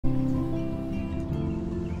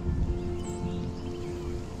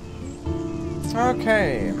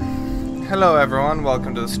Okay. Hello everyone,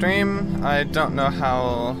 welcome to the stream. I don't know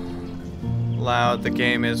how loud the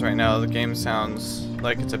game is right now. The game sounds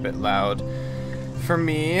like it's a bit loud for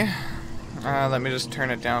me. Let me just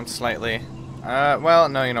turn it down slightly. Well,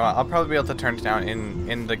 no, you know what? I'll probably be able to turn it down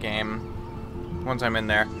in the game once I'm in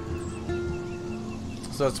there.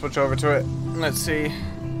 So let's switch over to it. Let's see.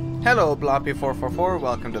 Hello, Bloppy444.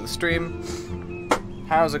 Welcome to the stream.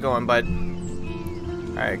 How's it going, bud?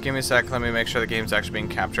 Alright, give me a sec. Let me make sure the game's actually being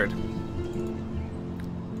captured.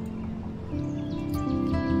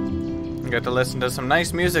 I get to listen to some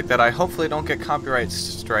nice music that I hopefully don't get copyright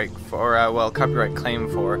strike for, well, copyright claim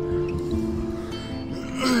for.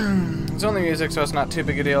 It's only music, so it's not too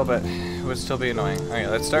big a deal, but it would still be annoying. Okay,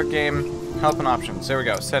 let's start game. Help and options. There we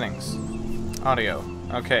go. Settings. Audio.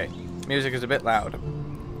 Okay. Music is a bit loud.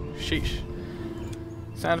 Sheesh.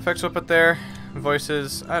 Sound effects we'll put there.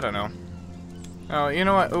 Voices. I don't know. Oh, you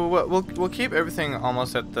know what? We'll keep everything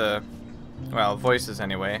almost at the, well, voices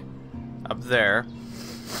anyway, up there.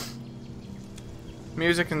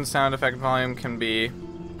 Music and sound effect volume can be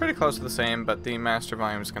pretty close to the same, but the master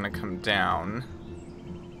volume is going to come down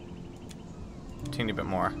a teeny bit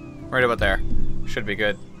more. Right about there. Should be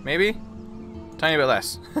good. Maybe? Tiny bit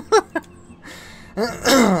less.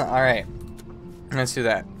 Alright. Let's do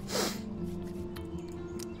that.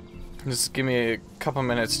 Just give me a couple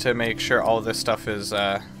minutes to make sure all this stuff is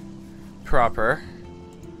proper.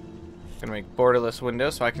 Gonna make borderless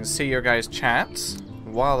windows so I can see your guys' chats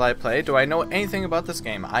while I play. Do I know anything about this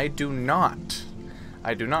game? I do not.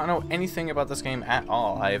 I do not know anything about this game at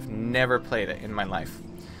all. I have never played it in my life.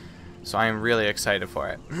 So I am really excited for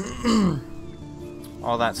it.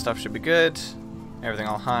 All that stuff should be good. Everything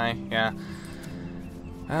all high, yeah.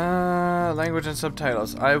 Language and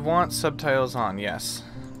subtitles. I want subtitles on, yes.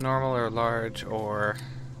 Normal or large or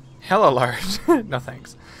hella large. No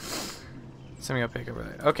thanks. Semi-opaque over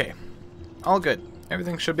there. Okay. All good.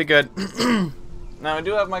 Everything should be good. Now I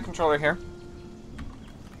do have my controller here.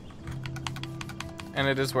 And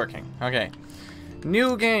it is working. Okay.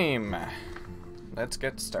 New game. Let's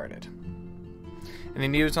get started. Any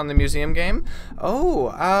news on the museum game?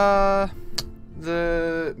 Oh,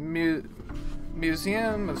 the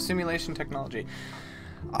Museum of Simulation Technology.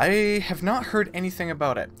 I have not heard anything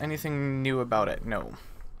about it. Anything new about it, no.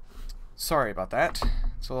 Sorry about that.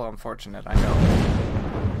 It's a little unfortunate, I know.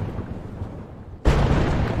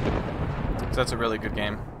 That's a really good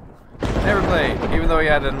game. Never played, even though we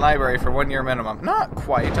had it in library for 1 year minimum. Not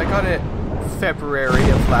quite. I got it February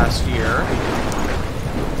of last year.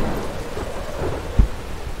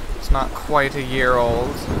 It's not quite a year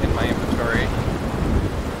old in my inventory.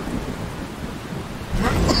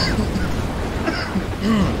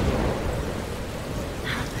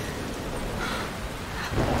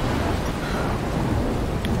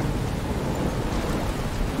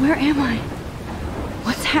 Where am I?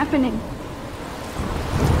 What's happening?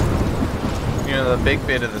 You know the big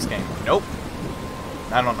bit of this game. Nope.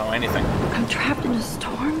 I don't know anything. I'm trapped in a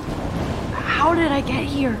storm? How did I get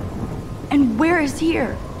here? And where is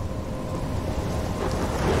here?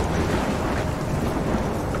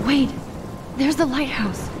 Wait, there's the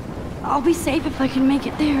lighthouse. I'll be safe if I can make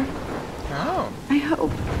it there. Oh. I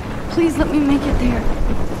hope. Please let me make it there.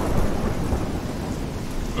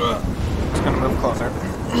 Just gonna move closer.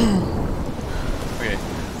 Okay.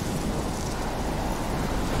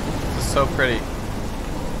 This is so pretty.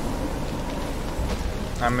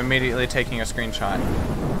 I'm immediately taking a screenshot.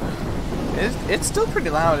 It's still pretty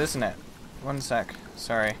loud, isn't it? One sec.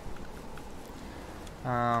 Sorry.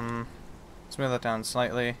 Let's move that down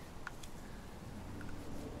slightly.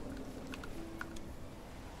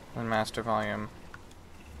 And master volume.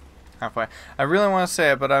 Halfway. I really want to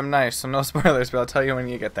say it, but I'm nice, so no spoilers, but I'll tell you when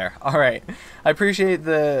you get there. Alright. I appreciate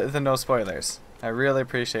the no spoilers. I really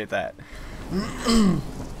appreciate that.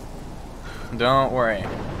 Don't worry.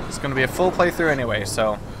 It's going to be a full playthrough anyway,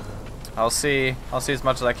 so I'll see as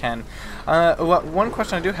much as I can. One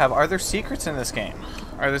question I do have, are there secrets in this game?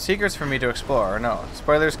 Are there secrets for me to explore, or no?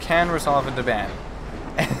 Spoilers can resolve into ban.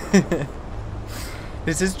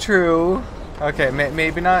 This is true. Okay,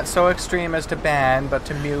 maybe not so extreme as to ban, but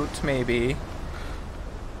to mute, maybe.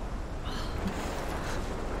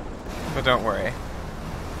 But don't worry.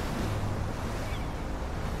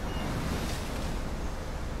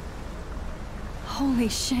 Holy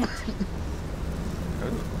shit.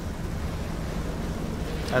 Ooh.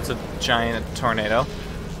 That's a giant tornado.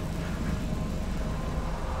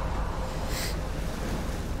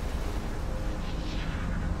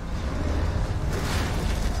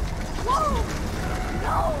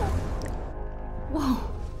 Whoa!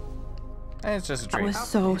 It's just a That dream. was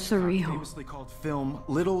so Hitchcock surreal. famously called film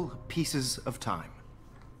Little Pieces of Time.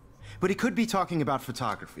 But he could be talking about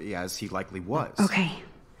photography, as he likely was. Okay,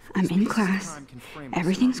 I'm in class.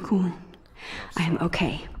 Everything's cool. I am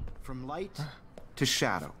okay. From light to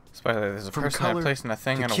shadow. Spoiler, there's a From person, a color place, and a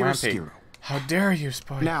thing, to and a wampy. chiaroscuro. How dare you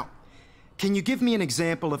spoil? Now, can you give me an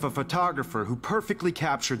example of a photographer who perfectly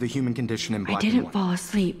captured the human condition in I black and didn't white? fall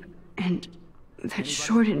asleep, and that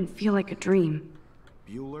sure didn't feel like a dream.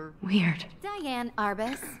 Bueller? Weird. Diane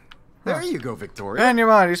Arbus. There you go, Victoria. Man, your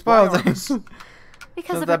mind, you spoiled Why things.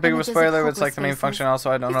 Because Is of that her big of a images spoiler? hopeless It's like the main faces. function. Also,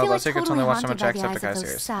 I don't You know feel about like secrets. totally Only watch so haunted much by the eyes of Jacksepticeye those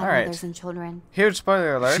series. sad Alright. mothers and children. Huge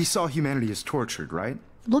spoiler alert. She saw humanity as tortured, right?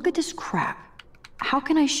 Look at this crap. How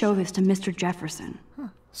can I show this to Mr. Jefferson?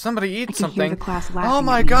 Somebody eat I can hear something. the class laughing Oh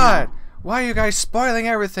my at me god! now. Why are you guys spoiling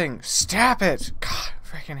everything? Stop it! God,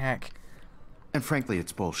 freaking heck. And frankly,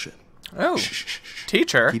 it's bullshit. Oh, Shh.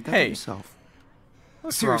 teacher. Keep that to Hey, yourself.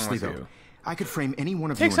 what's Seriously, wrong with though, you? I could frame any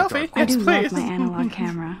one of Take you in a selfie. dark I Yes, do please. love my analog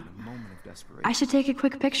camera. moment of desperation. I should take a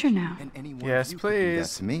quick picture now. And any one Yes, of you could do that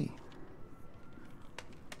please. to me.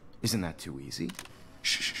 Isn't that too easy?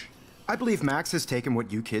 Shh. I believe Max has taken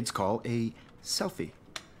what you kids call a selfie.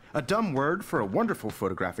 A dumb word for a wonderful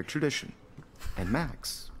photographic tradition. And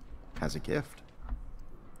Max has a gift.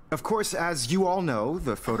 Of course, as you all know,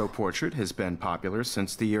 the photo portrait has been popular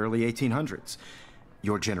since the early 1800s.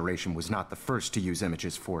 Your generation was not the first to use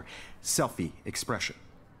images for selfie expression.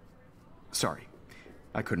 Sorry,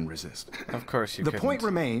 I couldn't resist. Of course you The couldn't. point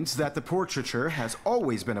remains that the portraiture has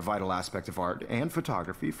always been a vital aspect of art and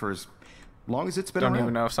photography for as long as it's been Don't around.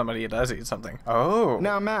 even know if somebody does eat something. Oh.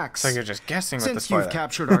 Now, Max, So you're just guessing with the since spoiler. you've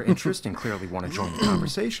captured our interest and clearly want to join the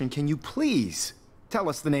conversation, can you please tell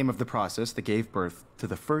us the name of the process that gave birth to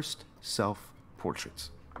the first self-portraits?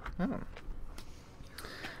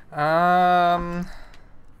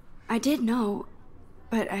 I did know,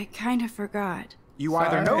 but I kind of forgot. You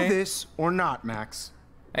either know Sorry. this or not, Max.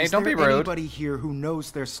 Hey, Is don't there be rude. anybody here who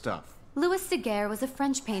knows their stuff? Louis Daguerre was a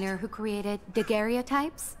French painter who created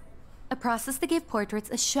daguerreotypes, a process that gave portraits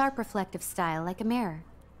a sharp reflective style like a mirror.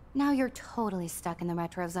 Now you're totally stuck in the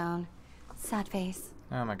retro zone. Sad face.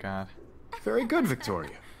 Oh my god. Very good,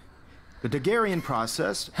 Victoria. The Daguerrean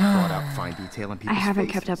process brought out fine detail in people's I haven't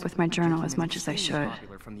faces, kept up with my journal became as much as I extremely should.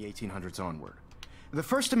 popular from the 1800s onward. The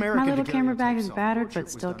first American little camera bag daguerreotype is battered, but self-portrait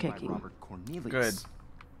was still done by kicking. Robert Cornelius. Good.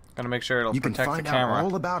 Gotta make sure it'll You can protect find the out camera.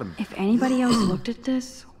 all about him. If anybody else looked at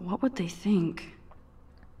this, what would they think?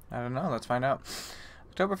 I don't know. Let's find out.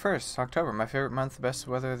 October 1st. October, my favorite month, the best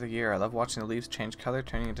weather of the year. I love watching the leaves change color,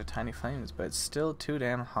 turning into tiny flames, but it's still too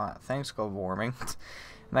damn hot. Thanks, global warming.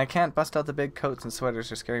 And I can't bust out the big coats and sweaters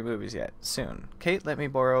or scary movies yet. Soon. Kate let me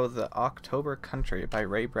borrow The October Country by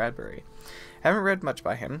Ray Bradbury. I haven't read much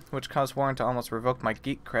by him, which caused Warren to almost revoke my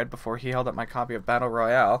geek cred before he held up my copy of Battle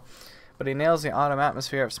Royale. But he nails the autumn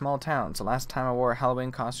atmosphere of small towns. The last time I wore a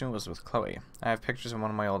Halloween costume was with Chloe. I have pictures in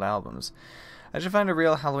one of my old albums. I should find a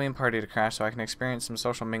real Halloween party to crash so I can experience some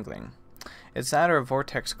social mingling. It's that or a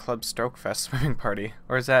Vortex Club Stroke Fest swimming party.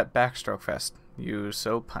 Or is that Backstroke Fest? You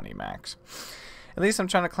so punny, Max. At least I'm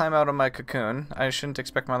trying to climb out of my cocoon. I shouldn't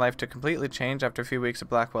expect my life to completely change after a few weeks at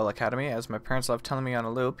Blackwell Academy, as my parents love telling me on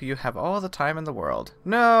a loop, you have all the time in the world.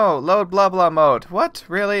 No! Load blah blah mode. What?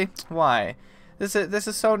 Really? Why? This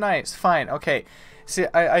is so nice. Fine, okay. See,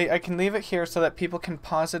 I can leave it here so that people can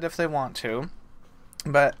pause it if they want to.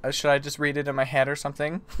 But should I just read it in my head or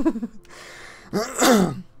something?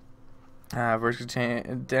 If words could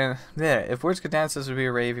dance, this would be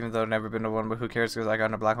a rave, even though I've never been to one, but who cares, because I got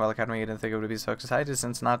into Blackwell Academy, I didn't think it would be so excited,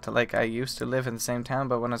 since not to, like, I used to live in the same town,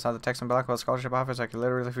 but when I saw the text in Blackwell scholarship offers, I could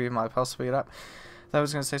literally feel my pulse speed up. I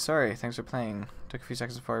was going to say sorry, thanks for playing. Took a few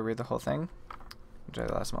seconds before I read the whole thing. Enjoy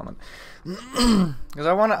the last moment. Because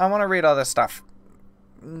I want to read all this stuff.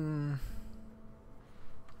 At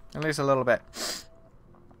least a little bit.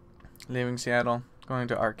 Leaving Seattle, going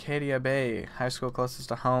to Arcadia Bay, high school closest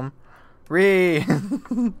to home.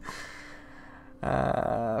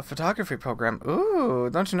 Photography program. Ooh,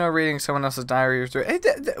 don't you know reading someone else's diary is... Hey,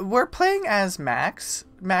 we're playing as Max.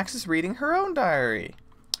 Max is reading her own diary.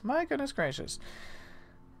 My goodness gracious.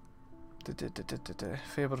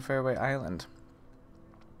 Fabled Fairway Island.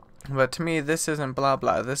 But to me, this isn't blah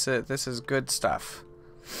blah. This is good stuff.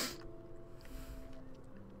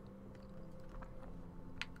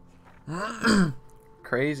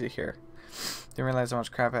 Crazy here. Didn't realize how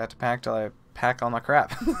much crap I had to pack till I pack all my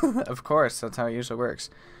crap. Of course, that's how it usually works.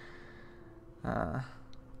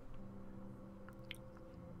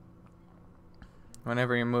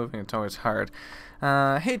 Whenever you're moving, it's always hard.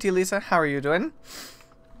 Hey, T. Lisa, how are you doing?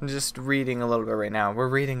 I'm just reading a little bit right now. We're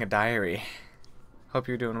reading a diary. Hope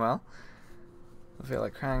you're doing well. I feel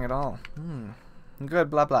like crying at all.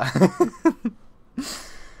 Good, blah blah.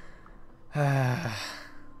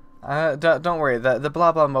 Don't worry, the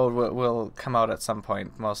blah blah mode will come out at some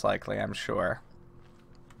point, most likely, I'm sure.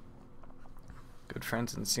 Good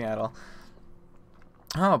friends in Seattle.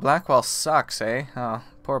 Oh, Blackwell sucks, eh? Oh,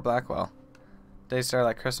 poor Blackwell. Day started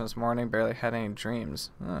like Christmas morning, barely had any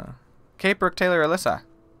dreams. Oh. Kate, Brooke, Taylor, Alyssa.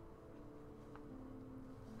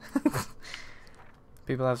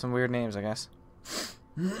 People have some weird names, I guess.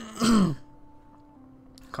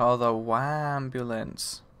 Call the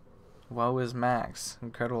Wambulance. Woe is Max.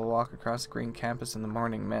 Incredible walk across the green campus in the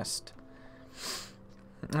morning mist.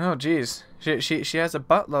 Oh, jeez. She has a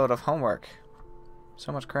buttload of homework.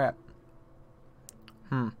 So much crap.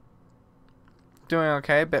 Doing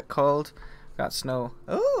okay. Bit cold. Got snow.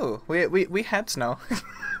 Oh, we had snow.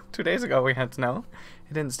 2 days ago we had snow.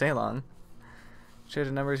 It didn't stay long. Share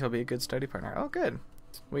the numbers. He'll be a good study partner. Oh, good.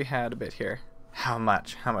 We had a bit here. How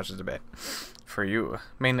much? How much is a bit? For you.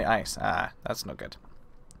 Mainly ice. Ah, that's no good.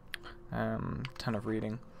 Ton of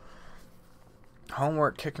reading.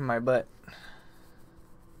 Homework kicking my butt.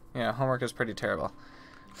 Yeah, homework is pretty terrible.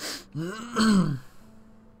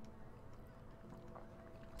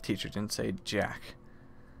 Teacher didn't say jack.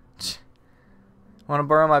 Want to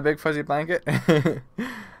borrow my big fuzzy blanket?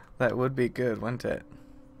 That would be good, wouldn't it?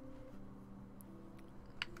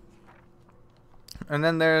 And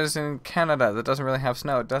then there's in Canada that doesn't really have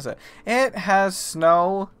snow, does it? It has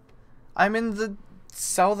snow. I'm in the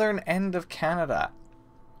southern end of Canada.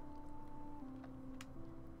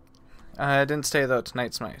 I didn't stay though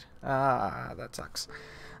tonight's night. Ah, that sucks.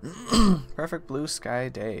 Perfect blue sky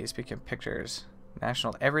day. Speaking of pictures,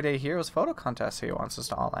 National Everyday Heroes photo contest. He wants us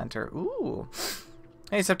to all enter. Ooh.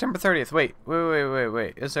 Hey, September 30th. Wait.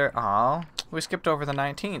 Is there? Aw, we skipped over the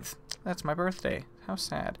 19th. That's my birthday. How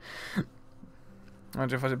sad. I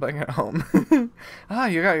just was playing at home. Ah,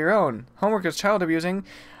 you got your own. Homework is child abusing.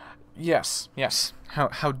 Yes.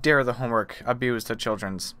 How dare the homework abuse the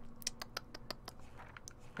children's?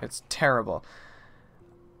 It's terrible.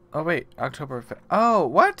 Oh wait, October 5th. Oh,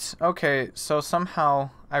 what? Okay, so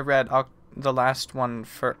somehow I read the last one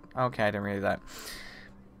for. Okay, I didn't read that.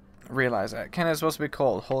 Realize that Canada's supposed to be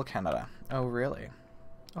cold. Whole Canada. Oh really?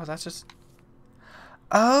 Oh, that's just.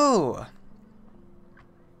 Oh.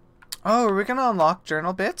 Oh, are we gonna unlock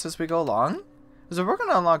journal bits as we go along? So we're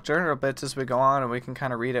gonna unlock journal bits as we go on, and we can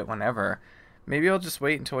kind of read it whenever. Maybe I'll just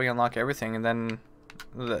wait until we unlock everything, and then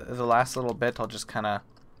the last little bit I'll just kind of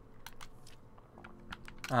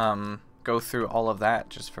go through all of that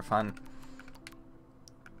just for fun.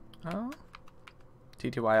 Oh,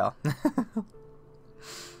 TTYL.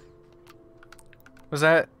 Was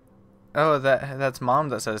that? Oh, that's mom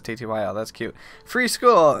that says TTYL. That's cute. Free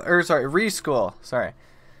school, or sorry, reschool. Sorry.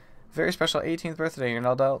 Very special 18th birthday. You're an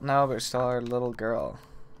adult now, but you're still our little girl.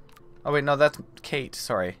 Oh wait, no, that's Kate.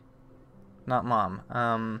 Sorry, not mom.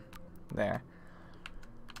 There.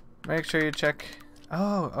 Make sure you check.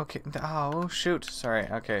 Oh, okay. Oh shoot. Sorry.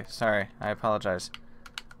 Okay, sorry. I apologize.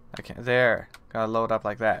 Okay, there. Gotta load up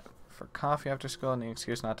like that. For coffee after school and the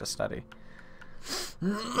excuse not to study.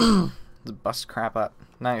 Bust crap up.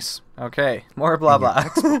 Nice. Okay. More blah blah.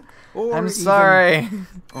 I'm sorry.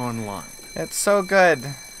 Online. It's so good.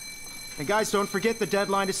 And guys, don't forget the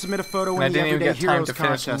deadline to submit a photo And I in the didn't even Everyday get time Heroes to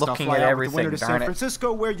finish contest. I'll looking fly at out with the everything, winner to darn San it.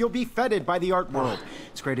 Francisco, where you'll be feted by the art world.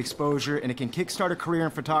 It's great exposure, and it can kickstart a career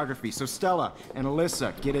in photography. So Stella and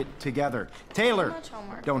Alyssa, get it together. Taylor,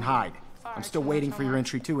 don't hide. I'm still waiting for your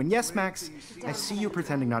entry too. And yes, Max, I see you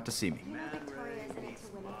pretending not to see me.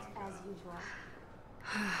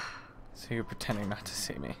 So you're pretending not to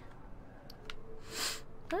see me.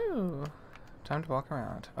 Ooh. Time to walk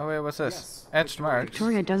around. Oh wait, what's this? Etched mark.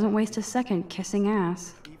 Victoria doesn't waste a second kissing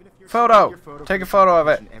ass. Photo! Take a photo of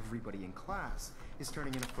it. Everybody in class is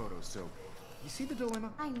turning in a photo, so you see the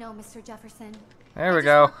dilemma? I know, Mr. Jefferson. There we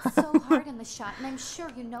go. I just worked so hard in the shot, and I'm sure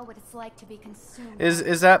you know what it's like to be consumed.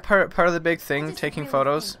 Is that part of the big thing? Taking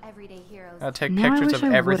photos? Take Now pictures I wish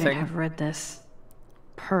of I everything. wouldn't have read this.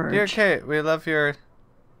 Purge. Dear Kate, we love your.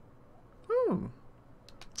 Ooh.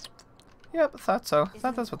 Yep, thought so.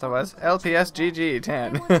 Thought that's what that was. LPS GG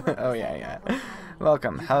 10. Oh yeah.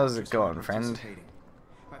 Welcome. How's it going, friend?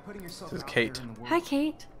 This is Kate. Hi,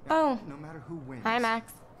 Kate. Oh. No matter who wins. Hi,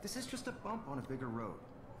 Max. This is just a bump on a bigger road.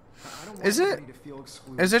 I don't want Is it? anybody to feel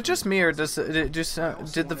excluded. Is it just me, or does it just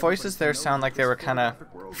did the voices there sound like they were kind of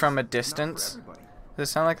from a distance? They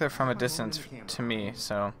sound like they're from a distance to me,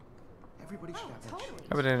 so. Everybody should have that choice.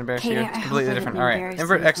 I would embarrass Kate, you. I It's hope completely I different. didn't Alright, embarrass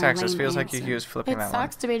invert you with my x-axis lame feels like you answer. used flipping It that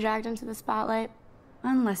sucks to be dragged into the spotlight.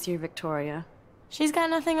 Unless you're Victoria. She's got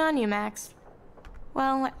nothing on you, Max.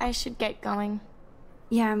 Well, I should get going.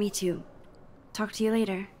 Yeah, me too. talk to you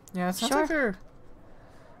later. Yeah, it sounds Sure. like they're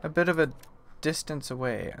a bit of a distance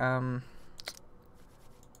away. I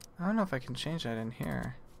don't know if I can change that in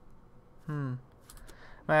here. Might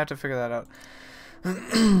have to figure that out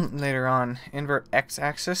later on. Invert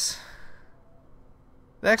x-axis.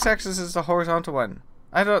 The x-axis is the horizontal one.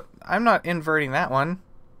 I'm not inverting that one.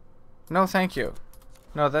 No, thank you.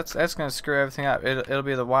 No, that's gonna screw everything up. It'll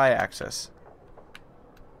be the y-axis.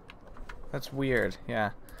 That's weird.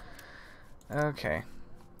 Yeah. Okay.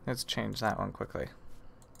 Let's change that one quickly.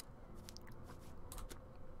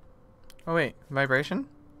 Oh wait, vibration?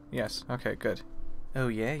 Yes. Okay, good. Oh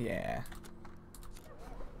yeah, yeah.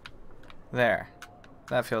 There.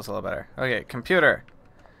 That feels a little better. Okay, computer.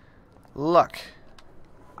 Look.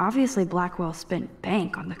 Obviously, Blackwell spent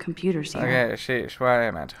bank on the computers here. Okay, sheesh. What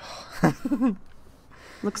I meant.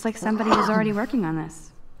 Looks like somebody was already working on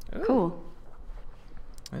this. Ooh. Cool.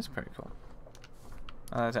 That's pretty cool.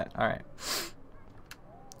 Oh, that's it. Alright.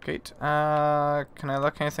 Kate. Can I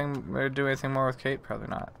look anything or do anything more with Kate? Probably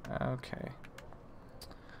not. Okay.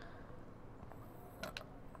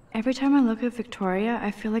 Every time I look at Victoria,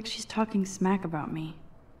 I feel like she's talking smack about me.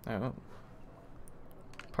 Oh.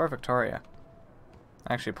 Poor Victoria.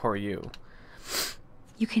 Actually, poor you.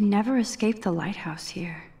 You can never escape the lighthouse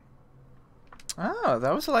here. Oh,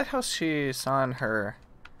 that was the lighthouse she saw in her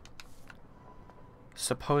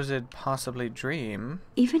supposed possibly dream.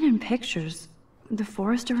 Even in pictures, the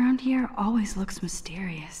forest around here always looks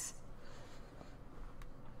mysterious.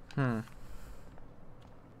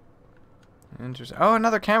 Interesting. Oh,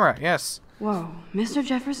 another camera. Yes. Whoa, Mr.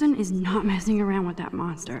 Jefferson is not messing around with that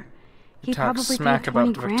monster. He Talk probably smack paid 20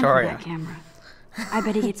 about grand Victoria. for that camera. I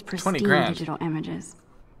bet he gets 20 pristine grand. digital images.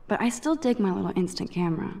 But I still dig my little instant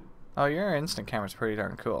camera. Oh, your instant camera's pretty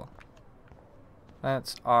darn cool.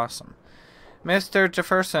 That's awesome. Mr.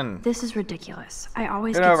 Jefferson. This is ridiculous. I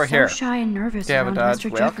always Get get over so here. shy and nervous David around Dodge,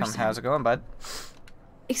 Mr. welcome. Jefferson. How's it going, bud?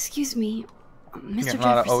 Excuse me, Mr. Getting Jefferson. a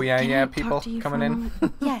lot of oh yeah can yeah I talk people to you for coming a in.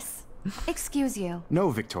 moment? Yes. Excuse you. No,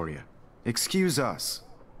 Victoria. Excuse us.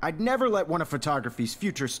 I'd never let one of photography's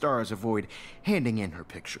future stars avoid handing in her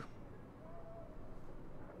picture.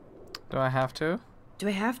 Do I have to? Do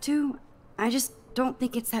I have to? I just don't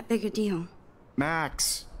think it's that big a deal.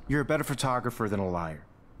 Max, you're a better photographer than a liar.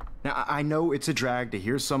 Now, I know it's a drag to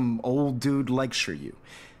hear some old dude lecture you,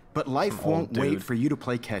 but life won't wait dude. for you to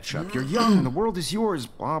play catch up. You're young, the world is yours,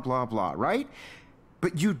 blah, blah, blah, right?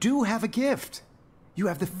 But you do have a gift. You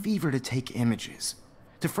have the fever to take images,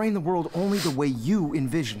 to frame the world only the way you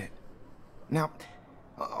envision it. Now,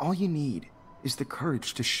 all you need is the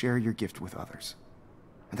courage to share your gift with others.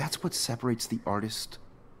 And that's what separates the artist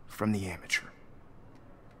from the amateur.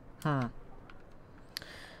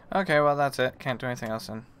 Okay, well that's it. Can't do anything else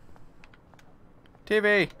then.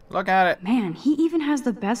 TV, look at it. Man, he even has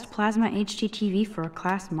the best plasma HD TV for a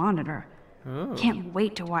class monitor. Ooh. Can't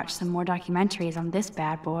wait to watch some more documentaries on this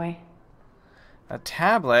bad boy. A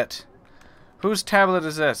tablet? Whose tablet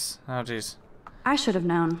is this? Oh jeez. I should have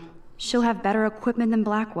known. She'll have better equipment than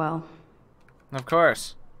Blackwell. Of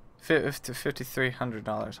course.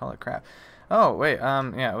 $5,300. Holy crap. Oh, wait,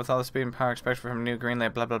 yeah, with all the speed and power expected from new green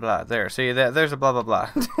light, blah, blah, blah. There, see, there's a blah, blah, blah.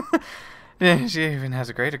 Yeah, she even has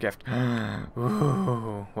a greater gift.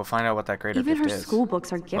 Ooh, we'll find out what that greater Even gift her is. school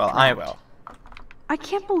books are gift Well, I wrapped. will. I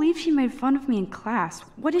can't believe she made fun of me in class.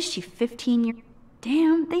 What is she, 15 years?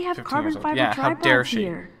 Damn, they have 15 carbon years old. fiber Yeah, how dare tripods she.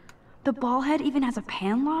 here. The ball head even has a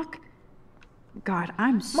pan lock. God,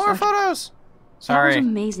 I'm More such... photos! It was Sorry.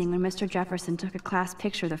 amazing when Mr. Jefferson took a class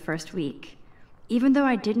picture the first week. Even though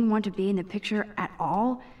I didn't want to be in the picture at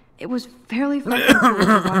all, it was fairly fucking cool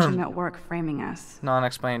to watch him at work framing us.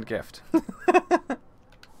 Non-explained gift.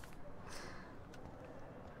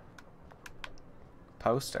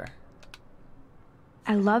 Poster.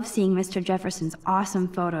 I love seeing Mr. Jefferson's awesome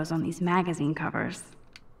photos on these magazine covers.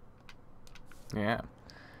 Yeah.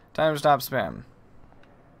 Time to stop spam.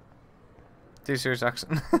 T-Series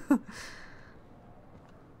accent.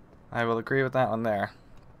 I will agree with that one there.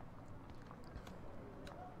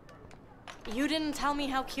 You didn't tell me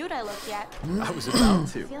how cute I look yet. I was about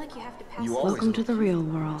to. feel like you have to pass You always Welcome to the real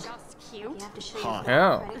world. Just cute.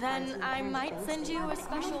 Oh. Then I might send you a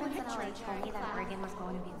special picture.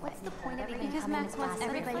 What's the point of even because Max wants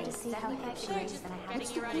everybody to see how hip she is.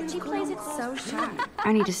 What's the point? She plays it so shy.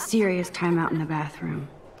 I need a serious timeout in the bathroom.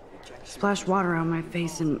 Splash water on my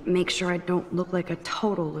face and make sure I don't look like a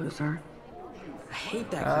total loser. I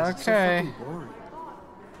hate that class. It's so Okay. fucking boring.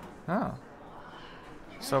 Oh.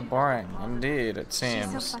 So boring, indeed, it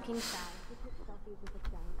seems. She's so fucking shy.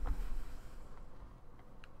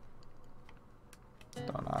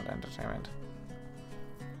 Still not entertainment.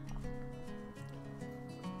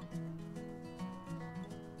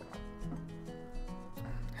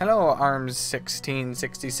 Hello,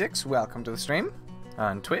 Arms1666. Welcome to the stream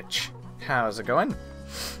on Twitch. How's it going?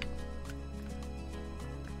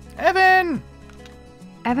 Evan!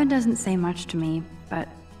 Evan doesn't say much to me, but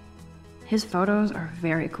his photos are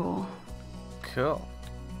very cool. Cool.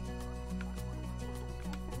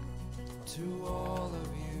 To all of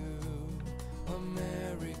you,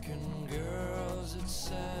 American girls, it's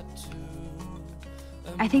sad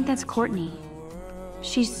to. I think that's Courtney.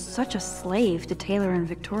 She's such a slave to Taylor and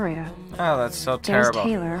Victoria. Oh, that's so There's terrible.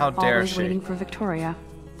 Taylor, How dare always she? waiting for Victoria.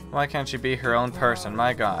 Why can't she be her own person?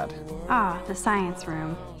 My god. Ah, the science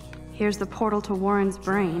room. Here's the portal to Warren's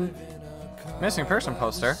brain. Missing person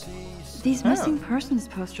poster. These missing persons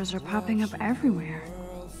posters are popping up everywhere.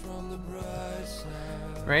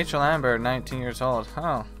 Rachel Amber, 19 years old.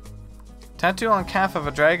 Oh. Tattoo on calf of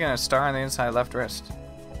a dragon and a star on the inside left wrist.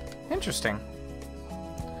 Interesting.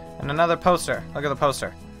 And another poster. Look at the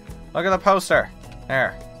poster. Look at the poster.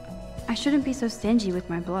 There. I shouldn't be so stingy with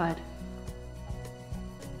my blood.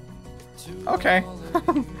 Okay.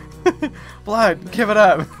 Blood, give it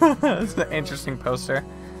up. That's an interesting poster.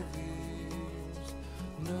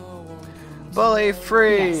 Bully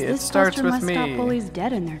free. Yes, It this starts poster with must stop me. bullies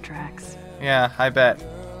dead in their tracks. Yeah, I bet.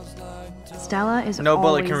 Stella is No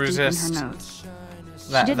bully always can deep resist in her notes.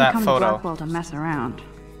 She that didn't come to photo. Blackwell to mess around.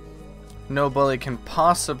 No bully can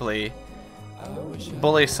possibly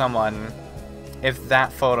bully someone if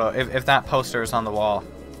that photo, if that poster is on the wall.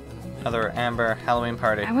 Another Amber Halloween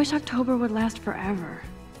party. I wish October would last forever.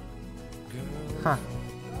 Huh.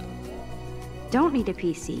 Don't need a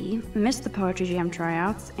PC, missed the Poetry Jam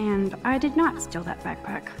tryouts, and I did not steal that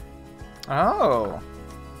backpack. Oh.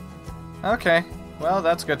 Okay. Well,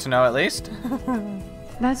 that's good to know at least.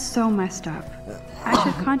 That's so messed up. I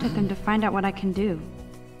should contact them to find out what I can do.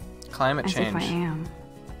 Climate As if I change. am.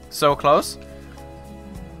 So close?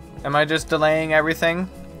 Am I just delaying everything?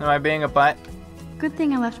 Am I being a butt? Good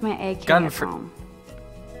thing I left my AK Gun at for- home.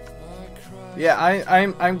 Yeah,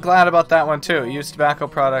 I'm glad about that one too. Used tobacco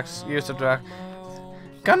products, use of tobacco.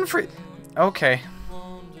 Gun free. Okay.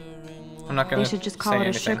 I'm not gonna They should just say call it a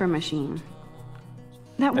anything. sugar machine.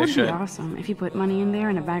 That They would should. be awesome if you put money in there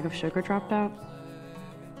and a bag of sugar dropped out.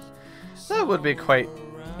 That would be quite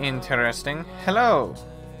interesting. Hello.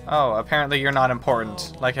 Oh, apparently you're not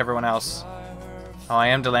important, like everyone else. Oh, I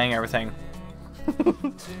am delaying everything.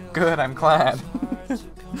 Good, I'm glad.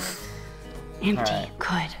 Empty. Alright.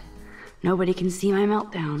 Good. Nobody can see my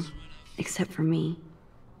meltdown. Except for me.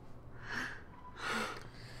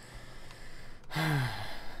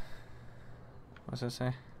 What's it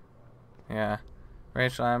say? Yeah.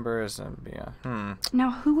 Rachel Amber is a... Yeah.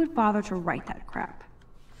 Now, who would bother to write that crap?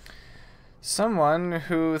 Someone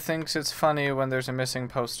who thinks it's funny when there's a missing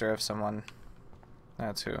poster of someone.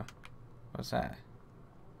 That's who. What's that?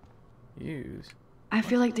 Use. I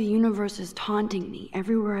feel like the universe is taunting me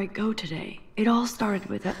everywhere I go today. It all started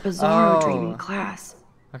with that bizarro dream in Oh. class.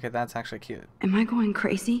 Okay, that's actually cute. Am I going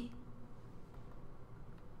crazy?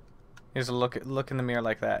 Here's a look in the mirror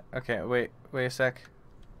like that. Okay, wait a sec.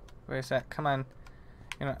 Wait a sec. Come on.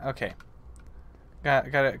 You know, okay.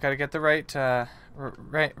 Gotta get the right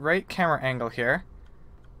camera angle here.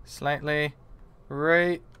 Slightly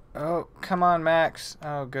right. Oh, come on, Max.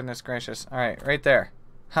 Oh, goodness gracious. All right, right there.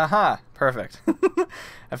 Haha, perfect.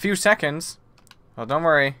 A few seconds. Well, don't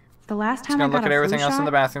worry. The last time gonna I got look at a everything flu else in shot,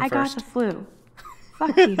 the bathroom I first. got the flu.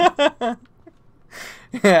 Fuck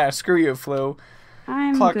you. Yeah, screw you, flu.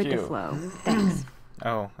 I'm Fuck good you. to flow. Thanks.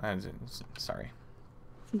 Oh, sorry.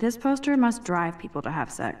 This poster must drive people to have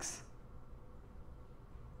sex.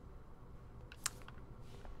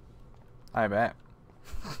 I bet.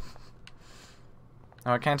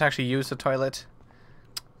 Oh, I can't actually use the toilet.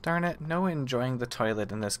 Darn it, no enjoying the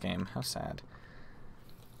toilet in this game. How sad.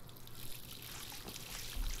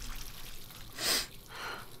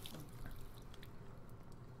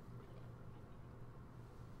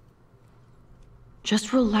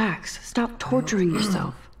 Just relax. Stop torturing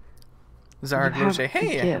yourself. Zara You have Gluche, a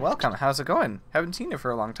hey, gift. welcome. How's it going? Haven't seen you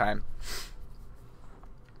for a long time.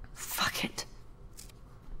 Fuck it.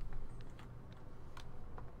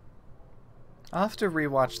 I'll have to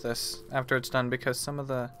rewatch this after it's done because some of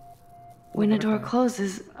the When a door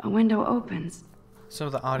closes, a window opens.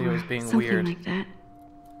 audio is Or being something weird. like that.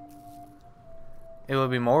 It will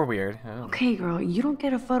be more weird. Oh. Okay, girl, you don't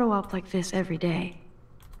get a photo op like this every day.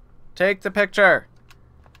 Take the picture.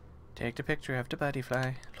 Take the picture of the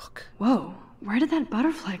butterfly. Look. Whoa, where did that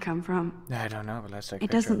butterfly come from? I don't know, but let's take a It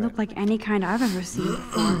picture doesn't of look it. like any kind I've ever seen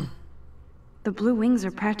before. The blue wings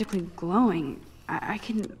are practically glowing. I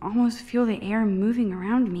can almost feel the air moving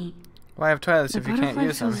around me. Why have toilets The if you can't butterfly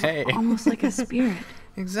use them? feels Hey. almost like a spirit.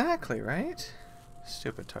 Exactly, right?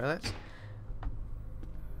 Stupid toilets.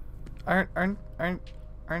 Aren't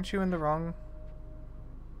you in the wrong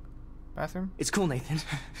bathroom? It's cool, Nathan.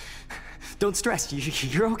 Don't stress.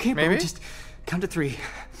 You're okay, bro. Maybe? Just count to 3.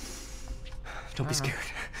 Don't be scared.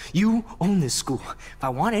 You own this school. If I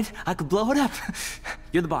wanted, I could blow it up.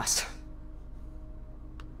 You're the boss.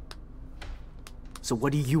 So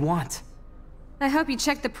what do you want? I hope you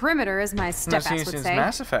checked the perimeter, as my step-ass would say.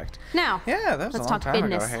 Mass Effect. Now, Yeah, that was let's a long talk time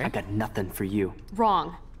business. ago. Hey, I got nothing for you.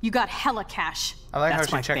 Wrong. You got hella cash. I like That's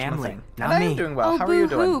how my she checked my family, thing. not And I am me. doing well. Oh, How are you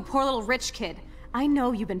boo-hoo, doing? poor little rich kid. I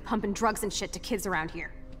know you've been pumping drugs and shit to kids around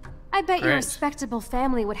here. I bet your Great. respectable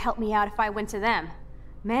family would help me out if I went to them.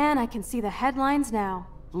 Man, I can see the headlines now.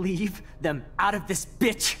 Leave them out of this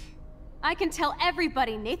bitch. I can tell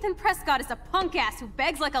everybody Nathan Prescott is a punk ass who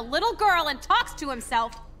begs like a little girl and talks to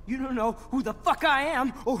himself. You don't know who the fuck I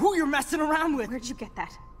am or who you're messing around with. Where'd you get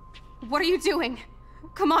that? What are you doing?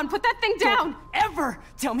 Come on, put that thing down! Don't ever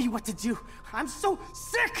tell me what to do. I'm so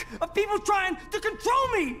sick of people trying to control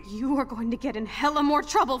me. You are going to get in hella more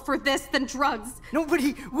trouble for this than drugs.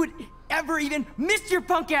 Nobody would ever even miss your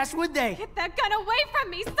punk ass, would they? Get that gun away from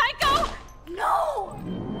me, psycho! No!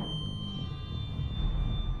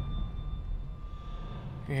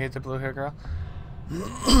 You hate the blue hair girl?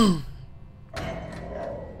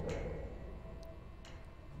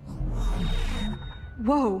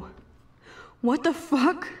 Whoa. What the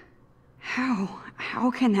fuck?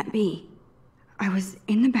 How can that be? I was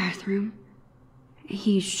in the bathroom.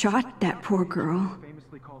 He shot that poor girl.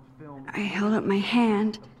 I held up my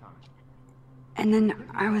hand. And then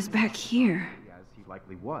I was back here. As he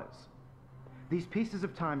likely was. These pieces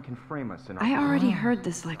of time can frame us in our I already heard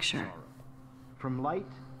this lecture. From light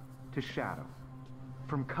to shadow.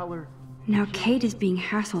 From color. Now Kate is being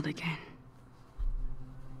hassled again.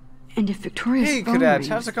 And if Victoria's Hey, phone Cadets, rings,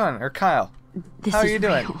 how's it going? Or Kyle? this How are is you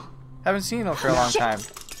doing? real. Haven't seen you for a long time.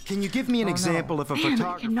 Can you give me an example of a Man, I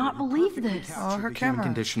photographer cannot who believe perfectly this. captured Oh, her the human camera.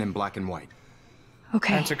 condition in black and white?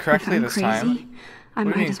 Okay, Answer correctly if I'm this crazy, time. I What do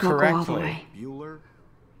you might mean as well go all the correctly? way. Bueller?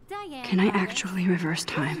 Diane. Can I Arbus. actually reverse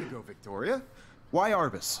There you time? go, Victoria. Why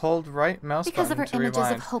Arbus? Hold right mouse Because of button her to images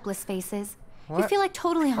rewind. of hopeless faces. You What? feel like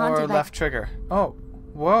totally Or haunted by... left trigger. Oh,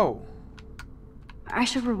 whoa. I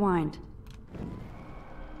should rewind.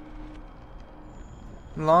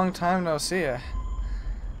 Long time no see ya.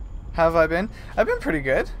 How have I been? I've been pretty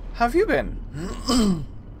good. How have you been?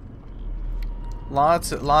 Lots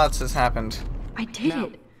has happened. I did Now,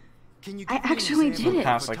 it. Can you I give me an actually example did of it. a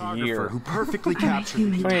Past, like, a photographer year. who perfectly I'm a captured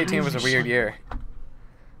human 2018 was a time weird machine.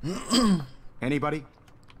 year. Anybody?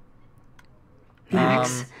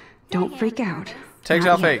 Max, don't freak out. Take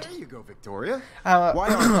Not selfie. yet. There you go, Victoria. Are Why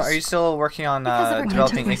Arbus? you still working on Because of her When I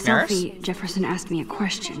developing took my Ignaris? selfie, Jefferson asked me a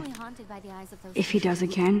question. Totally haunted by the eyes of those If he does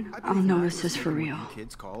again, I I'll believe know Max this is is for what real. you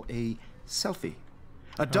kids call a selfie.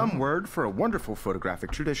 A dumb word for a wonderful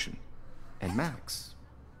photographic tradition. And Max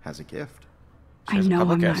has a gift. I has a know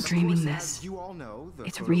couple I'm not guesses. dreaming As this. you all know, the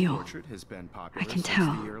It's photo real. portrait has been popular I can since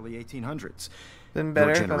tell. the early 1800s. Been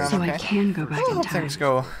better, Your but I'm So okay. I can go back in Hope time. things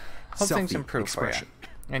go. Hope things Selfie improve expression. for you.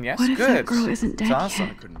 And yes, What if good. that girl isn't dead it's awesome.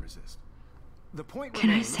 yet? Couldn't resist. The point Can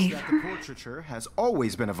I remains save that her? the portraiture has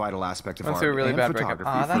always been a vital aspect of Went art through a really and bad breakup. photography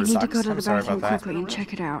Ah, for that I need to sucks. go to I'm the sorry bathroom about that. quickly and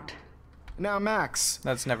check it out. Now, Max,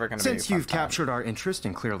 That's never going to be a since fun you've time. captured our interest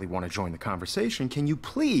and clearly want to join the conversation, can you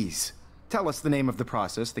please tell us the name of the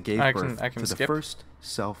process that gave I birth can to the skip. first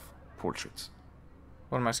self-portraits?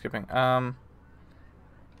 What am I skipping? I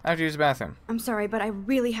have to use the bathroom. I'm sorry, but I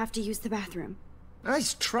really have to use the bathroom.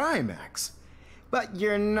 Nice try, Max. But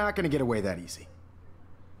you're not going to get away that easy.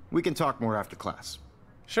 We can talk more after class.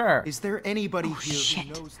 Sure. Is there anybody Oh, here shit.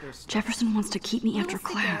 who knows their stuff? Jefferson wants to keep me after Louis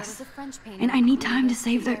Daguerre class. was a French painter And I who need time to created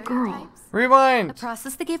save that girl. daguerreotypes, a Rewind.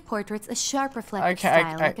 process that gave portraits a sharp reflective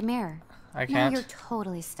can't- style like a mirror. I Now you're can't.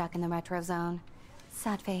 totally stuck in the retro zone.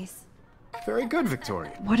 Sad face. Very good,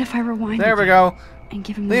 Victoria. What if I rewind There we again go. and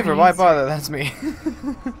give him Leave the her. right Why answer? bother? That's me.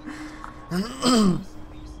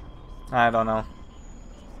 I don't know.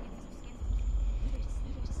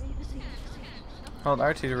 Hold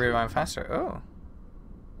R2 to rewind faster. Oh.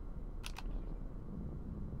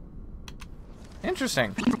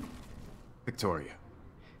 Interesting. Victoria.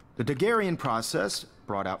 The Daguerrean process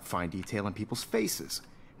brought out fine detail in people's faces,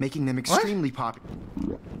 making them extremely popular.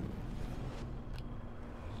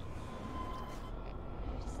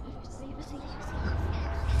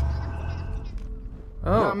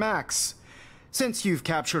 Now, Oh. Max, since you've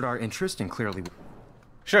captured our interest and clearly...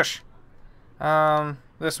 Shush.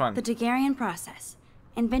 This one. The Daguerrean process,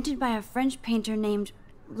 invented by a French painter named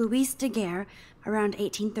Louis Daguerre around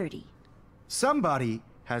 1830. Somebody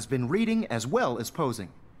has been reading as well as posing.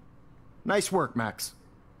 Nice work, Max.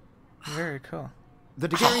 Very cool. The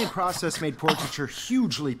Daguerrean process made portraiture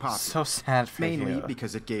hugely popular. So sad for mainly you.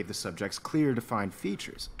 because it gave the subjects clear, defined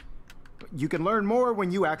features. You can learn more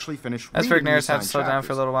when you actually finish As reading for Ignaris, the had to slow down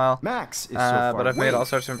for a little while. Max is so far but I've made way all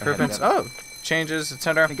sorts of ahead improvements. of Oh, changes,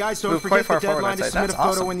 etc. And guys, don't Moved forget quite the far forward, deadline I'd to say. submit That's a photo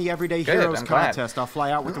awesome. in the Everyday Good, Heroes I'm glad. contest. I'll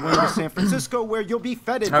fly out with the winner to San Francisco, where you'll be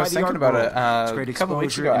feted I by was the thinking art about world. it It's great a couple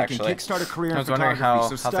weeks exposure, ago, and it can actually. kickstart a career I in was wondering photography.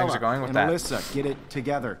 how So things are Stella going with and that. Alyssa, get it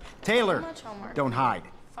together. Taylor, don't hide.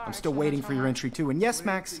 I'm still waiting for your entry too. And yes,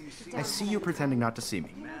 Max, I see you pretending not to see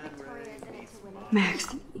me.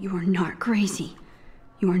 Max, you are not crazy.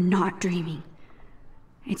 You are not dreaming.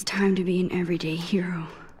 It's time to be an everyday hero.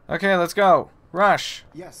 Okay, let's go. Rush.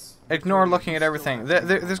 Yes. Ignore looking at everything.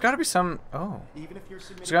 There's got to be some... Oh.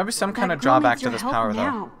 There's got to be some kind of drawback to this power,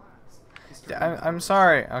 though. I'm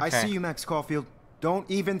sorry. Okay. I see you, Max Caulfield. Don't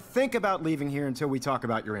even think about leaving here until we talk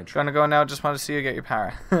about your entry. Trying to go now. Just want to see you get your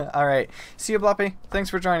power. Alright. See you, Bloppy.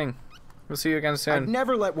 Thanks for joining. We'll see you again soon. I'd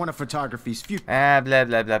never let one of photography's future... Blah,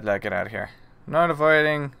 blah, blah, blah. Get out of here. Not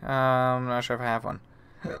avoiding. I'm not sure if I have one.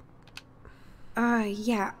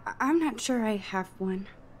 Yeah, I'm not sure I have one.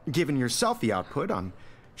 Given your selfie output, I'm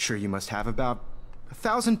sure you must have about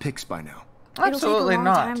 1,000 pics by now. Absolutely It'll take a long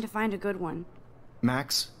not. time to find a good one.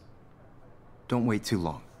 Max, don't wait too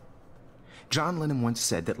long. John Lennon once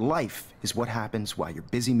said that life is what happens while you're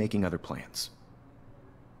busy making other plans.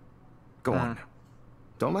 Go on now.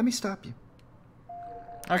 Don't let me stop you.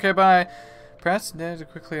 Okay, bye. Press D to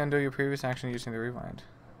quickly undo your previous action using the rewind.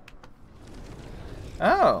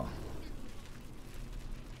 Oh.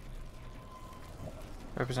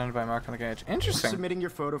 Represented by mark on the gauge. Interesting. Submitting your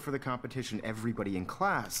photo for the competition, everybody in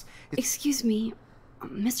class. Excuse me,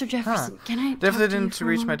 Mr. Jefferson, can I Definitely talk to you didn't for a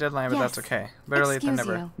reach my moment? deadline, but Yes. that's okay. Better late than Excuse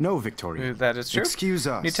never. you. No, Victoria. That is true. Excuse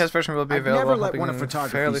us. New test version will be I've available. never let one of hoping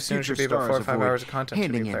photography's fairly soon. future Should be about 4 or stars 5 avoid hours of content to be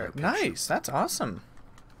handing in fair. their picture. Nice. That's awesome.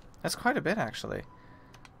 That's quite a bit, actually.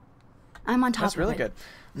 I'm on top That's of really it. good.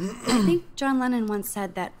 I think John Lennon once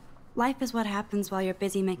said that life is what happens while you're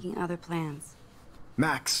busy making other plans.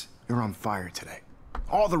 Max, you're on fire today.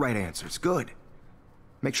 All the right answers. Good.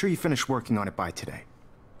 Make sure you finish working on it by today.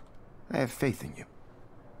 I have faith in you.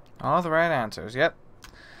 All the right answers. Yep.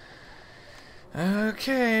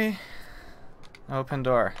 Okay. Open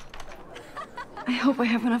door. I hope I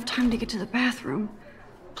have enough time to get to the bathroom.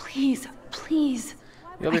 Please, please.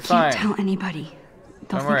 You'll be I fine. can't tell anybody.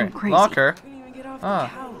 They'll Don't think worry. I'm crazy. Locker.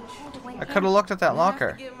 Oh. I could have looked at that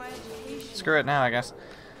locker. Screw it now, I guess.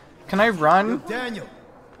 Can I run? Daniel,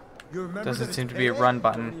 you remember Doesn't that seem it's to be a AA? run Don't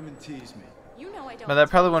button. even tease me. You know I don't. But that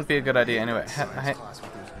probably wouldn't be a good idea anyway.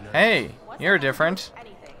 Hey, you're different.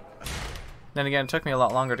 Then again, it took me a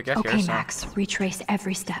lot longer to get Okay, here, so... Max, retrace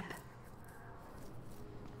every step.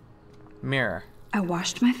 Mirror. I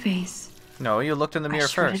washed my face. No, you looked in the mirror I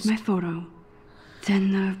shredded first. my photo.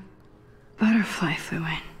 Then the butterfly flew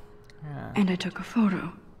in. Yeah. And I took a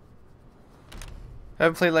photo. I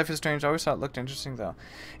haven't played Life is Strange. I always thought it looked interesting, though.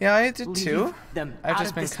 Yeah, I did too. Leave them I've out just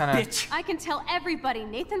of been this kind of... bitch. I can tell everybody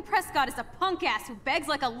Nathan Prescott is a punk ass who begs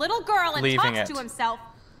like a little girl and Leaving talks it. to himself.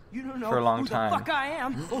 You don't know For a long who time. the fuck I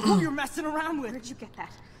am or who you're messing around with. Where'd you get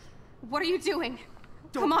that? What are you doing?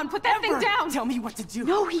 Don't Come on, put that thing ever down! Tell me what to do.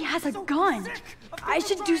 No, he has a gun. I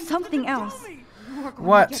should do something else. You are going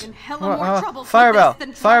What? to get in hella more trouble for Firebell! this than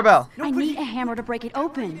drugs. Firebell! I need a hammer to break it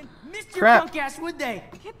open. Missed your Crap. punk ass, would they?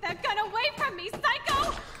 Get that gun away from me,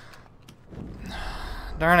 psycho!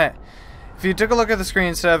 Darn it. If you took a look at the screen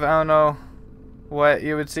instead of, I don't know, what,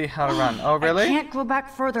 you would see how to run. Oh, I really? can't go back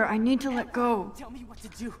further. I need to let go. Tell me what to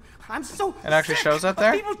do. I'm so It actually sick shows up of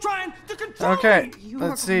there? people trying to control Okay, me. You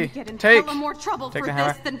let's are going see. to get in Take! hella more trouble Take for the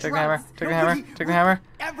hammer, this than take the hammer, drugs. take the hammer, take the hammer.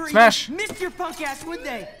 Ever Smash! even missed your punk ass, would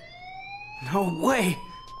they? No way.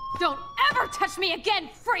 Don't ever touch me again,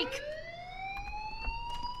 freak!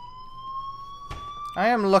 I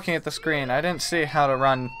am looking at the screen. I didn't see how to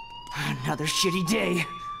run. Another shitty day.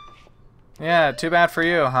 Yeah, too bad for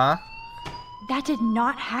you, huh? That did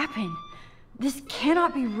not happen. This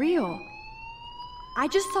cannot be real. I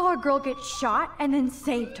just saw a girl get shot and then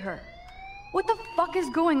saved her. What the fuck is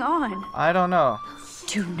going on? I don't know.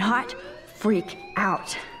 Do not freak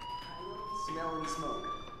out.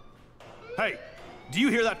 Hey, do you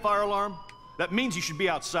hear that fire alarm? That means you should be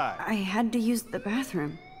outside. I had to use the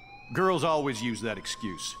bathroom. Girls always use that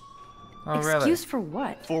excuse. Oh, really? Excuse for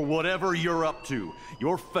what? For whatever you're up to,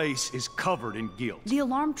 your face is covered in guilt. The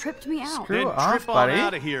alarm tripped me out. Screw Then off, trip buddy. on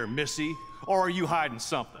out of here, Missy. Or are you hiding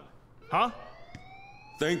something? Huh?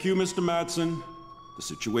 Thank you, Mr. Madsen. The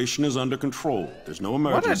situation is under control. There's no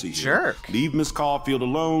emergency here. jerk. Leave Miss Caulfield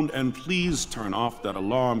alone, and please turn off that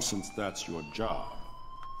alarm since that's your job.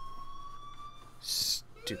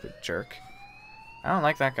 Stupid jerk. I don't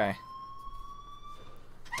like that guy.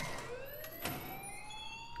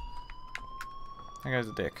 That guy's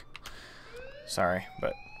a dick. Sorry,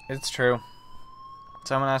 but it's true.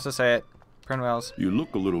 Someone has to say it. Prinwells. You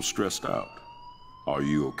look a little stressed out. Are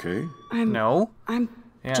you okay? No. I'm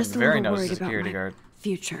just a very little nosy worried about security my guard.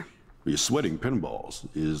 future. You're sweating pinballs.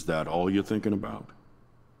 Is that all you're thinking about?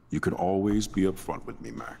 You can always be upfront with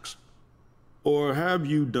me, Max. Or have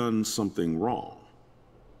you done something wrong?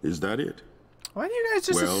 Is that it? Why do you guys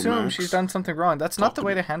just assume Max, she's done something wrong? That's not the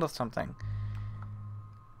way to handle something.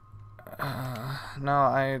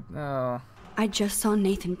 No. I just saw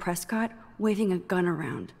Nathan Prescott waving a gun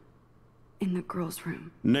around in the girls'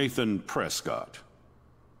 room. Nathan Prescott.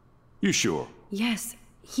 You sure? Yes,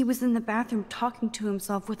 he was in the bathroom talking to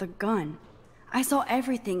himself with a gun. I saw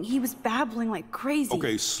everything. He was babbling like crazy.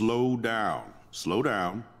 Okay, slow down. Slow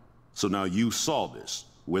down. So now you saw this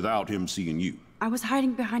without him seeing you. I was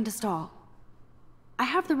hiding behind a stall. I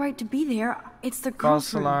have the right to be there. It's the girls'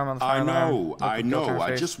 False room. alarm on the fire alarm. I know.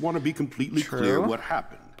 I just want to be completely clear what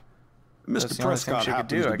happened. Mr. Prescott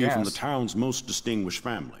happens to be from the town's most distinguished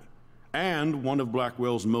family, and one of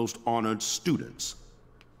Blackwell's most honored students.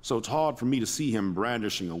 So it's hard for me to see him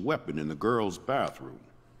brandishing a weapon in the girls' bathroom.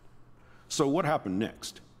 So what happened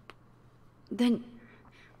next? Then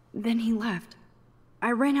he left.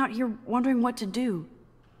 I ran out here wondering what to do.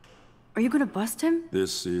 Are you gonna bust him?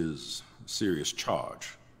 This is a serious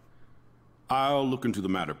charge. I'll look into the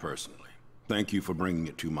matter personally. Thank you for bringing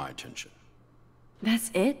it to my attention. That's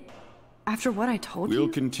it? After what I told you? We'll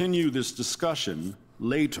continue this discussion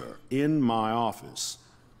later in my office.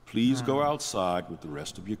 Please go outside with the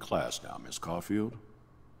rest of your class now, Miss Caulfield.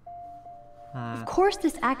 Of course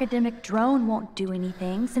this academic drone won't do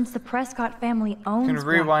anything since the Prescott family owns You can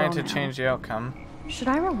rewind to Blackwell now. change the outcome. Should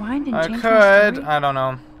I rewind and I change could. my story? I don't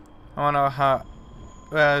know. I want to know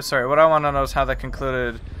how... sorry, what I want to know is how they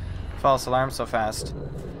concluded false alarm so fast.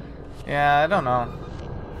 Yeah, I don't know.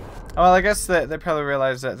 Well, I guess they probably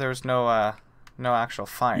realized that there's no actual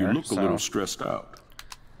fire. You look a little stressed out.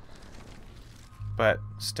 But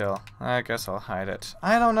still, I guess I'll hide it.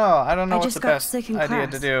 I don't know. I don't know what's the best idea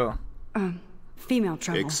to do. Female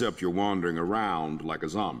trouble. Except you're wandering around like a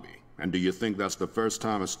zombie. And do you think that's the first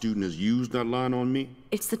time a student has used that line on me?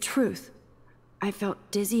 It's the truth. I felt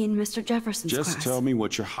dizzy in Mr. Jefferson's class. Just tell me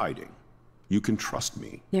what you're hiding. You can trust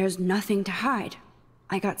me. There's nothing to hide.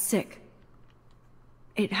 I got sick.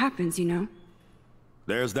 It happens, you know.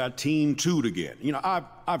 There's that teen toot again. You know,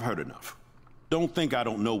 I've heard enough. Don't think I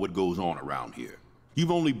don't know what goes on around here.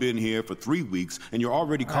 You've only been here for 3 weeks and you're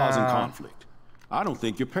already causing conflict. I don't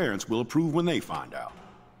think your parents will approve when they find out.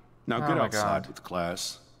 Now get outside with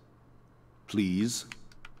class. Please.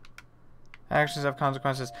 Actions have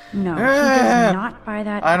consequences. No, he does not buy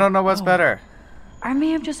that. I don't know what's better. I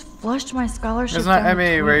may have just flushed my scholarship. It's not down the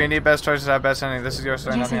Emmy where you toilet. need best choices have best ending. This is your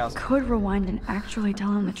story, Yes, nothing I else. could rewind and actually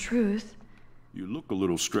tell him the truth. You look a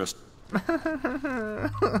little stressed.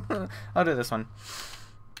 I'll do this one.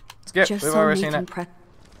 Skip. Just We've so already seen Nathan it.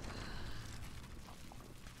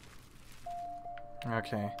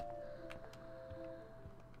 Okay.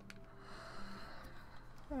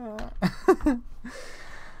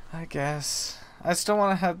 I guess. I still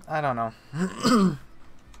want to have... I don't know.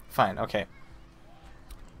 Fine, okay.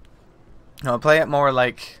 No, play it more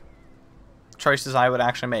like choices I would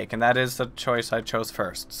actually make, and that is the choice I chose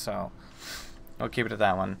first, so I'll keep it at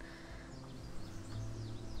that one.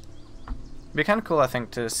 It'd be kind of cool, I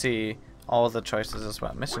think, to see all the choices as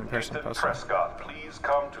well. Missing person poster. Prescott, please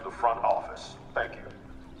come to the front office. Thank you.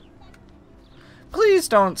 Please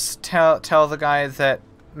don't tell the guy that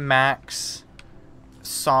Max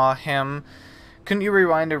saw him. Couldn't you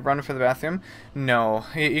rewind and run for the bathroom? No.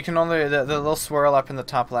 You can only... The little swirl up in the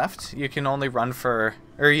top left, you can only run for...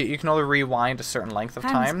 Or you can only rewind a certain length of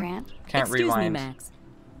time. Can't Excuse rewind. me, Max.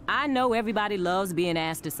 I know everybody loves being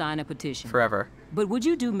asked to sign a petition. Forever. But would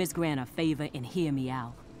you do Miss Grant a favor and hear me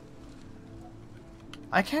out?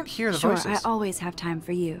 I can't hear the Sure, voices. I always have time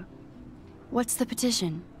for you. What's the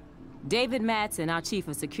petition? David Madsen, our chief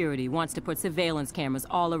of security, wants to put surveillance cameras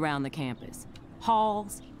all around the campus.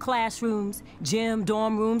 Halls, classrooms, gym,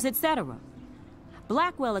 dorm rooms, etc.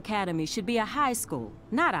 Blackwell Academy should be a high school,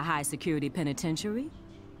 not a high-security penitentiary.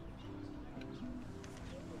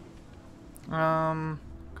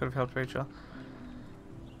 Could have helped Rachel.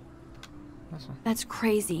 That's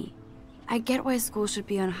crazy. I get why schools should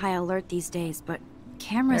be on high alert these days, but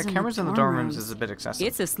cameras, cameras in the dorm rooms is a bit excessive.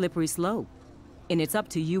 It's a slippery slope. And it's up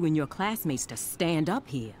to you and your classmates to stand up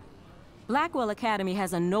here. Blackwell Academy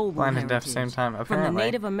has a noble Blind and deaf heritage. same time, From apparently. the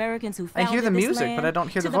Native Americans who I founded hear the this music, land but I don't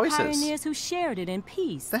hear to the voices. pioneers who shared it in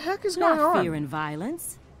peace. The heck is not going on? fear and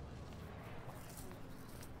violence.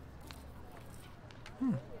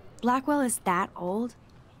 Blackwell is that old?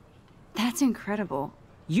 That's That's incredible.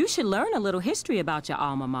 You should learn a little history about your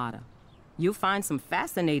alma mater. You'll find some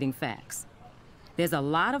fascinating facts. There's a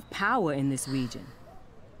lot of power in this region.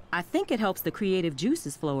 I think it helps the creative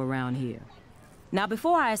juices flow around here. Now,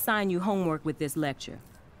 before I assign you homework with this lecture,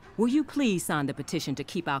 will you please sign the petition to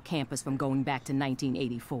keep our campus from going back to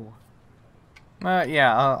 1984?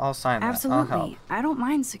 Yeah, I'll sign that. Absolutely. I'll help. I don't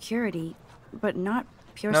mind security, but not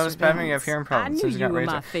pure Notice pattern you have hearing problems. I knew you were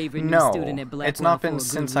my favorite new student at Blackwell. It's not been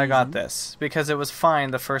since I got this, because it was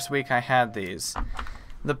fine the first week I had these.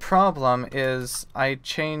 The problem is I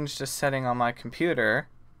changed a setting on my computer,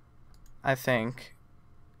 I think,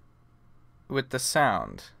 with the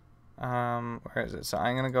sound. Where is it? So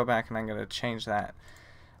I'm going to go back and I'm going to change that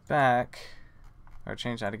back, or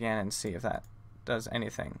change that again and see if that does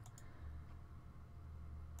anything.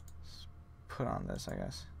 Let's put on this, I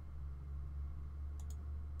guess.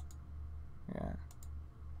 Yeah.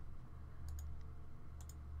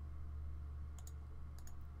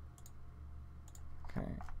 Okay.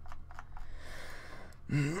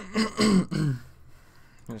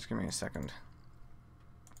 Just give me a second.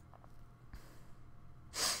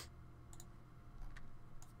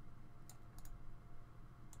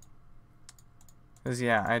 Because,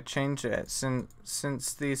 yeah, I changed it.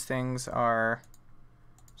 Since these things are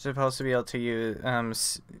supposed to be able to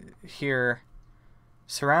use, hear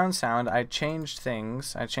surround sound, I changed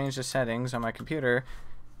things. I changed the settings on my computer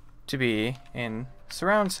to be in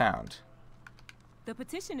surround sound. The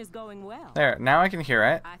petition is going well. There, now I can hear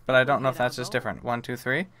it, but I don't know if that's just different. 1, 2,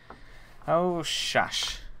 3. Oh,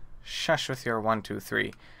 shush. Shush with your 1, 2,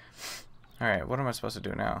 3. Alright, what am I supposed to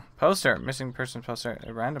do now? Poster. Missing person poster.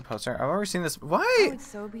 A random poster. I've already seen this. What? I would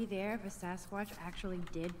so be there if a Sasquatch actually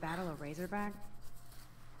did battle a Razorback.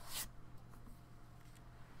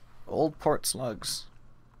 Old port slugs.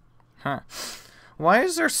 Huh. Why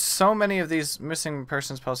is there so many of these missing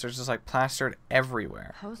persons posters just like plastered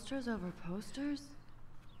everywhere? Posters over posters?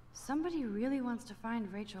 Somebody really wants to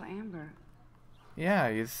find Rachel Amber. Yeah,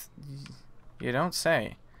 you don't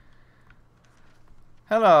say.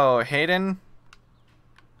 Hello, Hayden.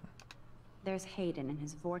 There's Hayden in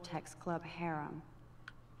his Vortex Club harem.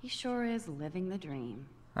 He sure is living the dream.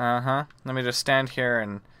 Uh-huh. Let me just stand here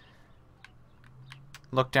and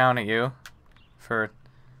look down at you for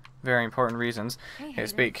very important reasons. Hey,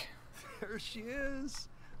 speak. There she is,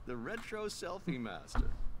 the retro selfie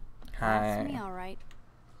master. Hi. That's me, all right.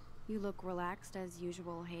 You look relaxed as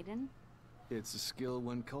usual, Hayden. It's a skill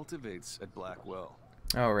one cultivates at Blackwell.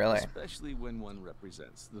 Oh, really? Especially when one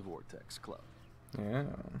represents the Vortex Club. Yeah.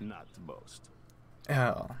 Not to boast.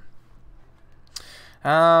 Oh.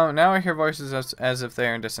 Now I hear voices as if they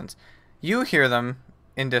are in distance. You hear them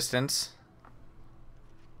in distance.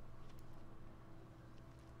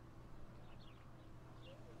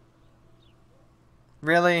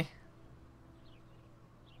 Really?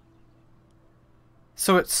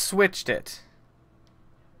 So it switched it.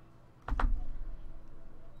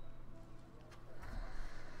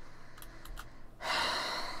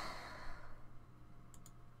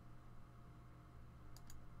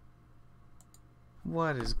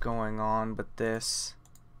 What is going on with this?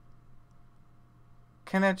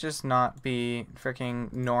 Can it just not be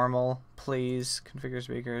freaking normal, please? Configure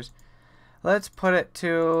speakers. Let's put it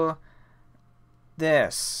to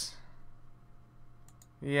this.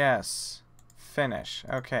 Yes. Finish.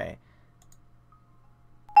 Okay.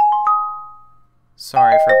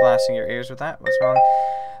 Sorry for blasting your ears with that. What's wrong?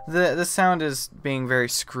 The sound is being very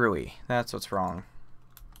screwy. That's what's wrong.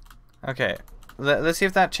 Okay. Let's see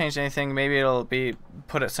if that changed anything. Maybe it'll be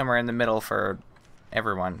put it somewhere in the middle for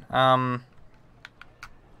everyone.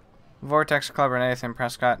 Vortex Club or Nathan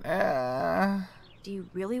Prescott. Do you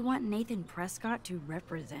really want Nathan Prescott to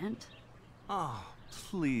represent? Oh,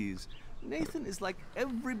 please. Nathan is like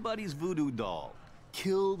everybody's voodoo doll.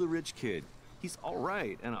 Kill the rich kid. He's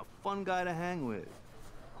alright and a fun guy to hang with.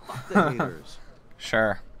 Fuck the haters.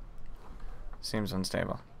 Sure. Seems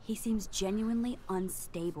unstable. He seems genuinely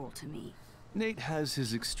unstable to me. Nate has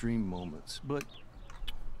his extreme moments, but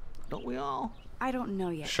don't we all? I don't know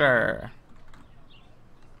yet. Sure.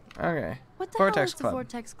 Okay. What the Vortex hell is Club. the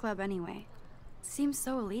Vortex Club anyway? Seems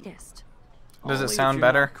so elitist. Does it Only sound if you're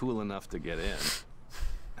better? not cool enough to get in,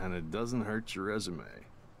 and it doesn't hurt your resume.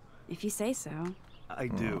 If you say so. I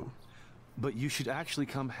do. But you should actually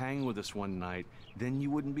come hang with us one night, then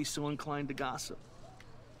you wouldn't be so inclined to gossip.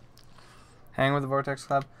 Hang with the Vortex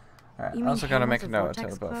Club? Alright, You I mean also hang gotta with make the a note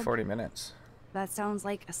Vortex to about Club? 40 minutes. That sounds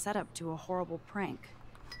like a setup to a horrible prank.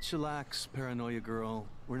 Chillax, paranoia girl.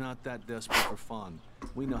 We're not that desperate for fun.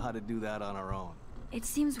 We know how to do that on our own. It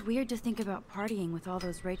seems weird to think about partying with all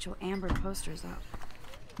those Rachel Amber posters up.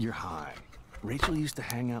 You're high. Rachel used to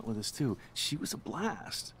hang out with us too. She was a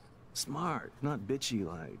blast. Smart, not bitchy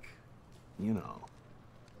like, you know.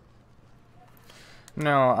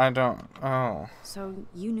 No, I don't. Oh. So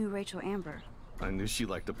you knew Rachel Amber? I knew she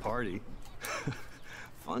liked to party.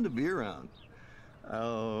 Fun to be around.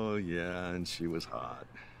 Oh, yeah, and she was hot.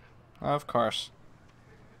 Of course.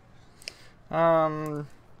 What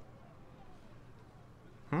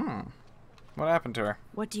happened to her?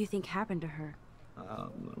 What do you think happened to her?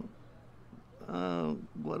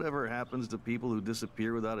 Whatever happens to people who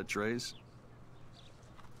disappear without a trace.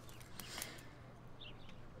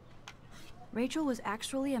 Rachel was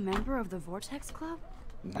actually a member of the Vortex Club?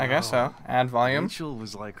 I guess so. Add volume. Rachel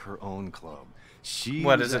was like her own club. She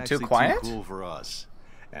what, was is it too actually quiet? Too cool for us.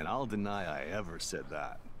 And I'll deny I ever said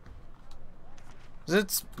that.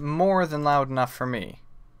 It's more than loud enough for me.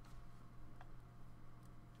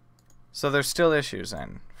 So there's still issues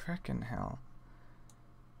then. Frickin' hell.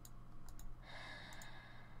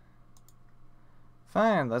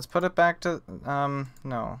 Fine, let's put it back to,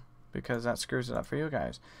 no, because that screws it up for you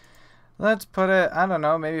guys. Let's put it, I don't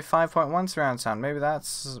know, maybe 5.1 surround sound. Maybe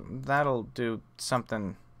that'll do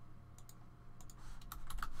something.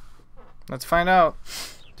 Let's find out.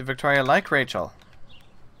 Did Victoria like Rachel?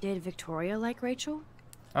 Did Victoria like Rachel?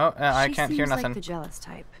 Oh, I can't hear nothing. She seems like the jealous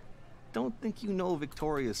type. Don't think you know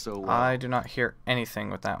Victoria so well. I do not hear anything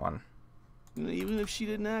with that one. Even if she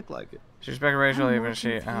didn't act like it. She respected Rachel, I'm even more if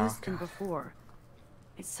she. confused Oh, than God. before.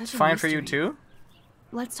 It's such It's a fine for you mystery. too?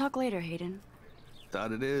 Let's talk later, Hayden.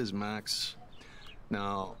 That it is, Max.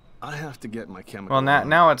 Now I have to get my chemical. Well,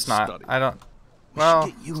 now it's not. Study. I don't. We Well,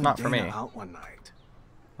 should get you it's and not for Dana me. Out one night.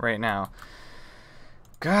 Right now.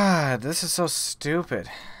 God, this is so stupid.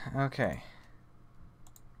 Okay.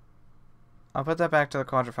 I'll put that back to the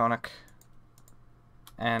quadraphonic.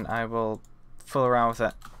 And I will fool around with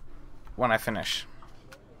it when I finish.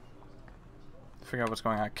 Figure out what's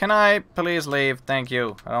going on. Can I please leave? Thank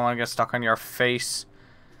you. I don't want to get stuck on your face.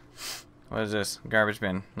 What is this? Garbage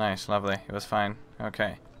bin. Nice, lovely. It was fine.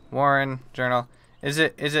 Okay. Warren, journal. Is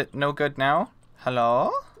it no good now?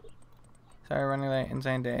 Hello? Sorry, running late.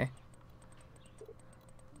 Insane day.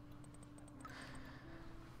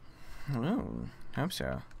 Ooh, hope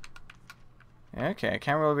so. Okay,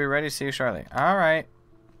 camera will be ready. See you shortly. All right.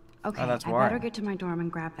 Okay, Oh, that's I Warren. better get to my dorm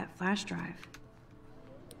and grab that flash drive.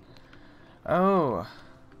 Oh.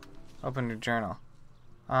 Open your journal.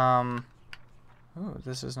 Oh,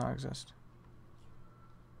 this does not exist.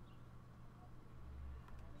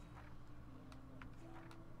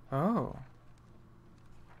 Oh.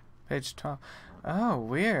 Page 12. Oh,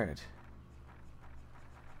 weird.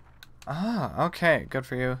 Ah, okay, good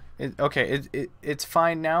for you. It's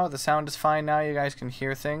fine now. The sound is fine now. You guys can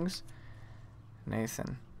hear things.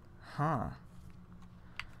 Nathan. Huh.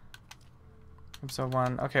 Episode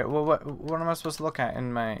 1. Okay, well, what am I supposed to look at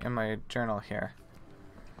in my journal here?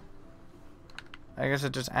 I guess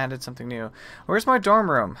it just added something new. Where's my dorm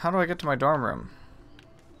room? How do I get to my dorm room?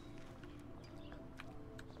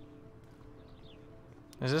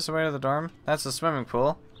 Is this the way to the dorm? That's the swimming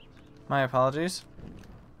pool. My apologies.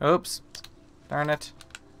 Oops. Darn it.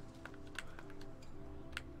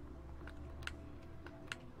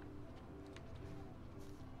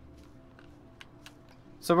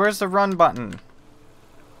 So where's the run button?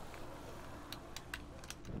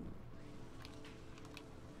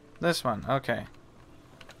 This one, okay.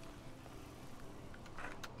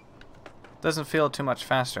 Doesn't feel too much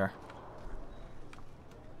faster.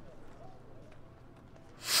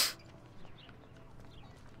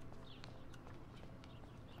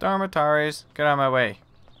 Dormitories, get out of my way.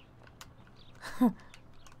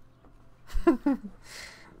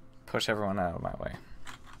 Push everyone out of my way.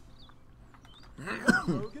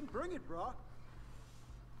 Logan, bring it, bro.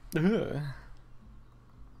 Yeah.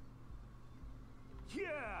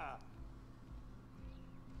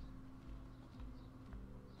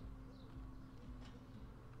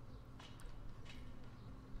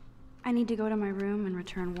 I need to go to my room and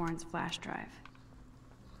return Warren's flash drive.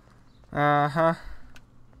 Uh-huh.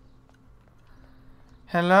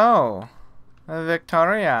 Hello,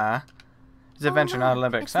 Victoria. It's adventure, not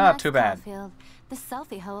Olympics. Ah, too bad. Caulfield, the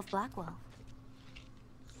selfie hoe of Blackwell.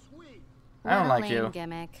 I don't What a like you. lame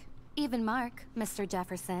gimmick. Even Mark, Mr.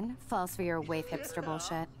 Jefferson, falls for your waif hipster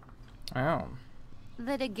bullshit. Oh.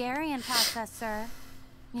 The Daguerrean process, sir.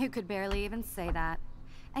 You could barely even say that.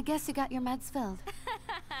 I guess you got your meds filled.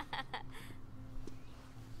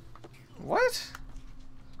 What?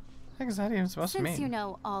 What is that even supposed to mean? Since you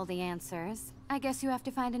know all the answers, I guess you have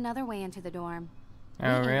to find another way into the dorm. Oh, We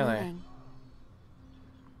ain't really? moving.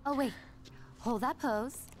 Oh, wait. Hold that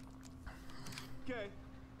pose. Okay.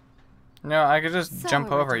 No, I could just So,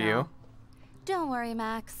 jump over original. you. Don't worry,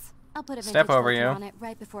 Max. I'll put a Step vintage over filter you. on it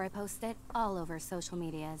right before I post it all over social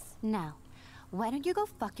medias. Now, why don't you go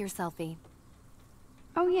fuck your selfie?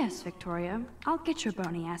 Oh yes, Victoria. I'll get your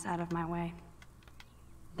bony ass out of my way.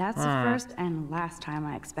 That's the first and last time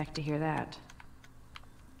I expect to hear that.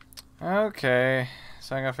 Okay,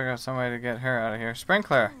 so I gotta figure out some way to get her out of here.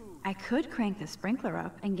 Sprinkler. I could crank the sprinkler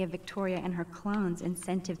up and give Victoria and her clones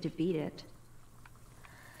incentive to beat it.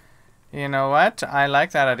 You know what? I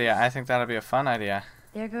like that idea. I think that'll be a fun idea.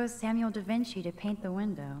 There goes Samuel da Vinci to paint the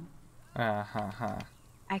window.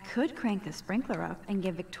 I could crank the sprinkler up and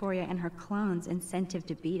give Victoria and her clones incentive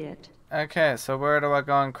to beat it. Okay, so where do I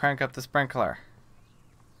go and crank up the sprinkler?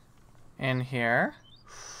 In here.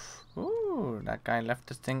 Ooh, that guy left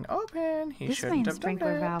this thing open. He shouldn't have done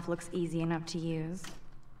sprinkler that. valve looks easy enough to use.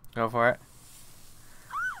 Go for it.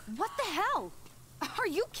 What the hell? Are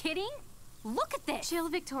you kidding? Look at this. Chill,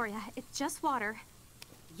 Victoria. It's just water.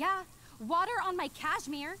 Yeah, water on my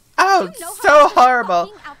cashmere. Oh, You know how so much this horrible.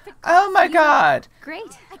 fucking outfit Oh costs my you? god.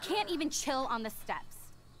 Great. I can't even chill on the steps.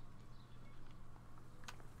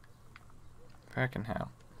 Frickin'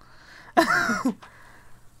 hell.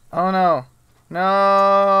 Oh no.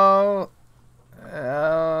 No.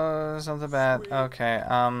 Oh, something bad. Okay,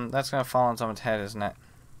 that's gonna fall on someone's head, isn't it?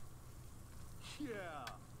 Yeah.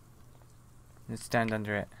 Let's stand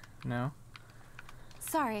under it. No?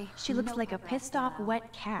 Sorry. She looks like a pissed off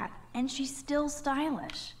wet cat, and she's still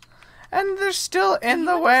stylish. And they're still in Do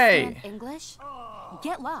the you way. understand English?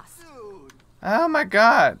 Get lost. Oh my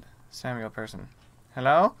god. Samuel person.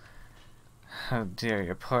 Hello? Oh dear,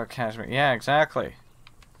 your poor cashmere. Yeah, exactly.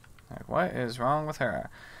 Like, what is wrong with her?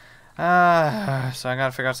 So I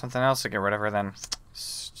gotta figure out something else to get rid of her then.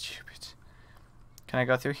 Stupid. Can I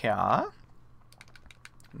go through here?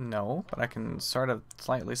 No, but I can sort of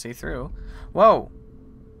slightly see through. Whoa!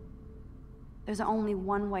 There's only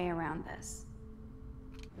one way around this.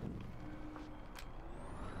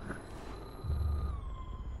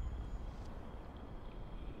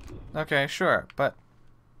 Okay, sure, but...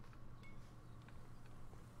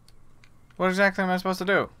 what exactly am I supposed to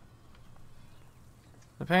do?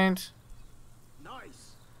 The paint?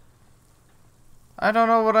 Nice. I don't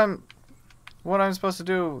know what I'm supposed to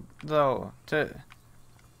do, though.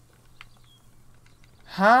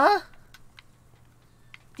 Huh?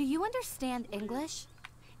 Do you understand English?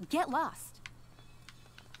 Get lost.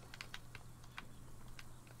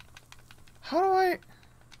 How do I...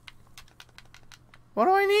 what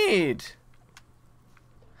do I need?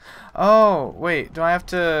 Oh, wait, do I have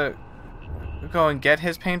to go and get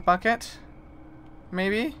his paint bucket?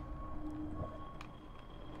 Maybe?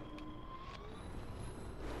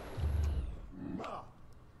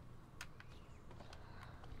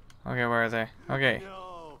 Okay, where are they? Okay.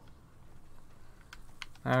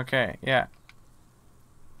 Okay, yeah.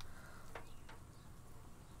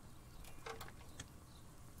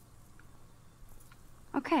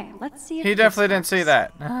 Okay, let's see if He this definitely didn't see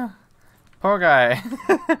works. that. Poor guy.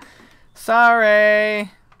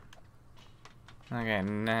 Sorry. Okay,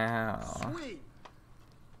 now. Sweet.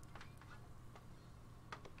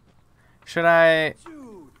 Should I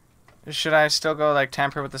Dude. still go like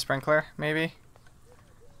tamper with the sprinkler, maybe?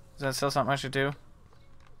 Is that still something I should do?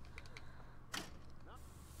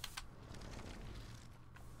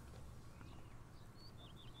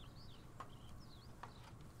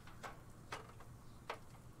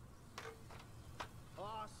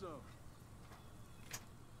 Awesome.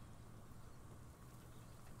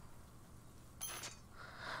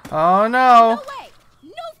 Oh no! No way!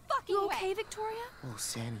 No fucking You way! okay, Victoria? Oh,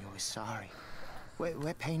 Samuel is sorry.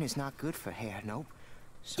 Wet paint is not good for hair, nope.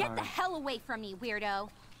 Sorry. Get the hell away from me, weirdo!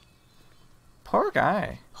 Poor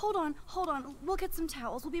guy. Hold on. We'll get some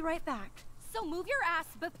towels. We'll be right back. So move your ass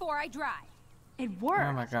before I dry. It worked.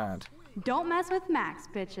 Oh my god. Don't mess with Max,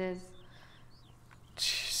 bitches.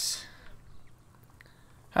 Jeez.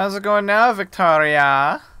 How's it going now,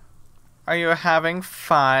 Victoria? Are you having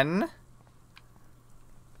fun?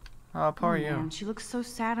 Oh, poor you. Man, she looks so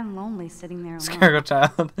sad and lonely sitting there alone. Scarecrow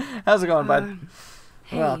child. How's it going, bud?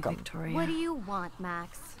 Hey, Welcome. Victoria. What do you want,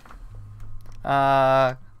 Max?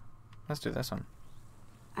 Let's do this one.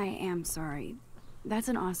 I am sorry. That's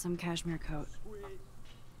an awesome cashmere coat.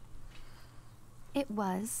 It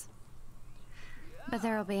was. But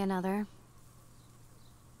there'll be another.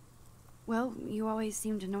 Well, you always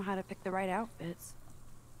seem to know how to pick the right outfits.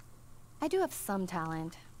 I do have some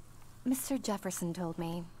talent. Mr. Jefferson told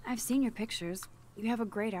me. I've seen your pictures. You have a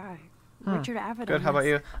great eye. Richard Avedon. Good, how about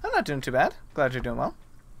you? I'm not doing too bad. Glad you're doing well.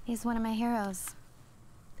 He's one of my heroes.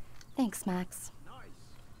 Thanks, Max.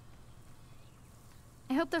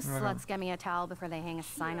 I hope those sluts get me a towel before they hang a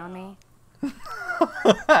sign on me.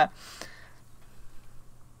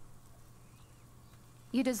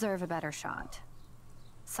 You deserve a better shot.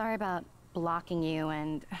 Sorry about blocking you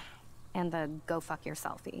and the go fuck your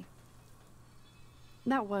selfie.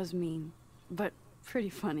 That was mean, but pretty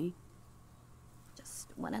funny. Just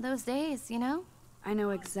one of those days, you know? I know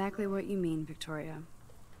exactly what you mean, Victoria.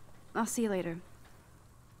 I'll see you later.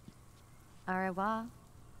 Au revoir.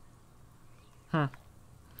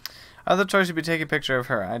 Other choice would be take a picture of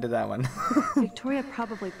her. I did that one. Victoria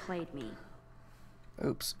probably played me.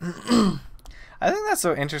 Oops. I think that's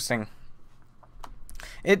so interesting.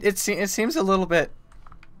 It seems a little bit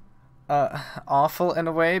awful in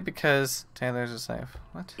a way because Taylor's just like,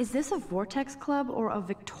 what? Is this a Vortex Club or a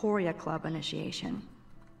Victoria Club initiation?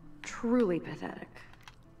 Truly pathetic.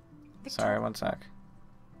 Sorry, one sec.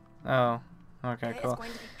 Oh, okay, cool. Is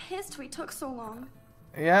going to be pissed we took so long.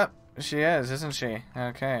 Yep, she is, isn't she?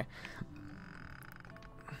 Okay.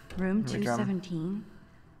 Room 217?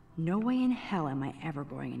 No way in hell am I ever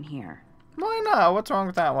going in here. Why not? What's wrong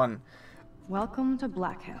with that one? Welcome to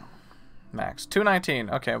Black Hill. Max. 219.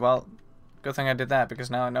 Okay, well, good thing I did that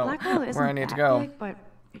because now I know where I need to go. Big, but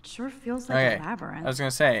it sure feels like a labyrinth. I was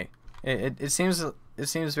gonna say, it seems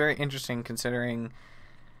very interesting considering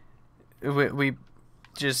we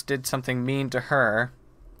just did something mean to her,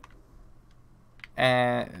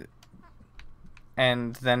 and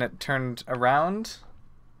then it turned around.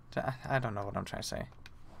 I don't know what I'm trying to say.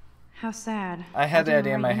 How sad. I had the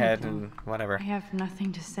idea in my head and whatever. I have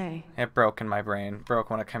nothing to say. It broke in my brain. Broke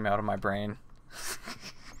when it came out of my brain.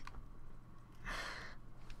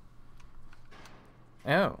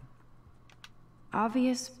 Oh.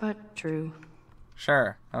 Obvious but true.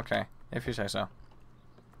 Sure. Okay. If you say so.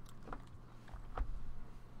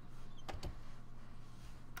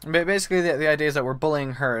 But basically, the idea is that we're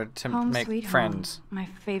bullying her to make friends. Home. My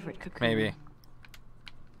favorite cocoon. Maybe.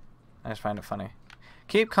 I just find it funny.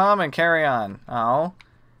 Keep calm and carry on. Oh.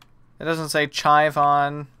 It doesn't say chive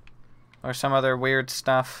on or some other weird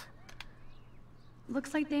stuff.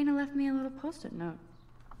 Looks like Dana left me a little post-it note.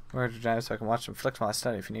 Where to drive so I can watch some flicks while I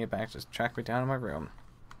study. If you need it back, just track me down in my room.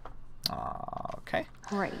 Okay.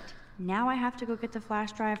 Great. Now I have to go get the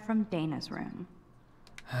flash drive from Dana's room.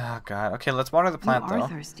 Oh, God. Okay, let's water the plant, though. You are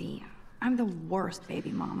thirsty. I'm the worst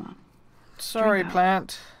baby mama. Sorry,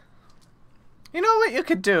 plant. You know what you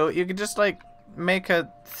could do? You could just, like, make a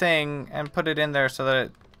thing and put it in there so that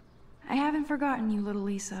it... I haven't forgotten you, little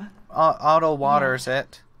Lisa. Auto-waters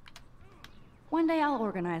it. One day I'll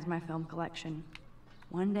organize my film collection.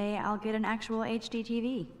 One day I'll get an actual HD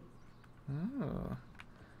TV. Ooh.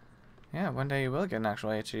 Yeah, one day you will get an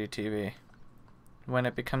actual HD TV. When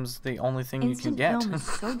it becomes the only thing you can get. Instant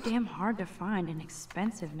film is so damn hard to find and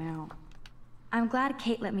expensive now. I'm glad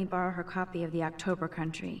Kate let me borrow her copy of The October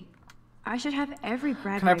Country. I should have every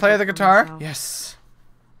Brad. Can I play the guitar? Yes.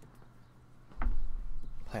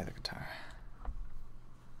 Play the guitar.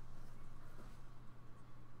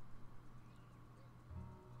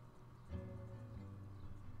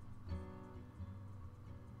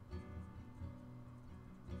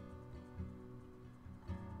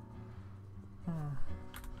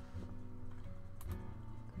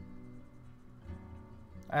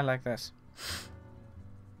 I like this.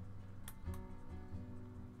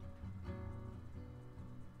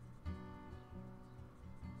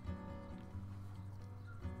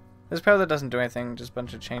 This probably doesn't do anything, just a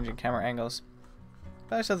bunch of changing camera angles.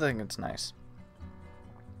 But I still think it's nice.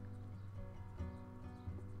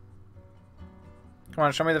 Come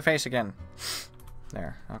on, show me the face again.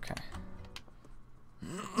 There, okay.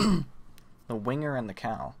 The winger and the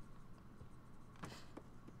cow.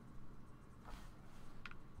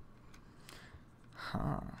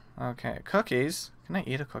 Huh. Okay, cookies. Can I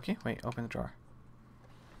eat a cookie? Wait, open the drawer.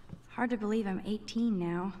 Hard to believe I'm 18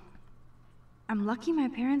 now. I'm lucky my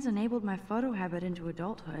parents enabled my photo habit into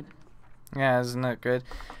adulthood. Yeah, isn't that good?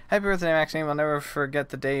 Happy birthday, Maxine. We'll never forget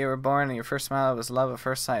the day you were born and your first smile was love at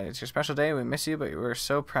first sight. It's your special day. We miss you, but we're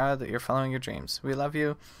so proud that you're following your dreams. We love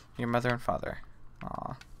you, your mother and father.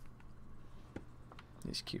 Aw.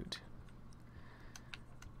 He's cute.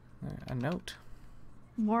 A note.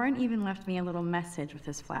 Warren even left me a little message with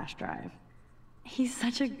his flash drive. He's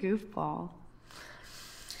such a goofball.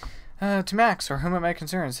 To Max, or whom it may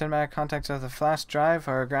concern, cinematic context of the flash drive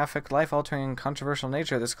are graphic, life-altering, and controversial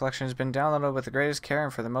nature. This collection has been downloaded with the greatest care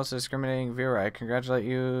and for the most discriminating viewer. I congratulate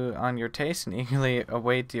you on your taste and eagerly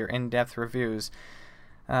await your in-depth reviews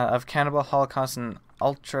of Cannibal, Holocaust, and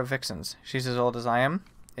Ultra Vixens. She's as old as I am.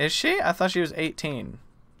 Is she? I thought she was 18.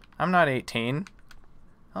 I'm not 18.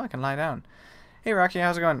 Oh, I can lie down. Hey, Rocky,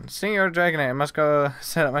 how's it going? Seeing your DragoNate. I must go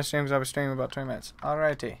set up my stream because I'll be streaming in about 20 minutes.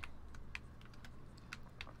 Alrighty.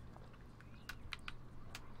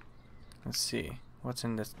 Let's see. What's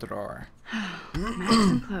in this drawer? Max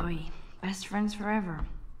and Chloe, best friends forever.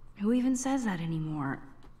 Who even says that anymore?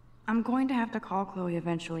 I'm going to have to call Chloe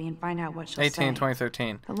eventually and find out what she'll say.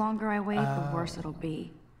 2013. The longer I wait, the worse it'll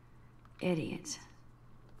be. Idiot.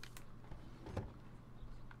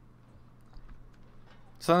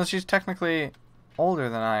 So then she's technically older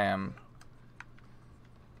than I am.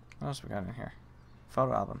 What else we got in here?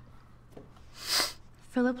 Photo album.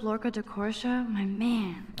 Philip Lorca de Corsia, my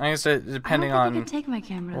man. I guess depending I on could take my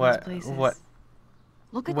camera to those places.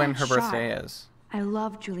 Look at when that her shot. birthday is. I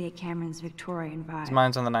love Juliet Cameron's Victorian vibe.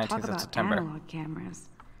 Mine's on the 19th Talk of about September. Analog cameras.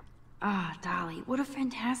 Ah, Dolly, what a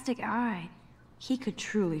fantastic eye. He could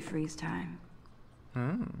truly freeze time.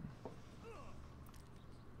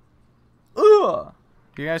 Ugh!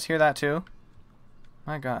 Do you guys hear that too?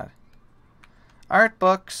 My God. Art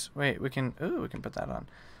books. Wait, we can. Ooh, we can put that on.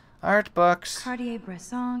 Art books.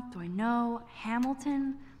 Cartier-Bresson, Doisneau,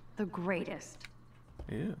 Hamilton, the greatest.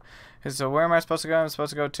 Ew. Okay, so where am I supposed to go? I'm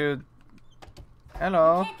supposed to go to.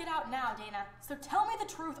 Hello. You can't get out now, Dana. So tell me the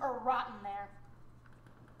truth or rot in there.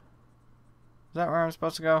 Is that where I'm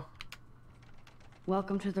supposed to go?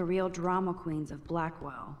 Welcome to the real drama queens of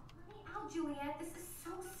Blackwell. Let me out, Juliet. This is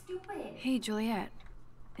so stupid. Hey, Juliet.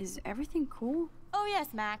 Is everything cool? Oh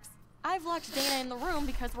yes, Max. I've locked Dana in the room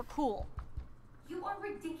because we're cool. You are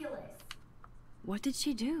ridiculous. What did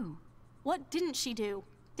she do? What didn't she do?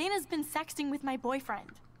 Dana's been sexting with my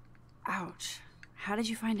boyfriend. Ouch. How did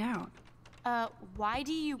you find out? Why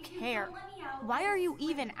do you care? Why are you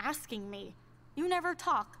even asking me? You never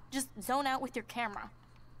talk. Just zone out with your camera.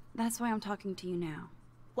 That's why I'm talking to you now.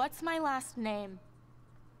 What's my last name?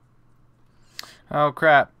 Oh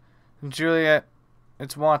crap. Juliet.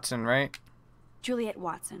 It's Watson, right? Juliet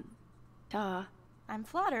Watson. Duh. I'm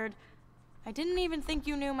flattered. I didn't even think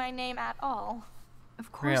you knew my name at all.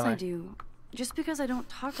 Of course Really? I do. Just because I don't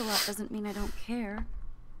talk a lot doesn't mean I don't care.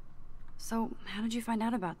 So, how did you find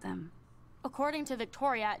out about them? According to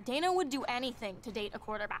Victoria, Dana would do anything to date a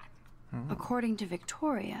quarterback. According to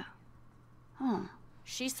Victoria. Huh.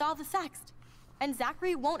 She saw the sext, and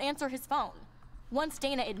Zachary won't answer his phone. Once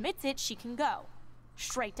Dana admits it, she can go.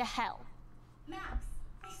 Straight to hell. Max,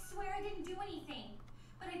 I swear I didn't do anything.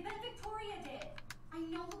 But I bet Victoria did. I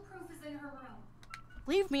know the proof is in her room.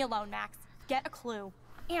 Leave me alone, Max. Get a clue.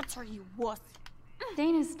 Answer, you wuss.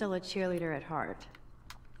 Dana's still a cheerleader at heart.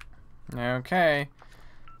 Okay.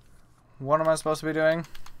 What am I supposed to be doing?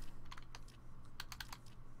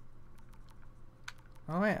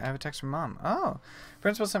 Oh wait, I have a text from Mom. Oh!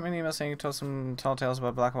 Principal sent me an email saying you told some tall tales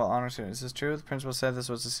about Blackwell honor students. Is this true? The principal said this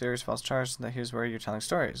was a serious false charge and that he was worried you're telling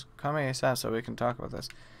stories. Call me ASAP so we can talk about this.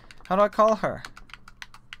 How do I call her?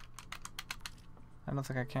 I don't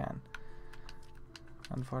think I can.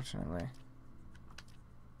 Unfortunately.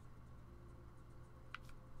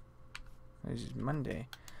 It's Monday.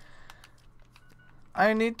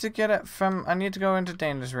 I need to get it from... I need to go into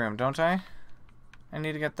Dana's room, don't I? I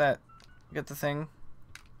need to get that... Get the thing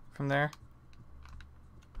from there.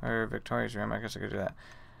 Or Victoria's room. I guess I could do that.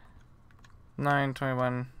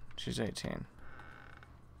 9/21. She's 18.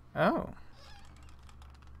 Oh.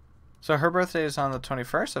 So her birthday is on the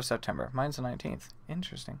 21st of September. Mine's the 19th.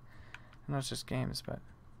 Interesting. I know it's just games, but...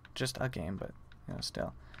 Just a game, but... You know,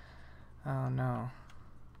 still. Oh, no.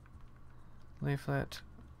 Leaflet.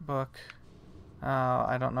 Book. Oh,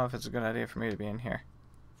 I don't know if it's a good idea for me to be in here.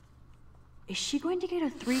 Is she going to get a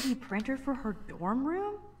 3D printer for her dorm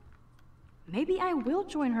room? Maybe I will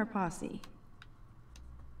join her posse.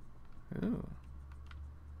 Ooh.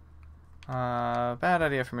 Bad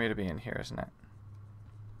idea for me to be in here, isn't it?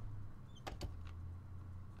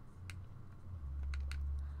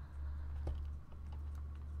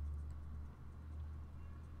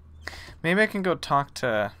 Maybe I can go talk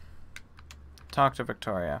to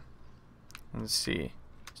Victoria and see.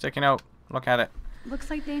 Sticky note. Look at it. Looks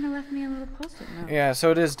like Dana left me a little post-it note. Yeah,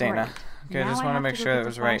 so it is Dana. Great. Okay, I just want to make sure it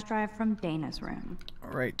was right. Flash drive from Dana's room.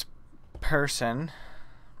 Right person.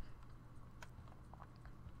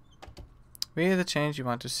 Be the change you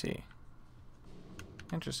want to see.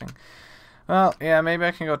 Interesting. Well, yeah, maybe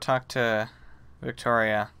I can go talk to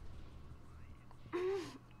Victoria.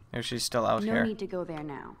 If she's still out here. No need to go there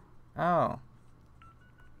now. Oh.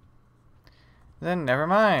 Then never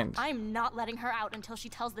mind. I'm not letting her out until she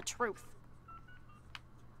tells the truth.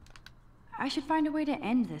 I should find a way to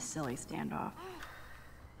end this silly standoff.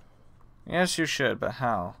 Yes, you should, but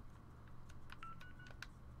how?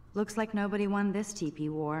 Looks like nobody won this TP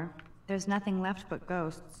war. There's nothing left but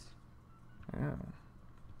ghosts. Yeah.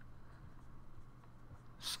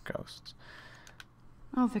 It's ghosts.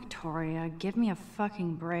 Oh, Victoria, give me a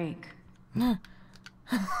fucking break.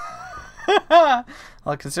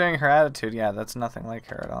 Well, considering her attitude, yeah, that's nothing like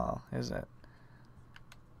her at all, is it?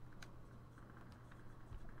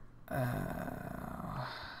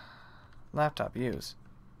 Laptop, use.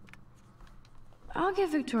 I'll give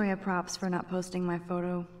Victoria props for not posting my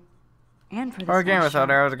photo. And for this Or a game nice without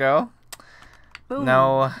shot. arrow to go. Boom.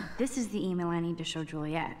 No. This is the email I need to show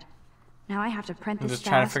Juliet. Now I have to print I'm this just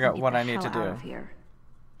trying to fast figure and out get what the I need to hell out do. of here.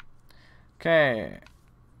 Okay.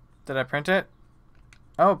 Did I print it?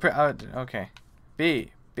 Oh, okay.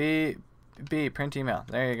 B, print email.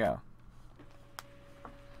 There you go.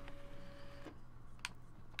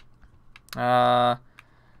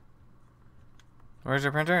 Where's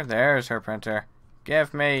her printer? There's her printer.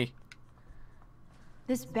 Give me.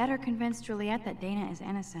 This better convince Juliet that Dana is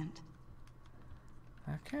innocent.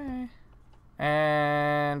 Okay.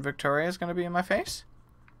 And Victoria's gonna be in my face?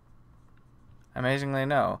 Amazingly,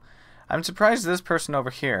 no. I'm surprised this person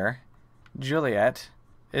over here, Juliet,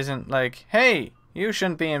 isn't like, hey, you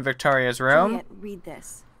shouldn't be in Victoria's room. Juliet, read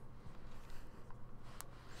this.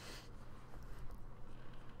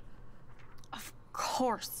 Of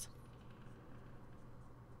course.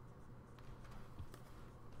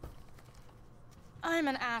 I'm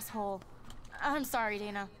an asshole. I'm sorry,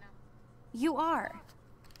 Dana. You are.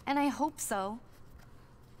 And I hope so.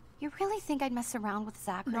 You really think I'd mess around with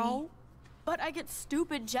Zachary? No, but I get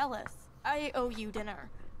stupid jealous. I owe you dinner.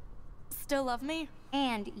 Still love me?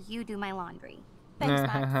 And you do my laundry. Thanks,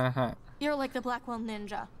 Max. You're like the Blackwell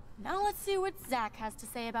Ninja. Now let's see what Zach has to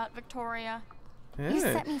say about Victoria. You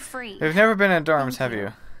set me free. You've never been in dorms, have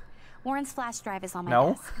you? Warren's flash drive is on my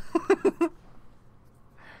No? desk.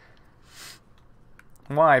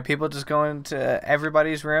 Why? People just go into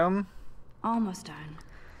everybody's room? Almost done.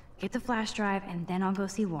 Get the flash drive and then I'll go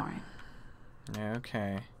see Warren.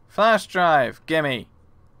 Okay. Flash drive, gimme.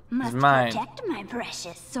 Must It's mine. protect my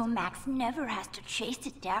precious so Max never has to chase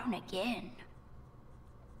it down again.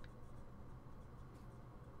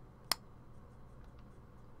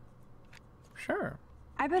 Sure.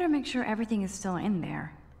 I better make sure everything is still in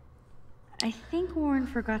there. I think Warren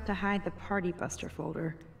forgot to hide the Party Buster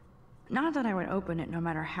folder. Not that I would open it no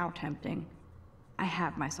matter how tempting. I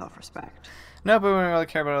have my self-respect. No, but we don't really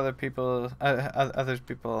care about other people,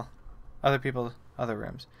 other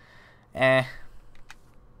rooms. I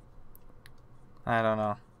don't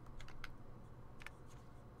know.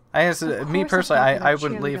 I guess, me personally, I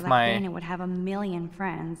wouldn't leave my... Dana would have a million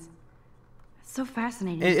friends. It's so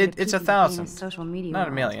fascinating. It's 1,000. Social media not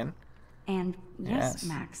a world. million. And yes,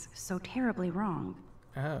 Max, so terribly wrong.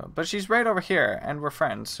 Oh, but she's right over here, and we're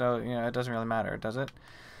friends, so, you know, it doesn't really matter, does it?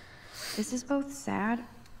 This is both sad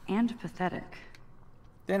and pathetic.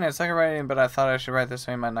 Dana, it's like writing, but I thought I should write this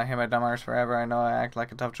so you might not hear my dumb arse forever. I know I act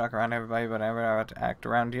like a tough jock around everybody, but I never have to act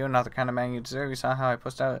around you. Not the kind of man you deserve. You saw how I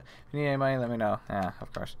posted out. If you need any money, let me know. Yeah,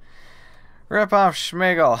 of course. Rip off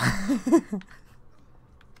Schmigel.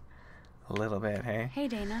 A little bit, hey? Hey,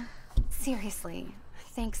 Dana. Seriously,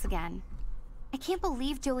 thanks again. I can't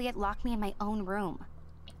believe Juliet locked me in my own room.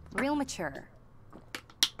 Real mature.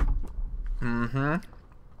 Mm-hmm.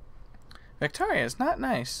 Victoria's not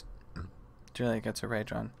nice. Juliet gets her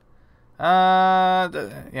rage on.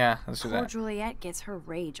 Yeah, let's do Poor that. Juliet gets her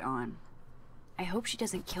rage on. I hope she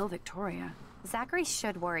doesn't kill Victoria. Zachary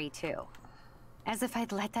should worry too. As if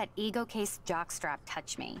I'd let that ego-cased jockstrap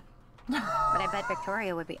touch me. But I bet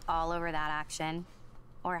Victoria would be all over that action.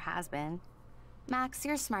 Or has been. Max,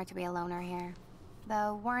 you're smart to be a loner here.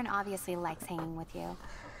 Though Warren obviously likes hanging with you.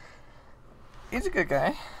 He's a good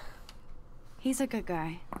guy. He's a good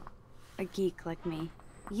guy. A geek like me.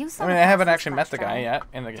 You saw I mean, I haven't actually met the guy yet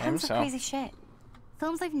in the game, Tons so... of crazy shit.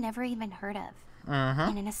 Films I've never even heard of. Mm-hmm.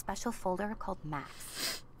 And in a special folder called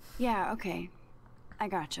Max. Yeah, okay. I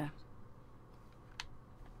gotcha.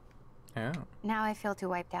 Oh. Now I feel too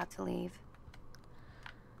wiped out to leave.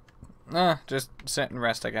 Just sit and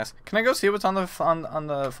rest, I guess. Can I go see what's on the on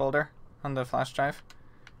the folder? On the flash drive?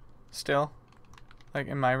 Still? Like,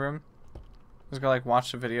 in my room? Just go, like,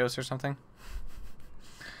 watch the videos or something?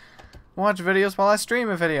 Watch videos while I stream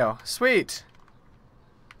a video. Sweet!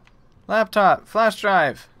 Laptop, flash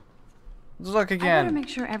drive. Let's look I again. better make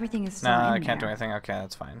sure everything is still Nah, in I can't do there. anything. Okay,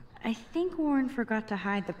 that's fine. I think Warren forgot to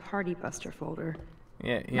hide the Party Buster folder.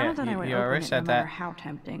 Yeah, Not that I would you open already it said no matter that. how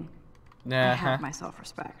tempting. I Yeah. have my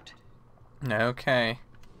self-respect. Okay.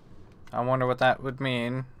 I wonder what that would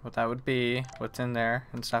mean, what that would be, what's in there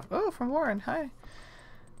and stuff. Oh, from Warren. Hi.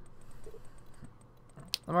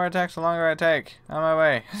 The more I text, the longer I take. On my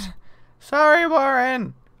way. Sorry,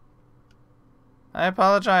 Warren. I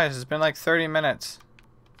apologize. It's been like 30 minutes.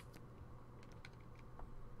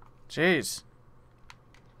 Jeez.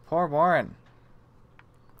 Poor Warren.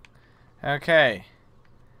 Okay.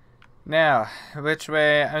 Now, which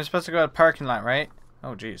way? I'm supposed to go to the parking lot, right?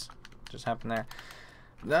 Oh, jeez. Just happened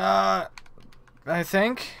there. I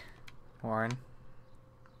think. Warren.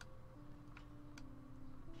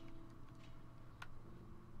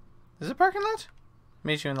 Is it parking lot?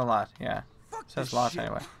 Meet you in the lot. Yeah. Says lot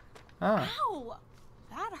anyway. Oh. Ow!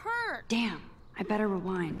 That hurt. Damn. I better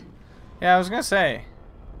rewind. Yeah, I was gonna say.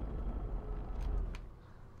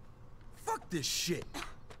 Fuck this shit.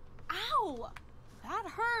 Ow! That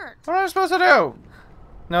hurt. What am I supposed to do?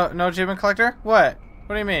 No achievement collector? What?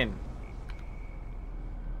 What do you mean?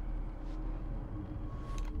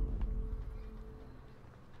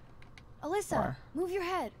 Alyssa, move your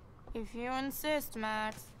head. If you insist,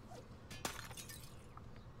 Max.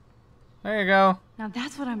 There you go. Now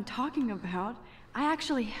that's what I'm talking about. I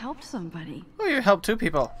actually helped somebody. Oh, you helped two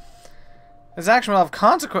people. This action will have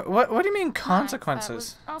consequences. What do you mean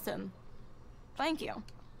consequences? That was awesome. Thank you.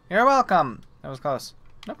 You're welcome. That was close.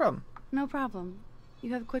 No problem. No problem.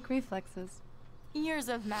 You have quick reflexes. Years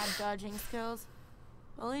of mad dodging skills.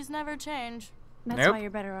 Bullies never change. That's why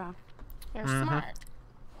you're better off. You're smart.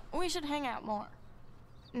 We should hang out more.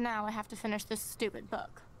 Now I have to finish this stupid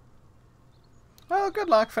book. Well, good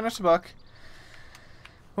luck. Finish the book.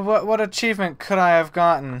 What achievement could I have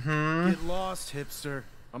gotten? Get lost, hipster.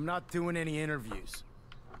 I'm not doing any interviews.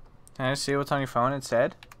 Can I see what's on your phone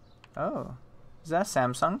instead? Oh. Is that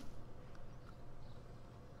Samsung?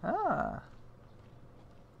 Ah.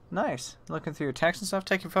 Nice. Looking through your text and stuff.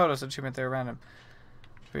 Taking photos. Achievement there random.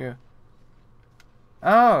 For you.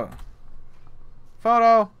 Oh.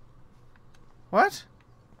 Photo. What?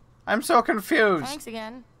 I'm so confused. Thanks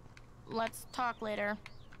again. Let's talk later.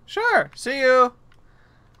 Sure. See you.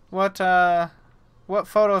 What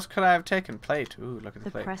photos could I have taken? Plate. Ooh, look at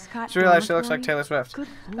the plate. Prescott Just realized she looks like Taylor Swift. Good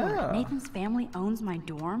lord. Nathan's family owns my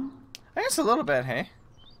dorm? I guess a little bit, hey?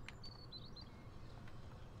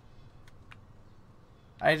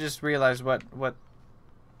 I just realized what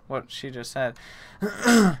she just said.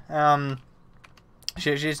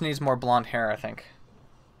 She just needs more blonde hair, I think.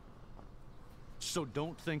 So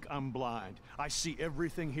don't think I'm blind. I see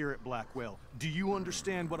everything here at Blackwell. Do you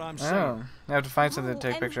understand what I'm saying? Oh, I have to find something to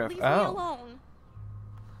take a picture of. Leave me Oh, alone.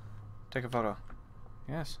 take a photo.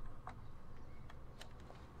 Yes.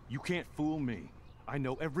 You can't fool me. I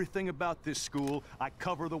know everything about this school. I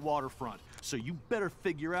cover the waterfront. So you better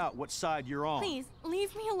figure out what side you're on. Please,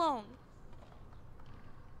 leave me alone.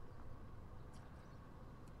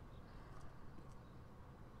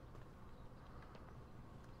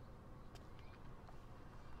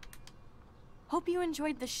 Hope you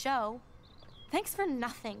enjoyed the show. Thanks for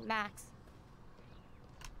nothing, Max.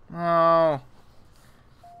 Oh.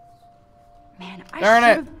 Man, I Darn should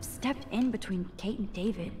it. have stepped in between Kate and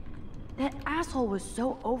David. That asshole was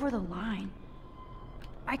so over the line.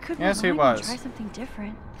 I could Yes, he rewind and was. try something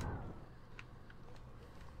different.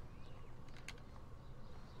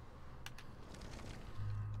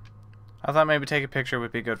 I thought maybe take a picture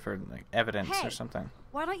would be good for like evidence Hey. or something.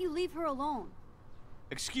 Why don't you leave her alone?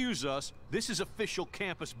 Excuse us. This is official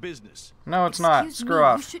campus business. No, it's not. Excuse Screw me,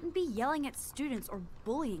 off. You shouldn't be yelling at students or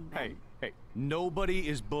bullying them. Hey, nobody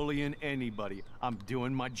is bullying anybody. I'm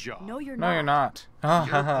doing my job. No, you're No, not. you're not.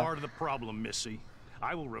 You're part of the problem, Missy.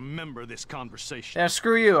 I will remember this conversation. Yeah,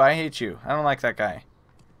 screw you. I hate you. I don't like that guy.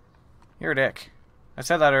 You're a dick. I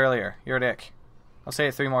said that earlier. You're a dick. I'll say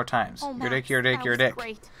it 3 more times. Oh, You're a Max, dick, you're a dick, that you're a was dick.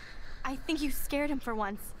 Great. I think you scared him for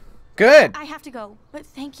once. Good! I have to go, but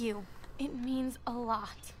thank you. It means a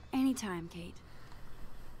lot. Anytime, Kate.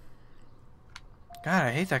 God,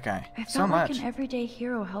 I hate that guy I so felt much. like an everyday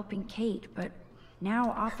hero helping Kate, but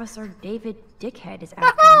now Officer David Dickhead is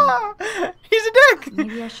after me. He's a dick!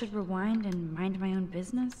 Maybe I should rewind and mind my own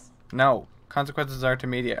business? No. Consequences are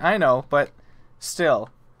immediate. I know, but still.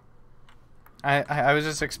 I was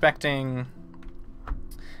just expecting...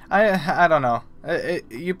 I don't know.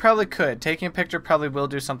 You probably could. Taking a picture probably will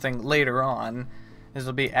do something later on. This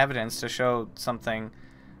will be evidence to show something.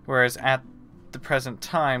 Whereas at the present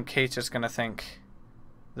time, Kate's just going to think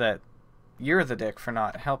that you're the dick for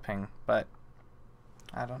not helping. But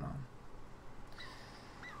I don't know.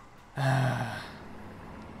 I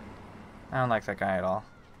don't like that guy at all.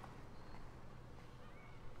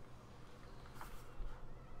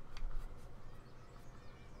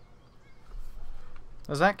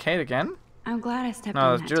 Was that Kate again? I'm glad I stepped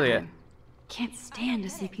No, in it's that Juliet. time. Can't stand to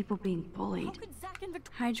see people being bullied.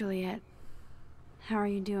 Hi, Juliet. How are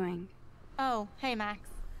you doing? Oh, hey, Max.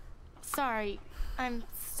 Sorry, I'm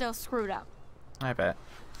still screwed up. I bet.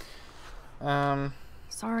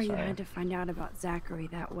 Sorry you had to find out about Zachary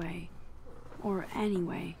that way. Or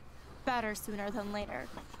anyway. Better sooner than later.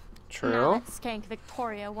 True. Now that skank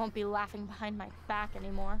Victoria won't be laughing behind my back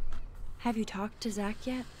anymore. Have you talked to Zach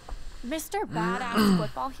yet? Mr. Badass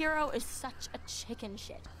Football Hero is such a chicken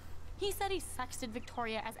shit. He said he sexted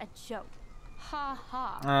Victoria as a joke. Ha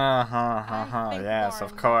ha. Yes,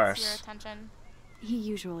 of Your course. attention. He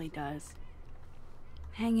usually does.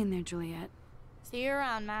 Hang in there, Juliet. See you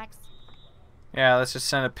around, Max. Yeah, let's just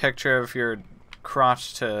send a picture of your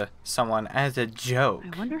crotch to someone as a joke.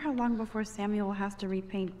 I wonder how long before Samuel has to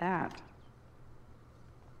repaint that.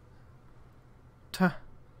 What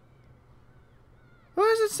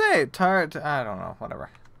does it say? Tard? I don't know. Whatever.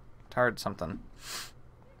 Tard something.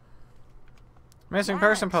 Missing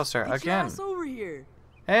person poster again. Over here.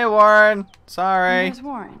 Hey, Warren. Sorry. Where's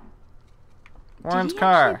Warren? Warren's Did he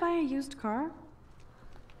car. actually buy a used car?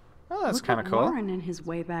 Oh, that's kind of Look at cool. Warren and his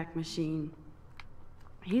Wayback Machine.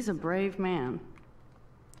 He's a brave man.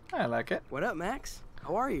 I like it. What up, Max?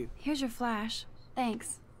 How are you? Here's your flash.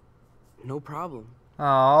 Thanks. No problem.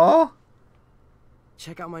 Oh.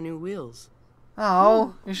 Check out my new wheels.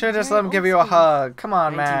 Oh. You should just let him give you a hug. Come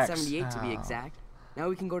on, Max. 1978 to be exact. Now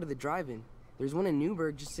we can go to the drive-in. There's one in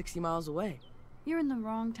Newburgh just 60 miles away. You're in the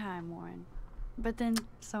wrong time, Warren. But then,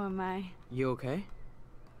 so am I. You okay?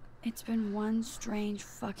 It's been one strange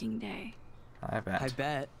fucking day. I bet. I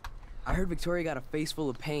bet. I heard Victoria got a face full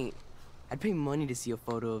of paint. I'd pay money to see a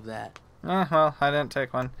photo of that. Oh, well, I didn't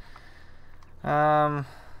take one.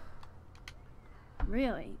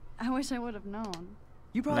 Really? I wish I would have known.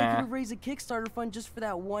 You probably could have raised a Kickstarter fund just for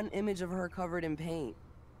that one image of her covered in paint.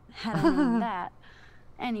 Had I known that.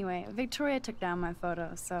 Anyway, Victoria took down my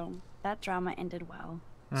photo, so that drama ended well.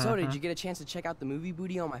 So, did you get a chance to check out the movie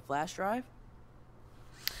booty on my flash drive?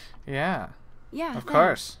 Yeah. Yeah, of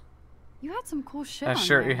course. You had some cool shit A on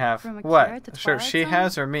shirt there, you have. from a What? carrot to A shirt Twilight she Zone,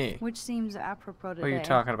 has or me? Which seems apropos today. What are you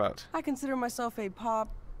talking about? I consider myself a pop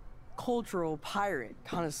cultural pirate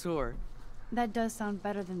connoisseur. That does sound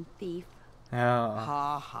better than thief. Oh.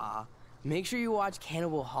 Ha ha. Make sure you watch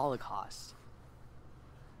Cannibal Holocaust.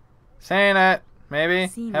 Saying it. Maybe.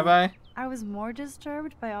 Seen Have it. I? I was more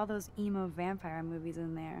disturbed by all those emo vampire movies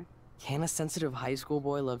in there. Can a sensitive high school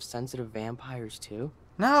boy love sensitive vampires too?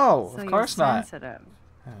 No, So of course not. sensitive.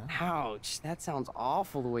 Ouch, that sounds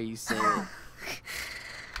awful the way you say it.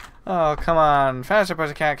 Oh, come on. Faster,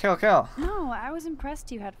 pussycat. Kill, kill. No, I was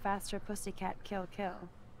impressed you had faster pussycat kill kill.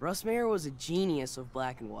 Russ Meyer was a genius of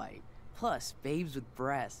black and white. Plus, babes with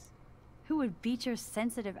breasts. Who would beat your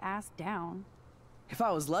sensitive ass down? If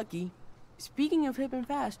I was lucky. Speaking of hip and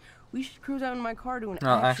fast, we should cruise out in my car to an No,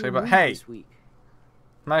 action actually, but movie hey. this week.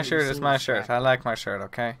 My shirt is my shirt. I like my shirt,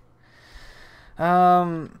 okay?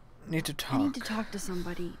 Need to talk. I need to talk to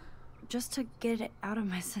somebody. Just to get it out of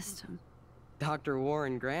my system. Dr.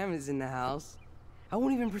 Warren Graham is in the house. I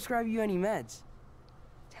won't even prescribe you any meds.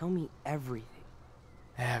 Tell me everything.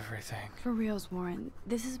 Everything. For reals, Warren.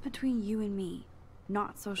 This is between you and me,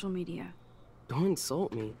 not social media. Don't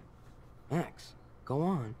insult me. Max, go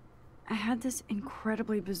on. I had this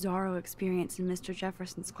incredibly bizarro experience in Mr.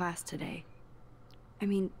 Jefferson's class today. I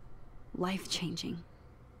mean, life-changing.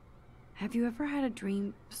 Have you ever had a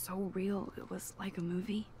dream so real it was like a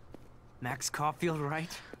movie? Max Caulfield,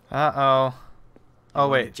 right? Uh-oh. Oh,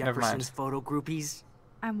 wait, never Jefferson's mind. photo groupies?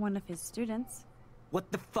 I'm one of his students.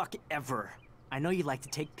 What the fuck ever? I know you like to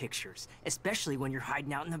take pictures, especially when you're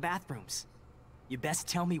hiding out in the bathrooms. You best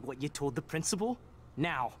tell me what you told the principal,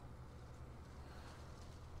 now.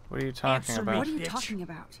 What are you talking Answer about? me, What are you bitch. talking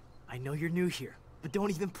about? I know you're new here, but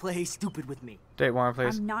don't even play stupid with me. Date Warren,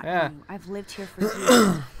 please. I'm not Yeah. new. I've lived here for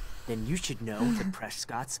years. Then you should know the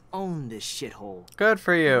Prescotts own this shithole. Good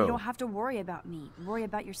for You you. don't have to worry about me. Worry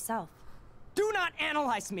about yourself. Do not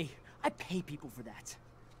analyze me. I pay people for that.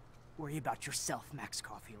 Worry about yourself, Max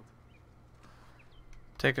Caulfield.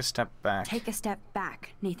 Take a step back. Take a step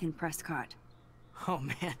back, Nathan Prescott. Oh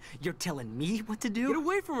man, you're telling me what to do? Get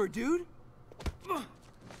away from her, dude!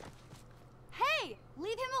 Hey,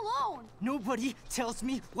 leave him alone. Nobody tells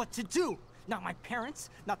me what to do. Not my parents,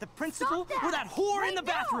 not the principal, Stop that! or that whore in the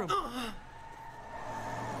Right now! bathroom.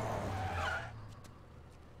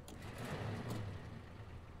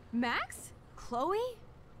 Max? Chloe?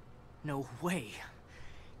 No way.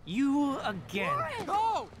 You again.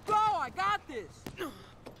 Go! Go! I got this!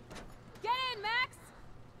 Get in, Max!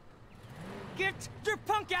 Get your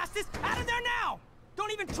punk asses out of there now!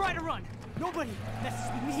 Don't even try to run. Nobody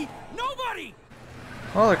messes with me. Nobody!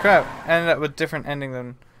 Holy crap. Ended up with different ending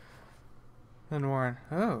than Warren.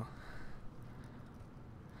 Oh.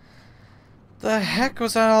 The heck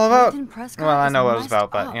was that all about? Nathan Prescott Well, I is know what it was messed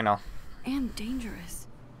about, but up you know. And dangerous.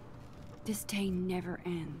 This day never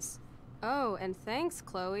ends. Oh, and thanks,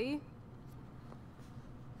 Chloe.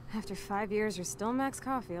 After 5 years, you're still Max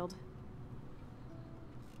Caulfield.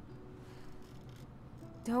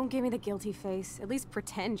 Don't give me the guilty face. At least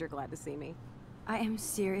pretend you're glad to see me. I am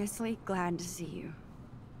seriously glad to see you.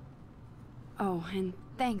 Oh, and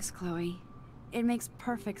thanks, Chloe. It makes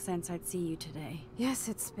perfect sense I'd see you today. Yes,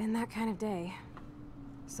 it's been that kind of day.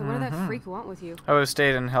 So what did that freak want with you? I would have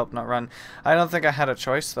stayed and helped, not run. I don't think I had a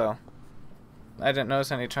choice, though. I didn't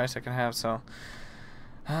notice any choice I could have, so...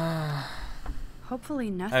 Hopefully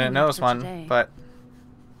nothing. I didn't notice one, today. but...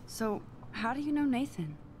 So, how do you know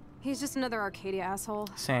Nathan? He's just another Arcadia asshole.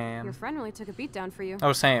 Same. Your friend really took a beat down for you.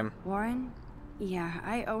 Oh, same. Warren? Yeah,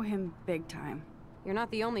 I owe him big time. You're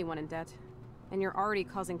not the only one in debt. And you're already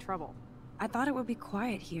causing trouble. I thought it would be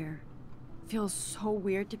quiet here. Feels so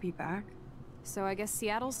weird to be back. So I guess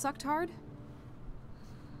Seattle sucked hard?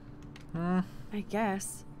 I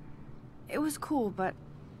guess. It was cool, but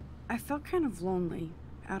I felt kind of lonely,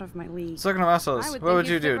 out of my league. Let's look at muscles. What would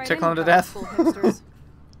you do? Tickle him to death?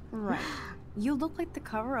 Right. You look like the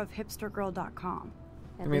cover of hipstergirl.com.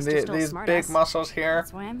 I mean, these big muscles here.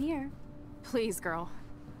 That's why I'm here. Please, girl.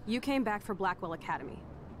 You came back for Blackwell Academy.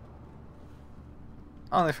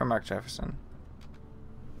 Only for Mark Jefferson.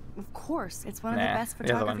 Of course. It's one of the best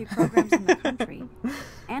the other photography programs in the country.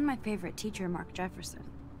 And my favorite teacher, Mark Jefferson.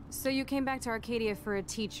 So you came back to Arcadia for a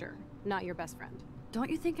teacher, not your best friend. Don't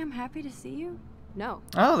you think I'm happy to see you? No.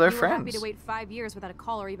 Oh, they're you friends. Were happy to wait 5 years without a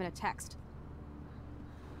call or even a text.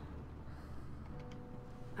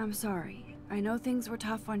 I'm sorry. I know things were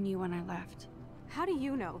tough on you when I left. How do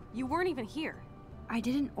you know? You weren't even here. I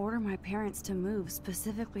didn't order my parents to move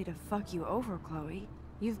specifically to fuck you over, Chloe.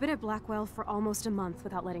 You've been at Blackwell for almost a month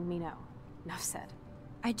without letting me know. Enough said.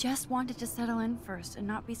 I just wanted to settle in first and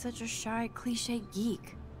not be such a shy, cliche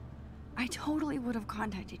geek. I totally would have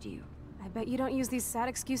contacted you. I bet you don't use these sad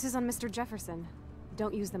excuses on Mr. Jefferson.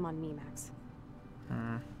 Don't use them on me, Max.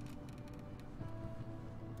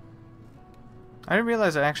 I didn't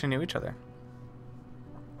realize I actually knew each other.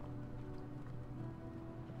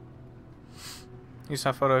 You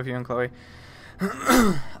saw a photo of you and Chloe.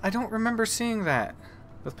 I don't remember seeing that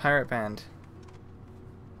with Pirate Band.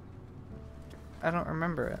 I don't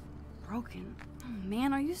remember it. Broken. Oh,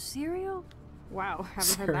 man, are you serial? Wow,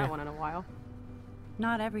 haven't heard that one in a while.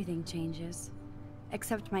 Not everything changes.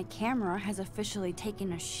 Except my camera has officially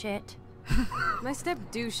taken a shit. My step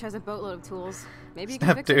douche has a boatload of tools. Maybe you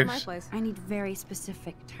can fix it at my place. I need very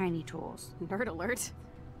specific, tiny tools. Nerd alert.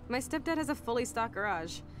 My stepdad has a fully stocked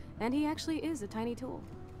garage. And he actually is a tiny tool.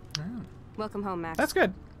 Oh. Welcome home, Max. That's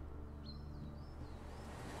good.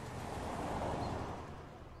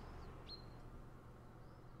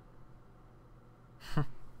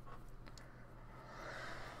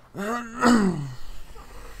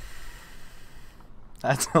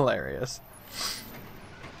 That's hilarious.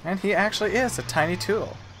 And he actually is a tiny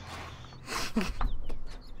tool.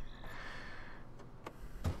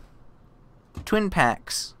 Twin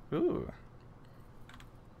packs. Ooh.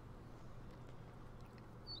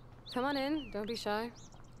 Come on in. Don't be shy.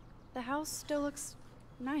 The house still looks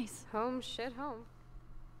nice. Home shit home.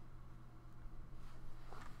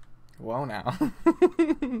 Whoa now.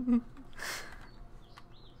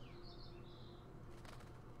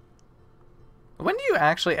 When do you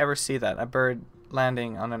actually ever see that? A bird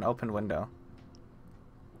landing on an open window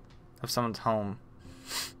of someone's home.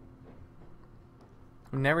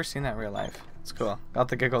 I've never seen that in real life. It's cool. Got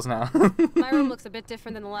the giggles now. My room looks a bit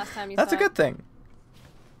different than the last time you saw it. That's a good thing.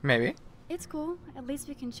 Maybe. It's cool. At least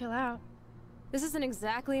we can chill out. This isn't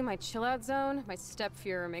exactly my chill out zone. My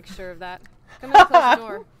stepfuhrer makes sure of that. Come in and close the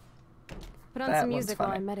door. Put on some music while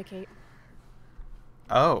I medicate.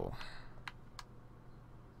 Oh.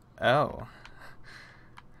 Oh.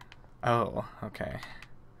 Oh, okay.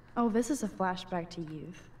 Oh, this is a flashback to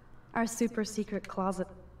youth. Our super secret closet.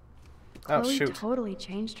 Oh, Chloe shoot. totally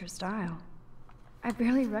changed her style. I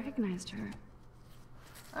barely recognized her.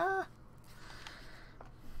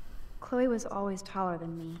 Chloe was always taller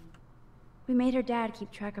than me. We made her dad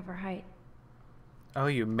keep track of her height. Oh,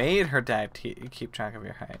 you made her dad keep track of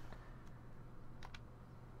your height.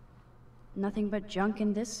 Nothing but junk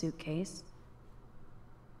in this suitcase.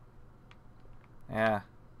 Yeah.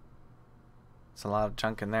 It's a lot of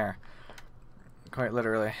junk in there. Quite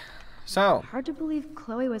literally. So. Hard to believe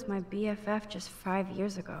Chloe was my BFF just 5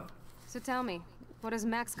 years ago. So tell me, what does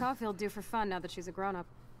Max Caulfield do for fun now that she's a grown-up?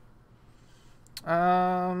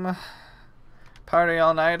 Party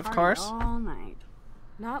all night, of course. All night.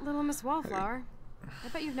 Not Little Miss Wallflower. I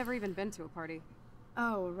bet you've never even been to a party.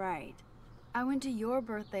 Oh, right. I went to your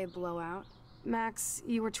birthday blowout. Max,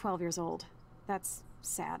 you were 12 years old. That's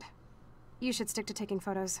sad. You should stick to taking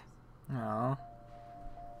photos. Oh.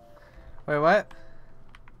 Wait, what?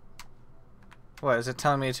 What, is it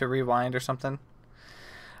telling me to rewind or something?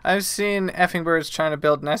 I've seen effing birds trying to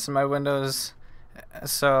build nests in my windows.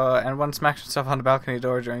 And one smacked itself on the balcony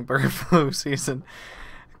door during bird flu season.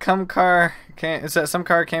 Some car came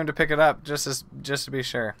to pick it up just to be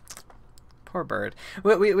sure. Poor bird.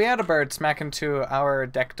 We had a bird smack into our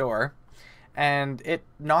deck door, and it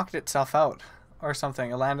knocked itself out or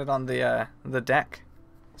something. It landed on the deck,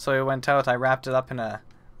 so it went out. I wrapped it up in the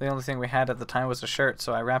only thing we had at the time was a shirt,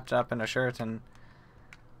 so I wrapped it up in a shirt and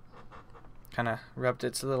kind of rubbed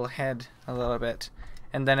its little head a little bit,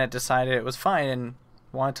 and then it decided it was fine and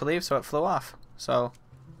wanted to leave, so it flew off. So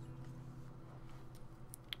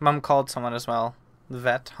Mom called someone as well, the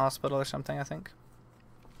vet hospital or something, I think.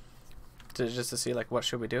 Just to see, like, what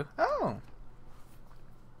should we do? Oh!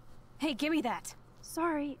 Hey, give me that!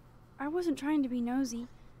 Sorry, I wasn't trying to be nosy.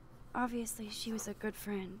 Obviously, she was a good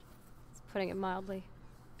friend. It's putting it mildly.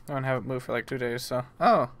 I won't have it move for like 2 days, so...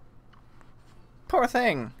 Oh! Poor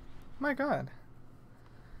thing! My god.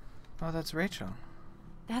 Oh, that's Rachel.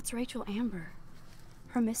 That's Rachel Amber.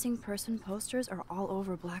 Her missing person posters are all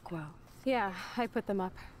over Blackwell. Yeah, I put them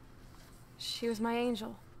up. She was my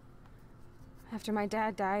angel. After my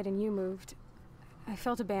dad died and you moved, I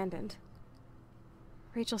felt abandoned.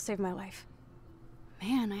 Rachel saved my life.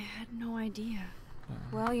 Man, I had no idea.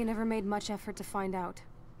 Well, you never made much effort to find out.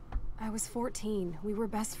 I was 14. We were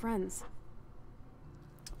best friends.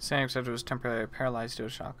 Sam except it was temporarily paralyzed due to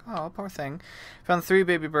shock. Oh, poor thing. Found 3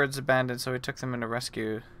 baby birds abandoned, so we took them into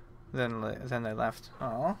rescue. Then they left.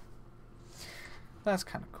 Oh, that's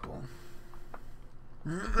kind of cool.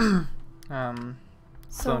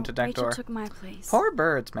 Flew into deck Rachel door. took my place. Poor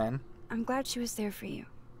birds, man. I'm glad she was there for you.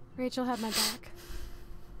 Rachel had my back.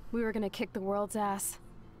 We were gonna kick the world's ass.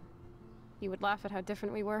 You would laugh at how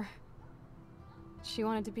different we were. She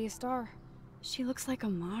wanted to be a star. She looks like a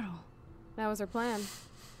model. That was her plan.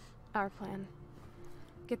 Our plan.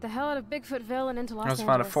 Get the hell out of Bigfootville and into Los I was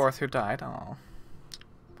Angeles. found a 4th who died. Oh,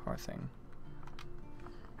 poor thing.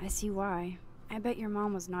 I see why. I bet your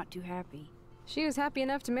mom was not too happy. She was happy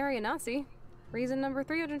enough to marry a Nazi. Reason number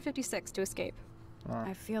 356 to escape. Oh.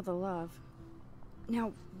 I feel the love.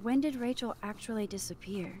 Now, when did Rachel actually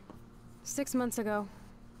disappear? 6 months ago.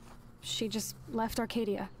 She just left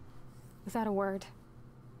Arcadia. Without a word.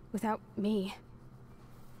 Without me.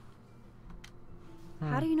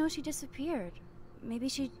 How do you know she disappeared? Maybe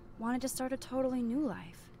she wanted to start a totally new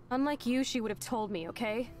life. Unlike you, she would have told me,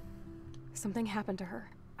 okay? Something happened to her.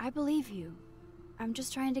 I believe you. I'm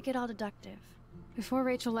just trying to get all deductive. Before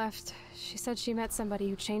Rachel left, she said she met somebody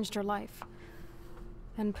who changed her life.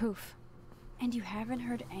 Then poof. And you haven't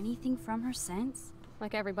heard anything from her since?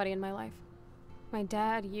 Like everybody in my life. My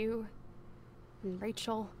dad, you, and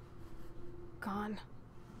Rachel. Gone.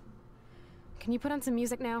 Can you put on some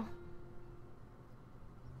music now?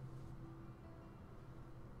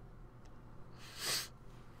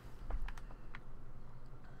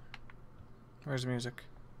 Where's the music?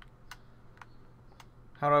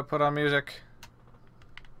 How do I put on music?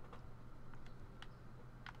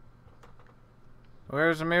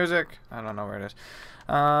 Where's the music? I don't know where it is.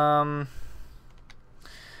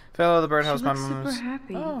 Fellow the birdhouse. My mom was super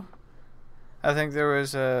happy. Oh. I think there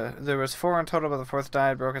was 4 in total, but the 4th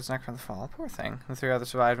died, broke its neck from the fall. Poor thing. The 3 others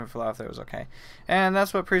survived and flew off. It was okay. And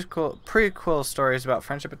that's what prequel stories about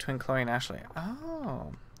friendship between Chloe and Ashley.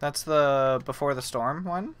 Oh, that's the Before the Storm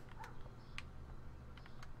one.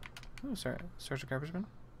 Oh, sorry, search a garbage bin.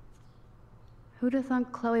 Who'd have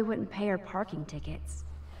thought Chloe wouldn't pay her parking tickets?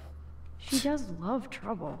 She does love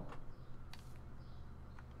trouble.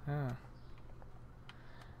 Yeah.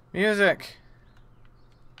 Music.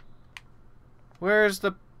 Where's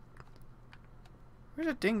the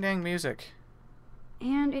ding dang music?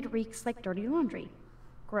 And it reeks like dirty laundry.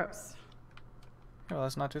 Gross. Yeah, well,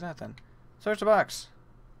 let's not do that then. Search the box.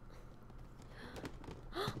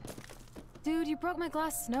 Dude, you broke my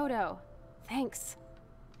glass snow dough. Thanks.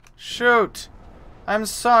 Shoot! I'm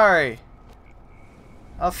sorry.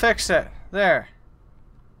 I'll fix it. There.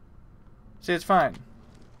 See, it's fine.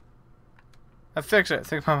 I fixed it.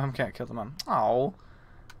 Think my mom can't kill the mom. Oh,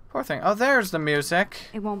 poor thing. Oh, there's the music.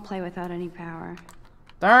 It won't play without any power.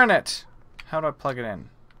 Darn it! How do I plug it in?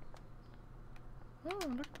 Oh,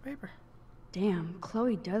 look at the paper. Damn,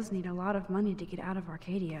 Chloe does need a lot of money to get out of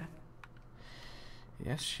Arcadia.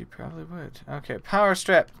 Yes, she probably would. Okay, power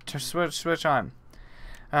strip. To switch on.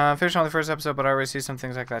 Finished on the first episode, but I already see some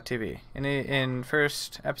things like that TV. In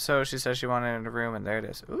first episode, she says she wanted it in a room, and there it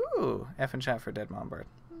is. Ooh, F and chat for dead mom bird.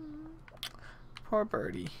 Poor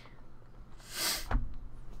birdie.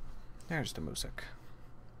 There's the music.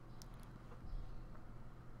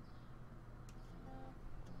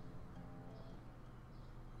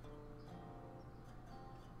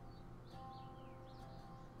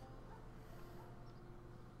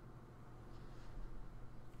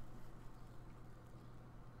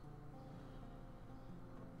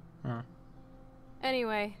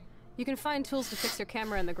 Anyway, you can find tools to fix your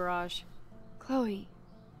camera in the garage. Chloe,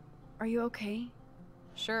 are you okay?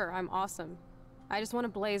 Sure, I'm awesome. I just want to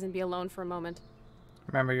blaze and be alone for a moment.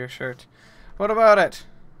 Remember your shirt. What about it?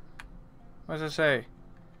 What does it say? It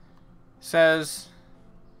says...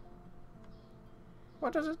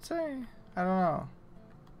 What does it say? I don't know.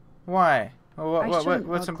 Why?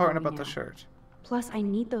 What's important about the shirt? Plus, I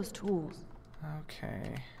need those tools.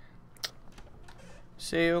 Okay.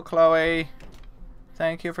 See you, Chloe.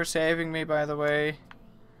 Thank you for saving me, by the way.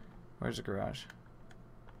 Where's the garage?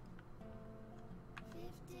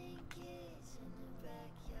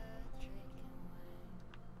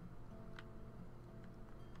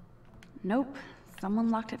 Nope. Someone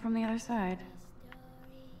locked it from the other side.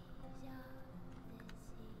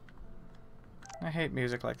 I hate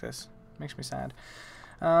music like this. Makes me sad.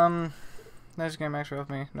 Nice game extra with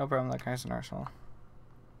me. No problem, that guy's an arsehole.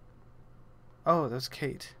 Oh, that's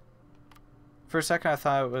Kate. For a second I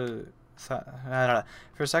thought it was...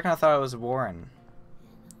 For a second I thought it was Warren.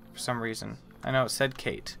 For some reason. I know it said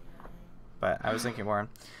Kate. But I was thinking Warren.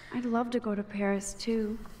 I'd love to go to Paris,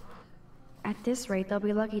 too. At this rate, they'll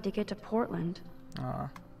be lucky to get to Portland. Aw.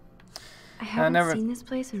 I haven't seen this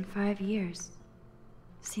place in 5 years.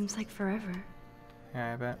 Seems like forever.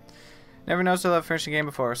 Yeah, I bet. Never noticed I love finishing a game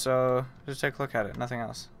before, so just take a look at it. Nothing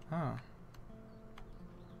else. Oh.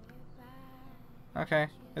 Okay.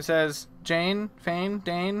 It says Jane, Fane,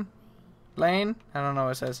 Dane, Lane. I don't know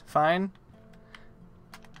what it says. Fine.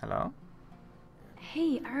 Hello?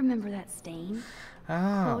 Hey, I remember that stain.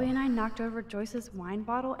 Oh. Chloe and I knocked over Joyce's wine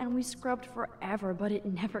bottle and we scrubbed forever, but it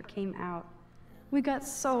never came out. We got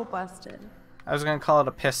so busted. I was gonna call it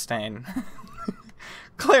a piss stain.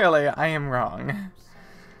 Clearly, I am wrong.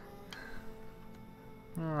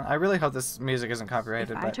 I really hope this music isn't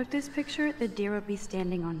copyrighted. If I took this picture, the deer would be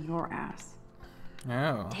standing on your ass.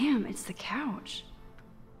 Oh. Damn, it's the couch.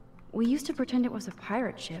 We used to pretend it was a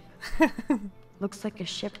pirate ship. Looks like a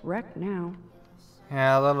shipwreck now.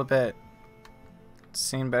 Yeah, a little bit. It's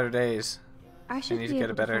seen better days. I should need be to get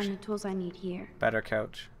able a better, to find the tools I need here. Better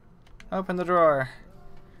couch. Open the drawer.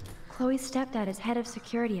 Chloe's stepdad is head of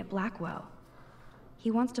security at Blackwell.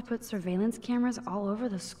 He wants to put surveillance cameras all over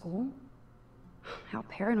the school? How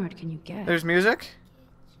paranoid can you get? There's music?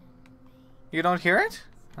 You don't hear it?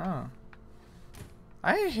 Oh.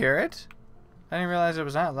 I hear it. I didn't realize it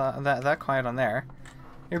was that quiet on there.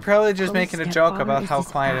 You're probably just making a joke about how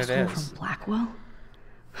quiet it is. From Blackwell?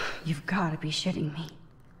 You've got to be shitting me.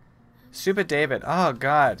 Stupid David. Oh,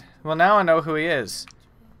 God. Well, now I know who he is.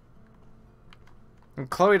 And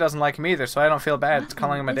Chloe doesn't like him either, so I don't feel bad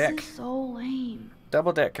calling him a dick. This is so lame.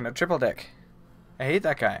 Double dick and a triple dick. I hate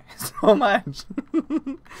that guy so much.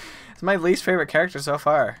 It's my least favorite character so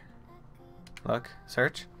far. Look.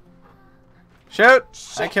 Search. Shoot!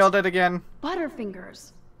 Shit. I killed it again.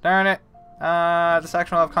 Butterfingers. Darn it. This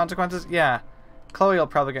action will have consequences? Yeah. Chloe will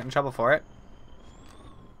probably get in trouble for it.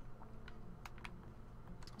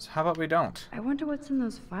 So how about we don't? I wonder what's in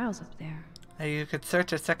those files up there. You could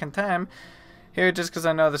search a second time. Here, just because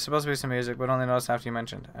I know there's supposed to be some music, but only noticed after you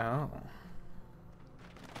mentioned. Oh.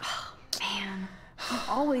 Man, you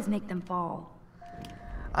always make them fall.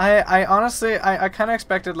 I honestly, I kind of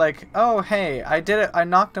expected like, oh, hey, I did it. I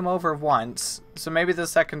knocked him over once, so maybe the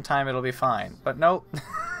second time it'll be fine. But nope.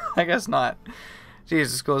 I guess not.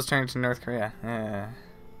 Jeez, the school is turning to North Korea. Yeah.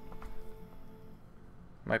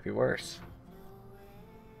 Might be worse.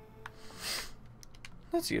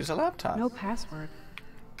 Let's use a laptop. No password.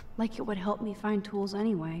 Like it would help me find tools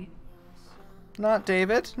anyway. Not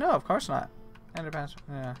David? No, of course not. Enter password.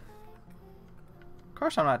 Yeah. Of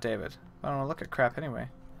course I'm not David. I don't want to look at crap anyway.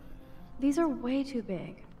 These are way too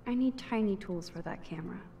big. I need tiny tools for that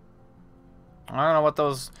camera. I don't know what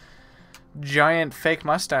those giant fake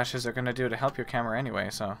mustaches are going to do to help your camera anyway,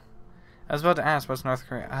 so. I was about to ask, what's North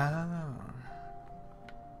Korea? Oh.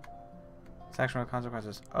 Sectional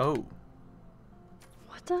consequences. Oh.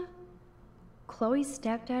 What the? Chloe's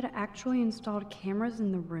stepdad actually installed cameras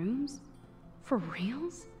in the rooms? For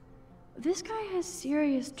reals? This guy has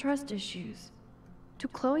serious trust issues. Do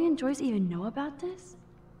Chloe and Joyce even know about this?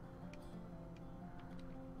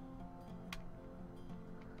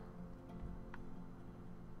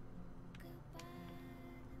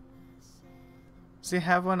 Does he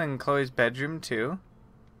have one in Chloe's bedroom too?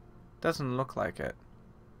 Doesn't look like it.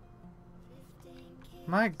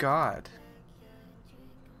 My God.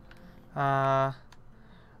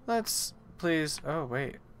 Let's please. Oh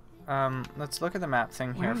wait. Let's look at the map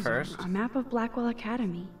thing here first. A map of Blackwell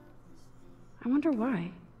Academy. I wonder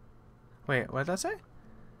why. Wait, what did that say?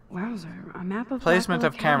 Wowzer, a map of placement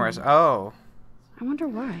Blackwell of cameras. Academy. Oh. I wonder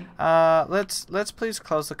why. Let's please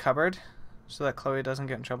close the cupboard, so that Chloe doesn't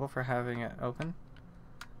get in trouble for having it open.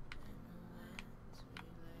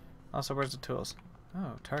 Also, where's the tools?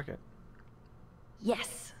 Oh, target.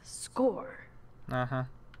 Yes, score. Uh-huh.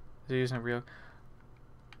 They're using a real...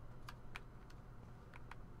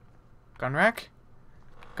 Gun rack?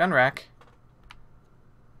 Gun rack?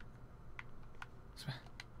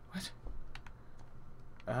 What?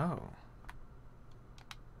 Oh.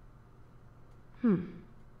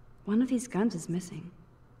 One of these guns is missing.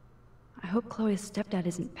 I hope Chloe's stepdad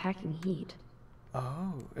isn't packing heat.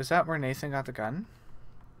 Oh, is that where Nathan got the gun?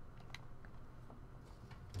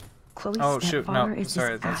 Chloe's stepfather is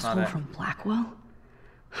this asshole from Blackwell?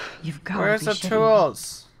 You've got to be Where's the shitting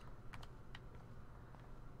tools?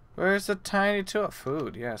 Where's the tiny tool?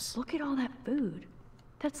 Food, yes. Look at all that food.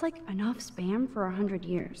 That's like enough spam for 100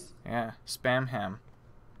 years. Yeah, spam ham.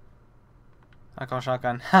 I call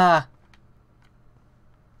shotgun. Ha!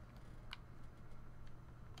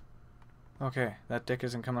 Okay, that dick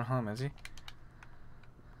isn't coming home, is he?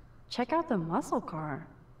 Check out the muscle car.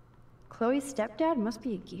 Chloe's stepdad must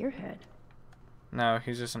be a gearhead. No,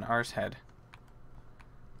 he's just an arse head.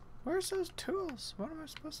 Where's those tools? What am I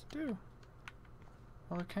supposed to do?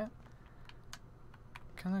 Well, I can't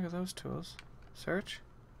look at those tools. Search?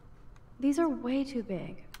 These are way too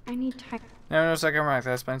big. I need time. No, second mark.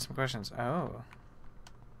 That's been some questions. Oh.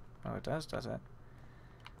 Oh, it does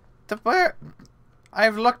it? Where?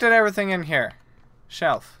 I've looked at everything in here.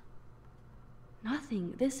 Shelf.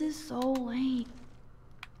 Nothing. This is so lame.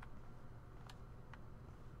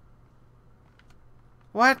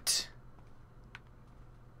 What?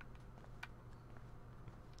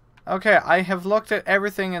 Okay, I have looked at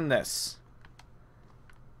everything in this.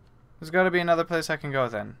 There's got to be another place I can go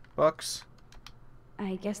then. Books.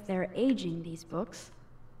 I guess they're aging these books.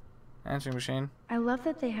 Answering machine. I love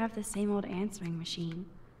that they have the same old answering machine.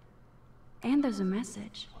 And there's a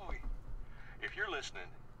message. Chloe, if you're listening,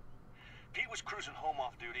 Pete was cruising home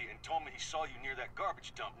off duty and told me he saw you near that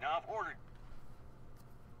garbage dump. Now I've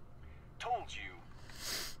told you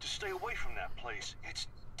to stay away from that place. It's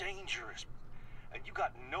dangerous. And you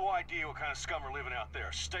got no idea what kind of scum are living out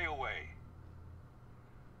there. Stay away.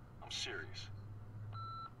 I'm serious.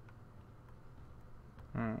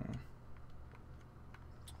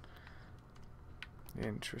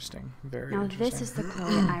 Interesting. Very now interesting. This is the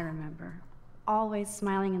Chloe I remember. Always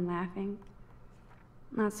smiling and laughing.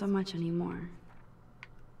 Not so much anymore.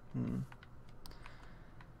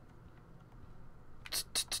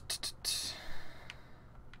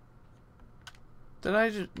 Did I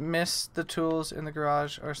just miss the tools in the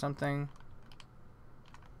garage or something?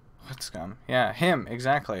 What scum? Yeah, him,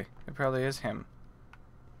 exactly. It probably is him.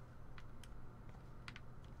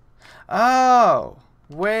 Oh!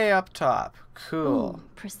 Way up top. Cool. Ooh,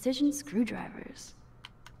 precision screwdrivers.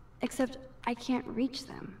 Except I can't reach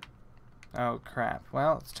them. Oh, crap.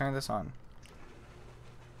 Well, let's turn this on.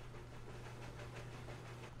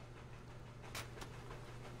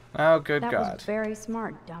 Oh, good God. That was very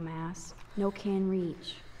smart, dumbass. No can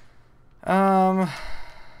reach.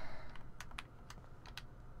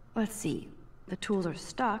 Let's see. The tools are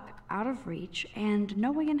stuck, out of reach, and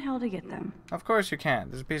no way in hell to get them. Of course you can.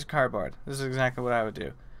 There's a piece of cardboard. This is exactly what I would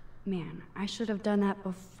do. Man, I should have done that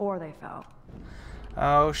before they fell.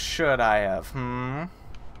 Oh, should I have? A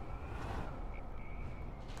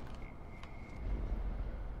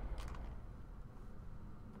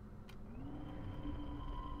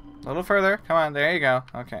little further. Come on, there you go.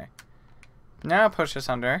 Okay. Now push this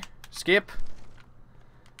under. Skip.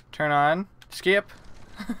 Turn on. Skip.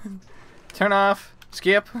 Turn off.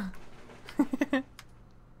 Skip.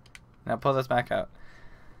 Now pull this back out.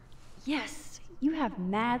 Yes, you have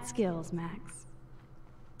mad skills, Max.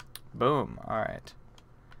 Boom. Alright.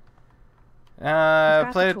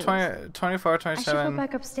 Played 24, 27, I should go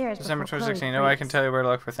back upstairs December before 2016. Chloe No, I can tell you where to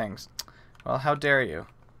look for things. Well, how dare you?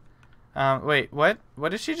 Wait, what? What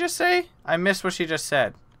did she just say? I missed what she just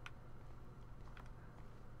said.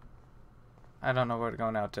 I don't know where to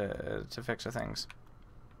go now to fix the things.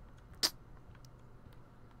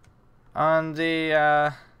 On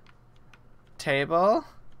the, table.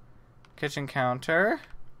 Kitchen counter.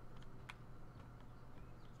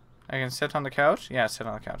 I can sit on the couch? Yeah, sit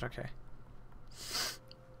on the couch, okay.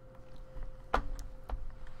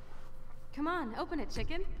 Come on, open it,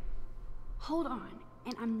 chicken. Hold on,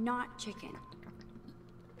 and I'm not chicken.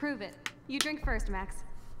 Prove it. You drink first, Max.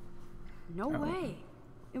 No way.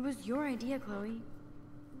 It was your idea, Chloe.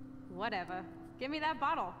 Whatever. Give me that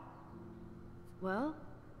bottle. Well?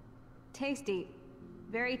 Tasty.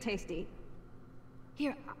 Very tasty.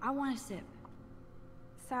 Here, I want a sip.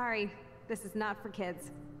 Sorry, this is not for kids.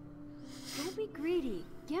 Don't be greedy.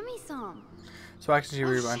 Give me some. So I can see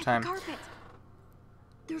rewind shit, time. Carpet.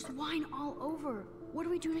 There's wine all over. What do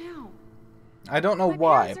we do now? I don't know My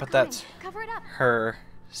why, parents are but coming. that's Cover it up. her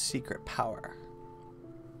secret power.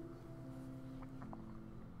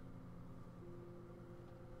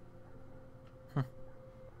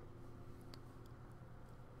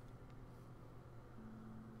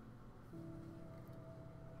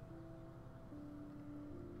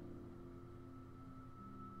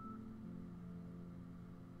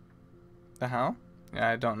 The hell? Yeah,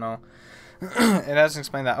 I don't know. It doesn't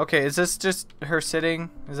explain that. Okay, is this just her sitting?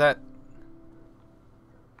 Is that...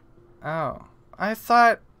 Oh. I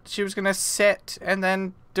thought she was gonna sit and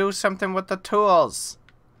then do something with the tools.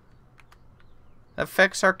 That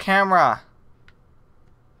fix her camera.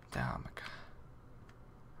 Oh my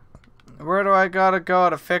god. Where do I gotta go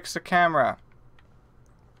to fix the camera?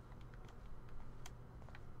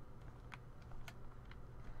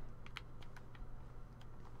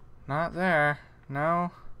 Not there.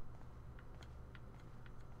 No.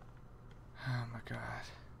 Oh my god.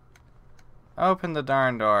 Open the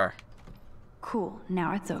darn door. Cool,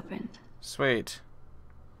 now it's opened. Sweet.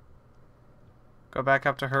 Go back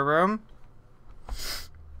up to her room.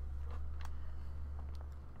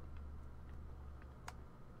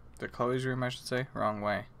 To Chloe's room, I should say. Wrong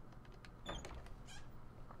way.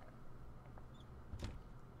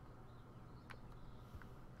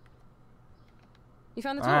 You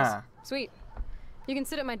found the tools. Sweet. You can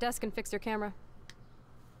sit at my desk and fix your camera.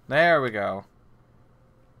 There we go.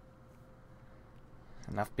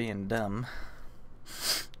 Enough being dumb.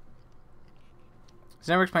 He's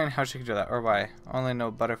never explained how she could do that, or why. Only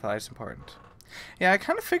know butterfly is important. Yeah, I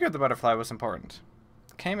kind of figured the butterfly was important.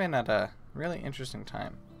 Came in at a really interesting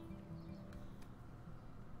time.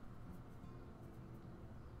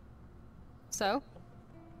 So?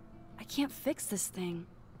 I can't fix this thing.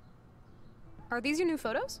 Are these your new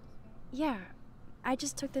photos? Yeah, I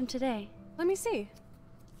just took them today. Let me see.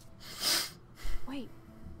 Wait,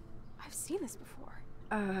 I've seen this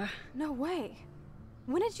before. No way.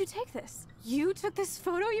 When did you take this? You took this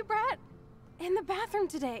photo, you brat? In the bathroom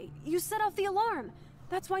today. You set off the alarm.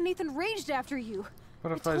 That's why Nathan raged after you.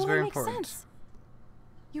 Butterfly is totally very makes important. sense.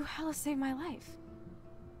 You hella saved my life.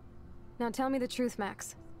 Now tell me the truth,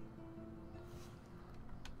 Max.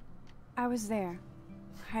 I was there,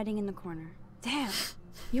 hiding in the corner. Damn,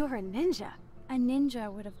 you're a ninja. A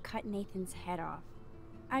ninja would have cut Nathan's head off.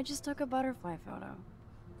 I just took a butterfly photo.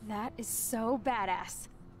 That is so badass.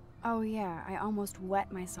 Oh yeah, I almost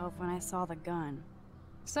wet myself when I saw the gun.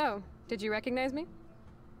 So, did you recognize me?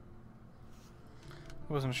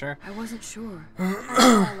 Wasn't sure. I wasn't sure.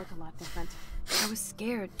 I look a lot different. I was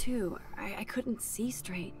scared too. I couldn't see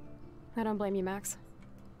straight. I don't blame you, Max.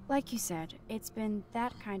 Like you said, it's been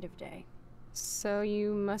that kind of day. So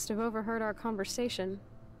you must have overheard our conversation.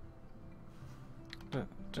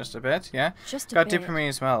 Just a bit, yeah? Just a Got bit. deep for me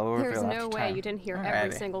as well. We'll There's reveal no after way time. you didn't hear Alrighty.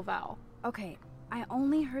 every single vowel. Okay, I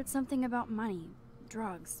only heard something about money,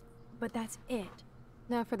 drugs, but that's it.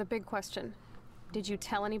 Now for the big question. Did you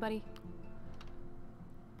tell anybody?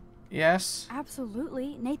 Yes.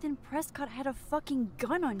 Absolutely. Nathan Prescott had a fucking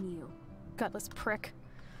gun on you. Gutless prick.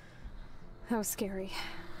 That was scary.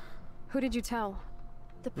 Who did you tell?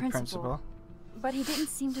 The principal. But he didn't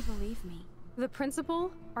seem to believe me. The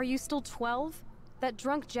principal? Are you still 12? That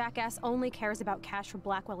drunk jackass only cares about cash for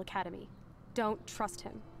Blackwell Academy. Don't trust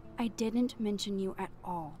him. I didn't mention you at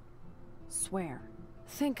all. Swear.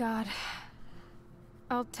 Thank God.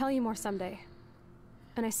 I'll tell you more someday.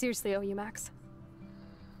 And I seriously owe you, Max.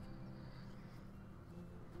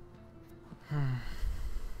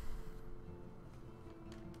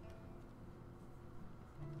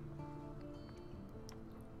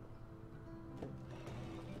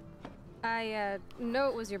 I know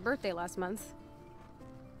it was your birthday last month.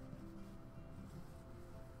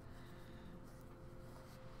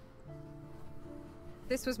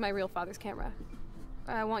 This was my real father's camera.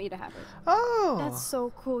 I want you to have it. Oh! That's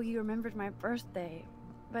so cool you remembered my birthday.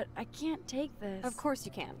 But I can't take this. Of course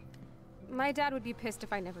you can. My dad would be pissed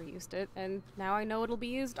if I never used it, and now I know it'll be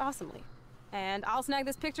used awesomely. And I'll snag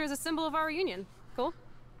this picture as a symbol of our reunion. Cool?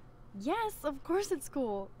 Yes, of course it's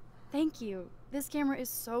cool. Thank you. This camera is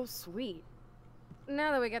so sweet.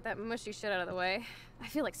 Now that we got that mushy shit out of the way, I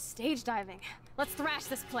feel like stage diving. Let's thrash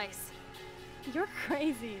this place. You're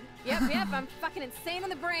crazy. Yep, I'm fucking insane in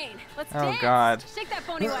the brain. Let's Oh, dance. God. Shake that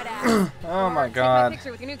bony white ass. Oh, my Or God. Take my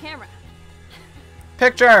picture with your new camera.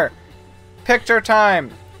 Picture! Picture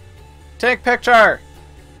time! Take picture!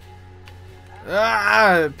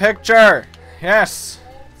 Ah, picture! Yes!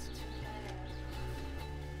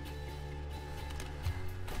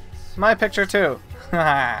 My picture too!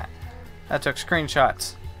 That took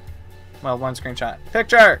screenshots. Well, one screenshot.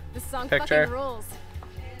 Picture! This song Picture. fucking rules.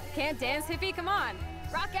 Can't dance, hippie? Come on.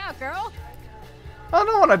 Rock out, girl. I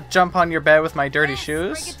don't want to jump on your bed with my dirty Break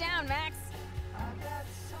shoes. it down, Max.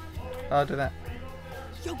 I'll do that.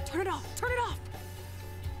 Yo, turn it off. Turn it off.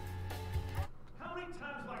 How many times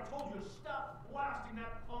have I told you to stop blasting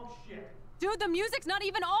that punk shit? Dude, the music's not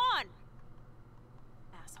even on.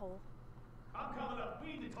 Asshole. I'm coming up.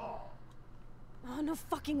 We need to talk. Oh, no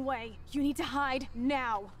fucking way. You need to hide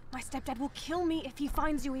now. My stepdad will kill me if he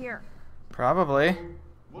finds you here. Probably.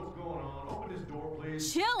 What's going on? Open this door,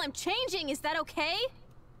 please. Chill, I'm changing. Is that okay?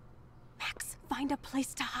 Max, find a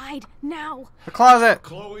place to hide now. The closet.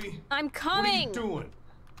 Chloe. I'm coming. What are you doing?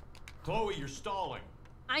 Chloe, you're stalling.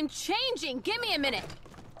 I'm changing. Give me a minute.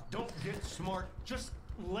 Don't get smart. Just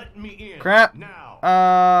let me in. Crap. Now.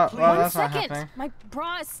 Well, One that's not second. happening. My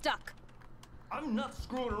bra is stuck. I'm not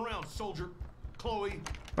screwing around, soldier. Chloe.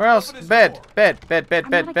 Where else? Bed. Bed. I'm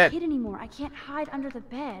not a kid anymore. I can't hide under the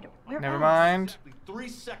bed. Where Never else? mind. 3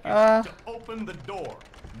 seconds to open the door.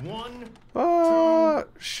 1, Oh, 2,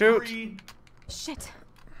 shoot. 3. Shit.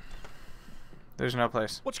 There's no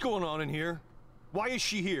place. What's going on in here? Why is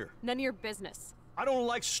she here? None of your business. I don't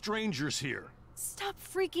like strangers here. Stop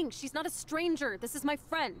freaking. She's not a stranger. This is my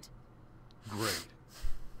friend. Great.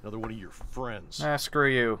 Another one of your friends. Ah, screw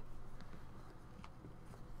you.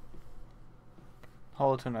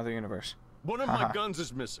 Hole to another universe. One of my guns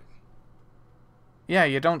is missing. Yeah,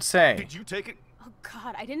 you don't say. Did you take it? Oh,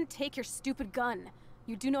 God, I didn't take your stupid gun.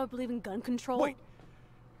 You do know I believe in gun control? Wait.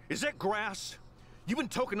 Is that grass? You been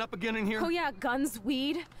token up again in here? Oh, yeah, guns,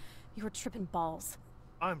 weed. You were tripping balls.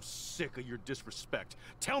 I'm sick of your disrespect.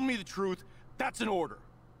 Tell me the truth. That's an order.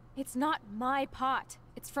 It's not my pot.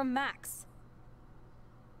 It's from Max.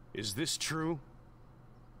 Is this true?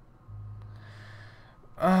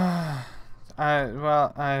 I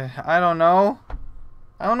don't know.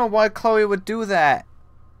 I don't know why Chloe would do that.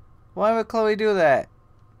 Why would Chloe do that?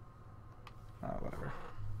 Whatever.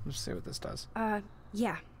 Let's see what this does.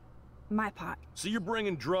 Yeah. My pot. So you're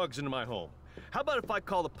bringing drugs into my home. How about if I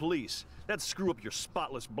call the police? That'd screw up your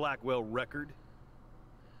spotless Blackwell record.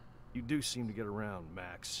 You do seem to get around,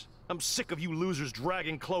 Max. I'm sick of you losers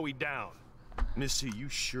dragging Chloe down. Missy, you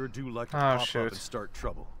sure do like to pop up and start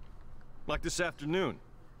trouble. Like this afternoon.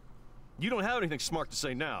 You don't have anything smart to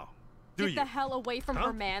say now, do you? Get the hell away from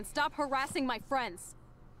her, man. Stop harassing my friends.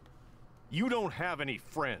 You don't have any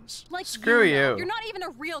friends. Like Screw you. You're not even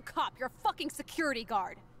a real cop. You're a fucking security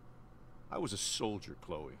guard. I was a soldier,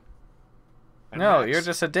 Chloe. And No, Max, you're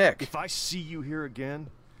just a dick. If I see you here again,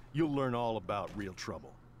 you'll learn all about real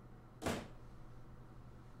trouble.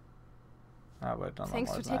 I would have done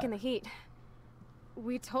Thanks more for than taking that. the heat.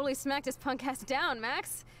 We totally smacked his punk ass down,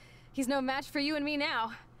 Max. He's no match for you and me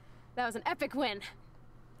now. That was an epic win.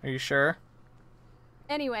 Are you sure?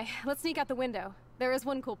 Anyway, let's sneak out the window. There is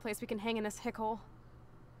one cool place we can hang in this hick hole.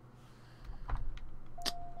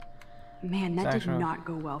 Man, that did not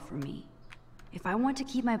go well for me. If I want to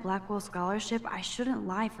keep my Blackwell scholarship, I shouldn't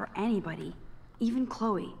lie for anybody, even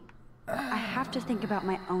Chloe. I have to think about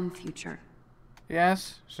my own future.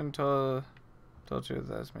 Yes, shouldn't told you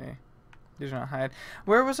that's me. Did not hide.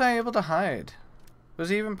 Where was I able to hide? Was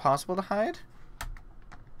it even possible to hide?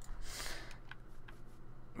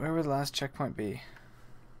 Where would the last checkpoint be?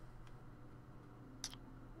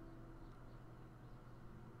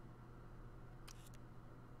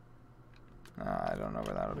 I don't know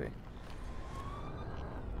where that'll be.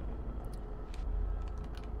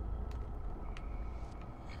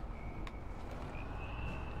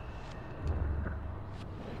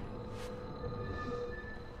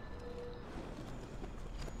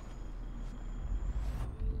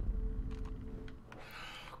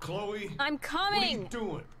 Chloe? I'm coming! What are you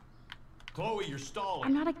doing? Chloe, you're stalling.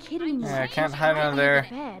 I'm not a kid anymore. Yeah, I can't hide under there.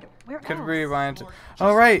 Bed. Where Could else? rewind.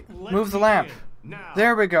 Oh, right. Move the lamp.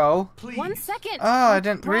 There we go. Please. 1 second. Oh, I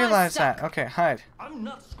didn't realize that. Okay, hide. I'm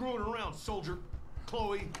not screwing around, soldier.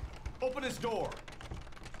 Chloe, open this door.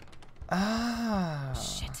 Ah.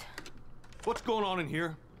 Shit. What's going on in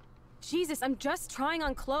here? Jesus, I'm just trying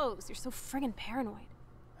on clothes. You're so friggin' paranoid.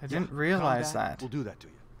 I didn't realize that. We'll do that to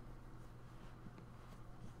you.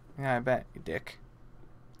 Yeah, I bet, you dick.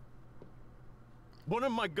 One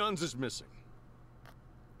of my guns is missing.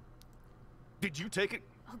 Did you take it?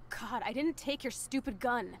 Oh, God, I didn't take your stupid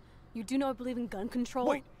gun. You do know I believe in gun control?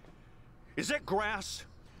 Wait, is that grass?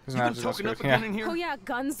 He's You not been just token up good, again yeah. in here? Oh, yeah,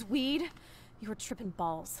 guns, weed. You were tripping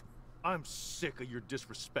balls. I'm sick of your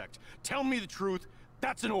disrespect. Tell me the truth.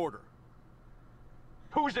 That's an order.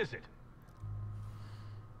 Whose is it?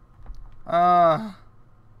 I'm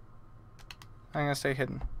gonna stay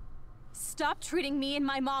hidden. Stop treating me and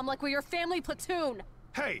my mom like we're your family platoon.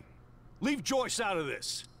 Hey, leave Joyce out of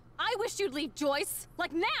this. I wish you'd leave, Joyce.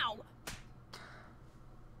 Like now!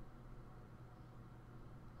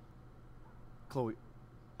 Chloe,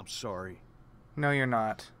 I'm sorry. No, you're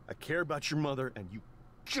not. I care about your mother, and you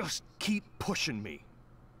just keep pushing me.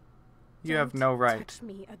 You have no right. Touch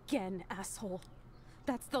me again, asshole.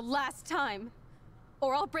 That's the last time.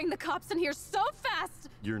 Or I'll bring the cops in here so fast!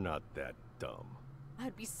 You're not that dumb.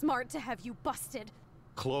 I'd be smart to have you busted.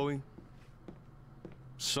 Chloe,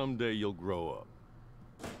 someday you'll grow up.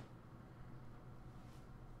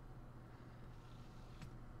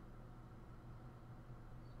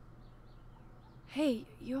 Hey,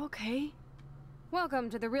 you okay? Welcome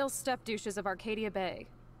to the real step douches of Arcadia Bay.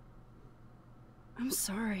 I'm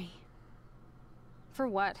sorry. For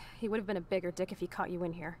what? He would have been a bigger dick if he caught you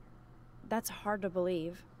in here. That's hard to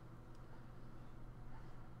believe.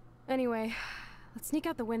 Anyway, let's sneak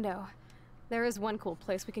out the window. There is one cool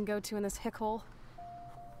place we can go to in this hick hole.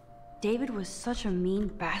 David was such a mean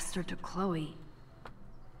bastard to Chloe.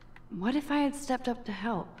 What if I had stepped up to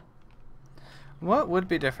help? What would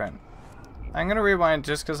be different? I'm gonna rewind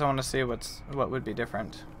just because I want to see what would be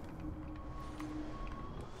different.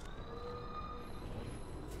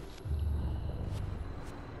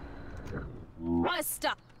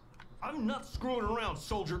 Stop! I'm not screwing around,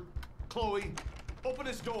 soldier. Chloe, open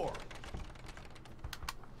this door.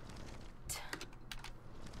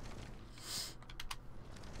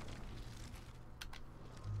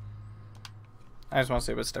 I just want to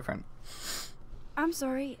see what's different. I'm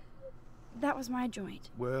sorry. That was my joint.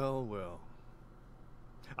 Well, well.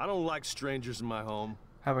 I don't like strangers in my home.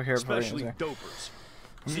 How about here, especially dopers.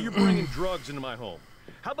 See, you're bringing drugs into my home.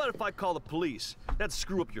 How about if I call the police? That'd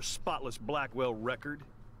screw up your spotless Blackwell record.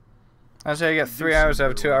 I'll say you get 3 hours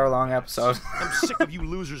out of a 2-hour-long episode. I'm sick of you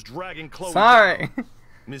losers dragging Chloe. Sorry. Down.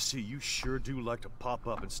 Missy, you sure do like to pop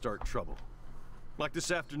up and start trouble. Like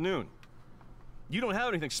this afternoon. You don't have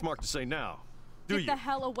anything smart to say now, do you? Get the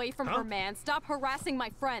hell away from her, man. Stop harassing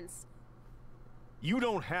my friends. You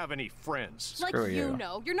don't have any friends. Like you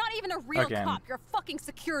know. You're not even a real cop. You're a fucking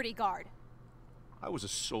security guard. I was a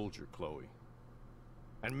soldier, Chloe.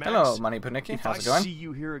 And Max, hello, Money Panicki. How's it going? If I see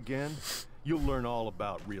you here again, you'll learn all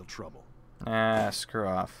about real trouble. Ah, screw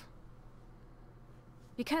off.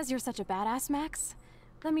 Because you're such a badass, Max,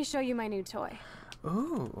 let me show you my new toy.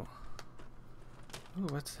 Ooh. Ooh,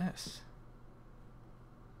 what's this?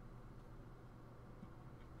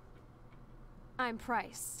 I'm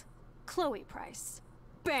Price. Chloe Price.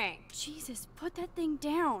 Bang! Jesus, put that thing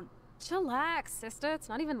down. Chillax, sister. It's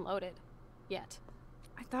not even loaded. Yet.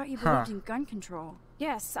 I thought you believed in gun control.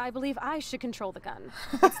 Yes, I believe I should control the gun.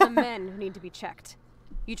 It's the men who need to be checked.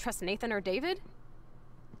 You trust Nathan or David?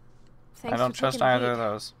 Thanks I don't trust either of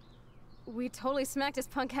those. We totally smacked his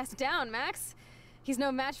punk ass down, Max. He's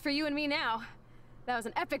no match for you and me now. That was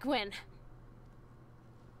an epic win.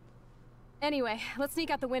 Anyway, let's sneak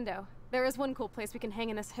out the window. There is one cool place we can hang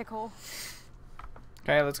in this hick hole.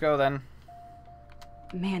 Okay, let's go then.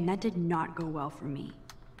 Man, that did not go well for me.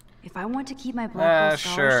 If I want to keep my Blackwell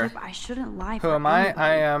scholarship, I shouldn't lie for Who am I? anybody.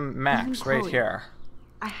 I am Max, right here.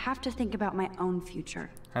 I have to think about my own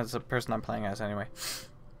future. That's the person I'm playing as anyway.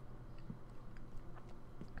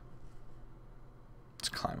 Let's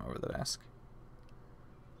climb over the desk.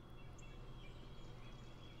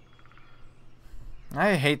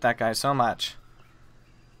 I hate that guy so much.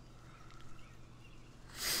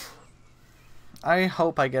 I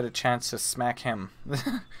hope I get a chance to smack him.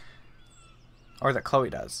 Or that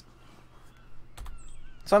Chloe does.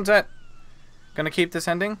 Sunset! Gonna keep this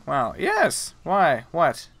ending? Wow. Yes! Why?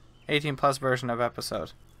 What? 18+ version of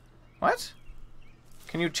episode. What?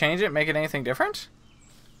 Can you change it? Make it anything different?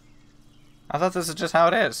 I thought this is just how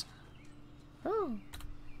it is. Oh,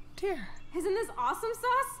 dear. Isn't this awesome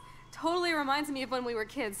sauce? Totally reminds me of when we were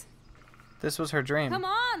kids. This was her dream. Come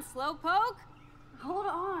on, Slowpoke! Hold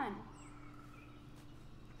on.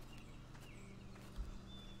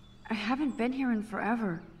 I haven't been here in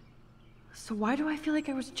forever. So why do I feel like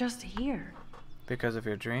I was just here? Because of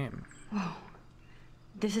your dream. Whoa.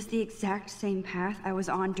 This is the exact same path I was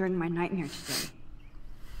on during my nightmare today.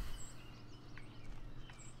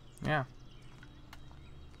 Yeah.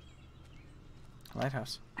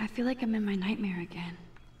 Lighthouse. I feel like I'm in my nightmare again.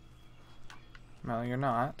 Well, you're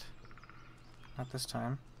not. Not this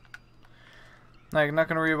time. Like, I'm not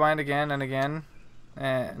gonna rewind again and again.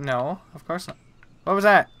 No, of course not. What was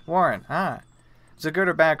that? Warren. Ah. Is it good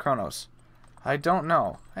or bad, Kronos? I don't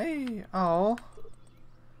know. Hey. Oh.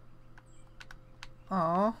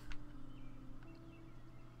 Oh.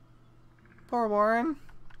 Poor Warren.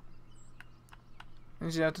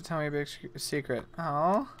 You have to tell me a big secret.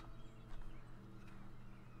 Oh.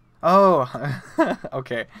 Oh.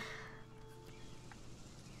 Okay.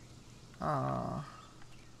 Aww.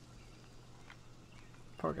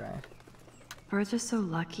 Poor guy. Birds are so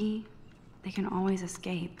lucky. They can always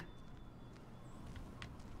escape.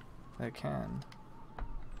 They can.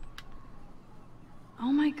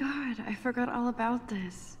 Oh my god, I forgot all about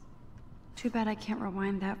this. Too bad I can't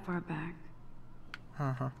rewind that far back.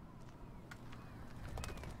 Uh-huh.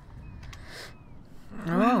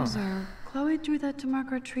 Wowzer. Chloe drew that to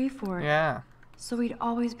mark our tree fort. Yeah. So we'd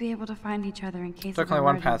always be able to find each other in case Took of only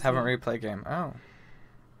one path, emergency. haven't replay game. Oh.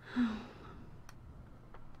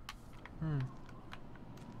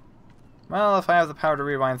 Well, if I have the power to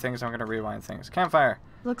rewind things, I'm gonna rewind things. Campfire.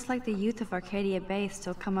 Looks like the youth of Arcadia Bay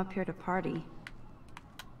still come up here to party.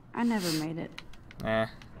 I never made it. Eh.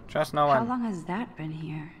 Trust no one. How long has that been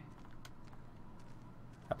here?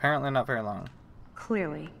 Apparently not very long.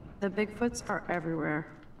 Clearly. The Bigfoots are everywhere.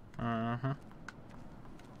 Mm-hmm.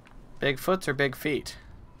 Bigfoots or big feet?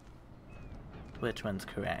 Which one's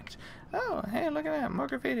correct? Oh, hey, look at that. More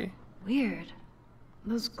graffiti. Weird.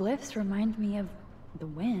 Those glyphs remind me of the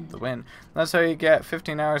wind. The wind. That's how you get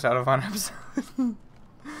 15 hours out of one episode.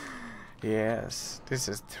 Yes, this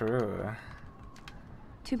is true.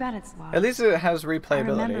 Too bad it's lost. At least it has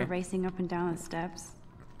replayability. I remember racing up and down the steps.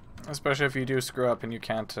 Especially if you do screw up and you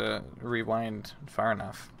can't rewind far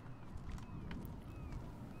enough.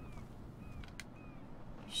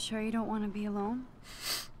 You sure you don't want to be alone?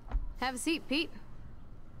 Have a seat, Pete.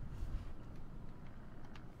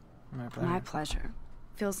 My pleasure. My pleasure.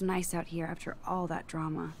 Feels nice out here after all that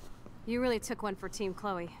drama. You really took one for Team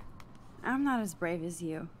Chloe. I'm not as brave as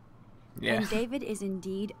you. Yeah. And David is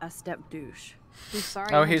indeed a step douche. I'm sorry.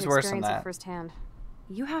 Oh, I had he's to worse than experience it that. firsthand.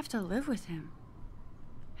 You have to live with him.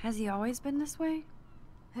 Has he always been this way?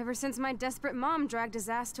 Ever since my desperate mom dragged his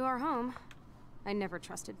ass to our home, I never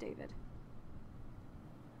trusted David.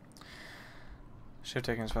 Should have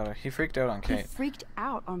taken his photo. He freaked out on Kate. He freaked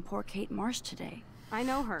out on poor Kate Marsh today. I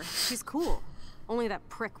know her. She's cool. Only that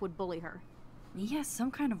prick would bully her. He has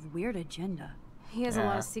some kind of weird agenda. He has a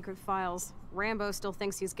lot of secret files. Rambo still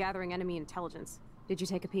thinks he's gathering enemy intelligence. Did you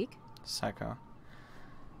take a peek? Psycho.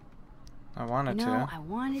 I wanted No, to. I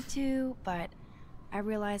wanted to, but I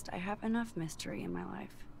realized I have enough mystery in my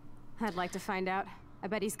life. I'd like to find out. I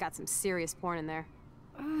bet he's got some serious porn in there.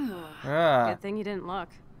 Yeah. Good thing you didn't look.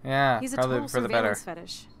 Yeah, He's a probably total for the better. surveillance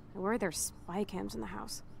fetish. Where are there spy cams in the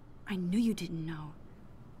house? I knew you didn't know.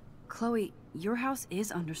 Chloe, your house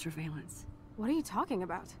is under surveillance. What are you talking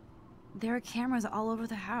about? There are cameras all over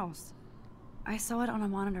the house. I saw it on a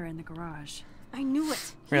monitor in the garage. I knew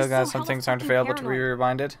it. Real He's guys, so some hella things aren't fucking available to be paranoid.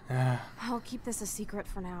 rewinded. I'll keep this a secret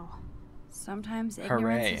for now. Sometimes Hooray.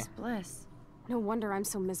 ignorance is bliss. No wonder I'm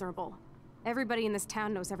so miserable. Everybody in this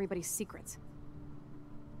town knows everybody's secrets.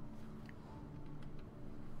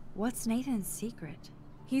 What's Nathan's secret?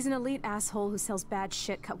 He's an elite asshole who sells bad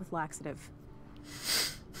shit cut with laxative.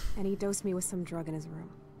 And he dosed me with some drug in his room.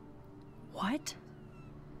 What?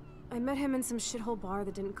 I met him in some shithole bar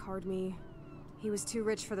that didn't card me. He was too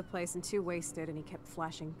rich for the place and too wasted, and he kept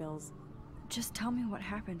flashing bills. Just tell me what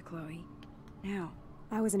happened, Chloe. Now.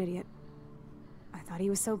 I was an idiot. I thought he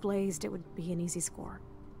was so blazed it would be an easy score.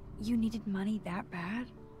 You needed money that bad?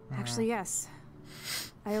 Actually, yes.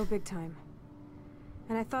 I owe big time.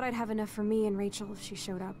 And I thought I'd have enough for me and Rachel if she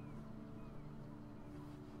showed up.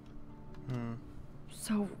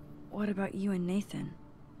 So, what about you and Nathan?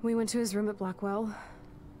 We went to his room at Blackwell.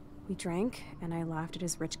 We drank, and I laughed at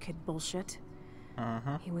his rich kid bullshit.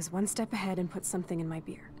 He was one step ahead and put something in my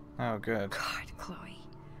beer. Oh, good. God, Chloe.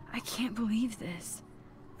 I can't believe this.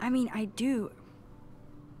 I mean, I do.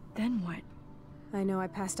 Then what? I know I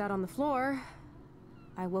passed out on the floor.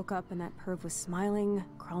 I woke up and that perv was smiling,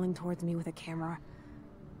 crawling towards me with a camera.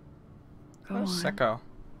 Go Oh, on. sicko.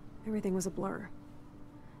 Everything was a blur.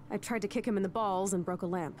 I tried to kick him in the balls and broke a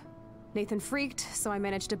lamp. Nathan freaked, so I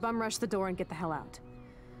managed to bum rush the door and get the hell out.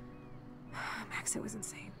 Max, it was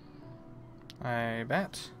insane. I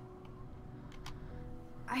bet.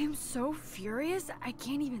 I am so furious, I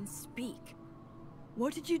can't even speak.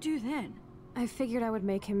 What did you do then? I figured I would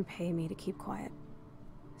make him pay me to keep quiet.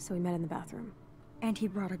 So we met in the bathroom. And he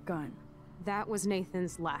brought a gun. That was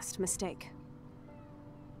Nathan's last mistake.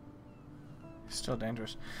 Still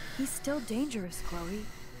dangerous. He's still dangerous, Chloe.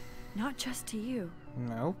 Not just to you.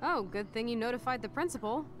 No. Oh, good thing you notified the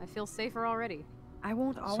principal. I feel safer already. I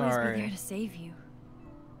won't always Sorry. be there to save you.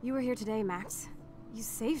 You were here today, Max. You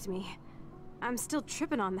saved me. I'm still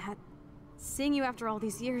tripping on that. Seeing you after all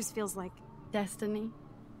these years feels like... Destiny.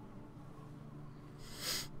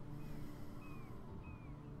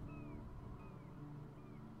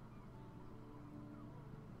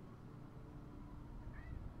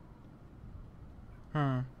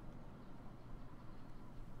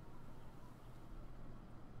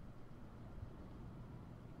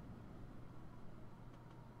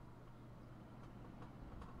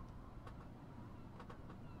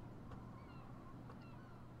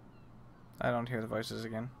 I don't hear the voices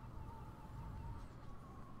again.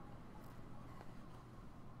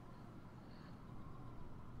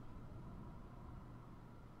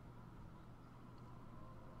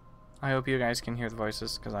 I hope you guys can hear the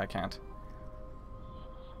voices, because I can't.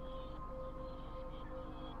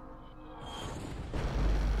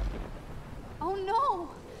 Oh no!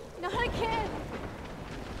 Not again!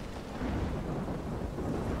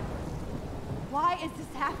 Why is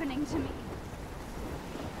this happening to me?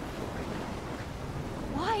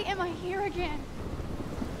 Why am I here again?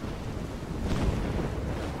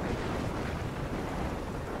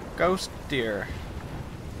 Ghost deer.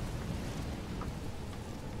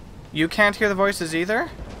 You can't hear the voices either?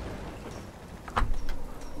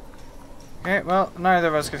 Okay, well, neither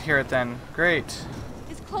of us could hear it then. Great.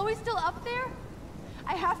 Is Chloe still up there?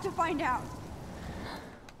 I have to find out.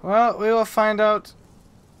 Well, we will find out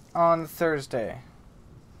on Thursday.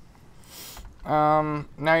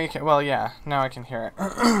 Now you can, well, yeah, now I can hear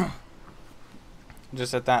it.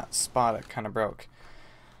 Just at that spot it kind of broke.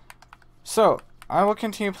 So, I will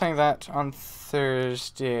continue playing that on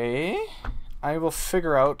Thursday. I will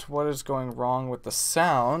figure out what is going wrong with the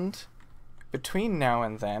sound between now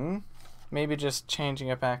and then. Maybe just changing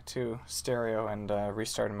it back to stereo and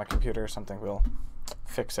restarting my computer or something will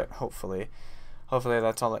fix it, hopefully. Hopefully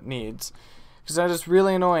that's all it needs. Because that is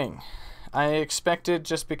really annoying. I expected,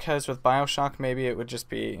 just because with BioShock maybe it would just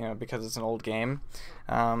be, you know, because it's an old game.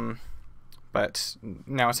 But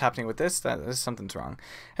now it's happening with this, something's wrong.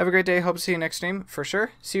 Have a great day. Hope to see you next stream, for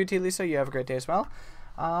sure. See you, T. Lisa. You have a great day as well.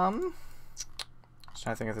 Just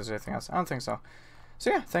trying to think if there's anything else. I don't think so. So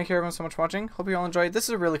yeah, thank you everyone so much for watching. Hope you all enjoyed. This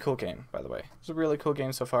is a really cool game, by the way. It's a really cool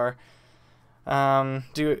game so far.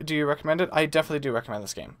 Do you recommend it? I definitely do recommend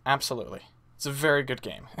this game. Absolutely. It's a very good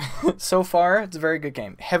game. So far, it's a very good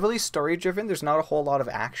game. Heavily story driven. There's not a whole lot of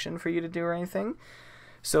action for you to do or anything.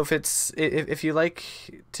 So if you like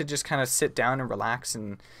to just kind of sit down and relax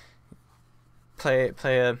and play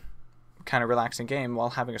a kind of relaxing game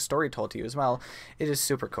while having a story told to you as well, it is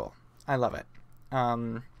super cool. I love it.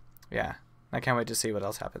 Yeah, I can't wait to see what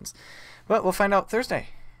else happens. But we'll find out Thursday.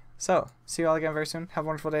 So, see you all again very soon. Have a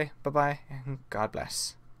wonderful day. Bye-bye, and God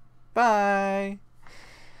bless. Bye!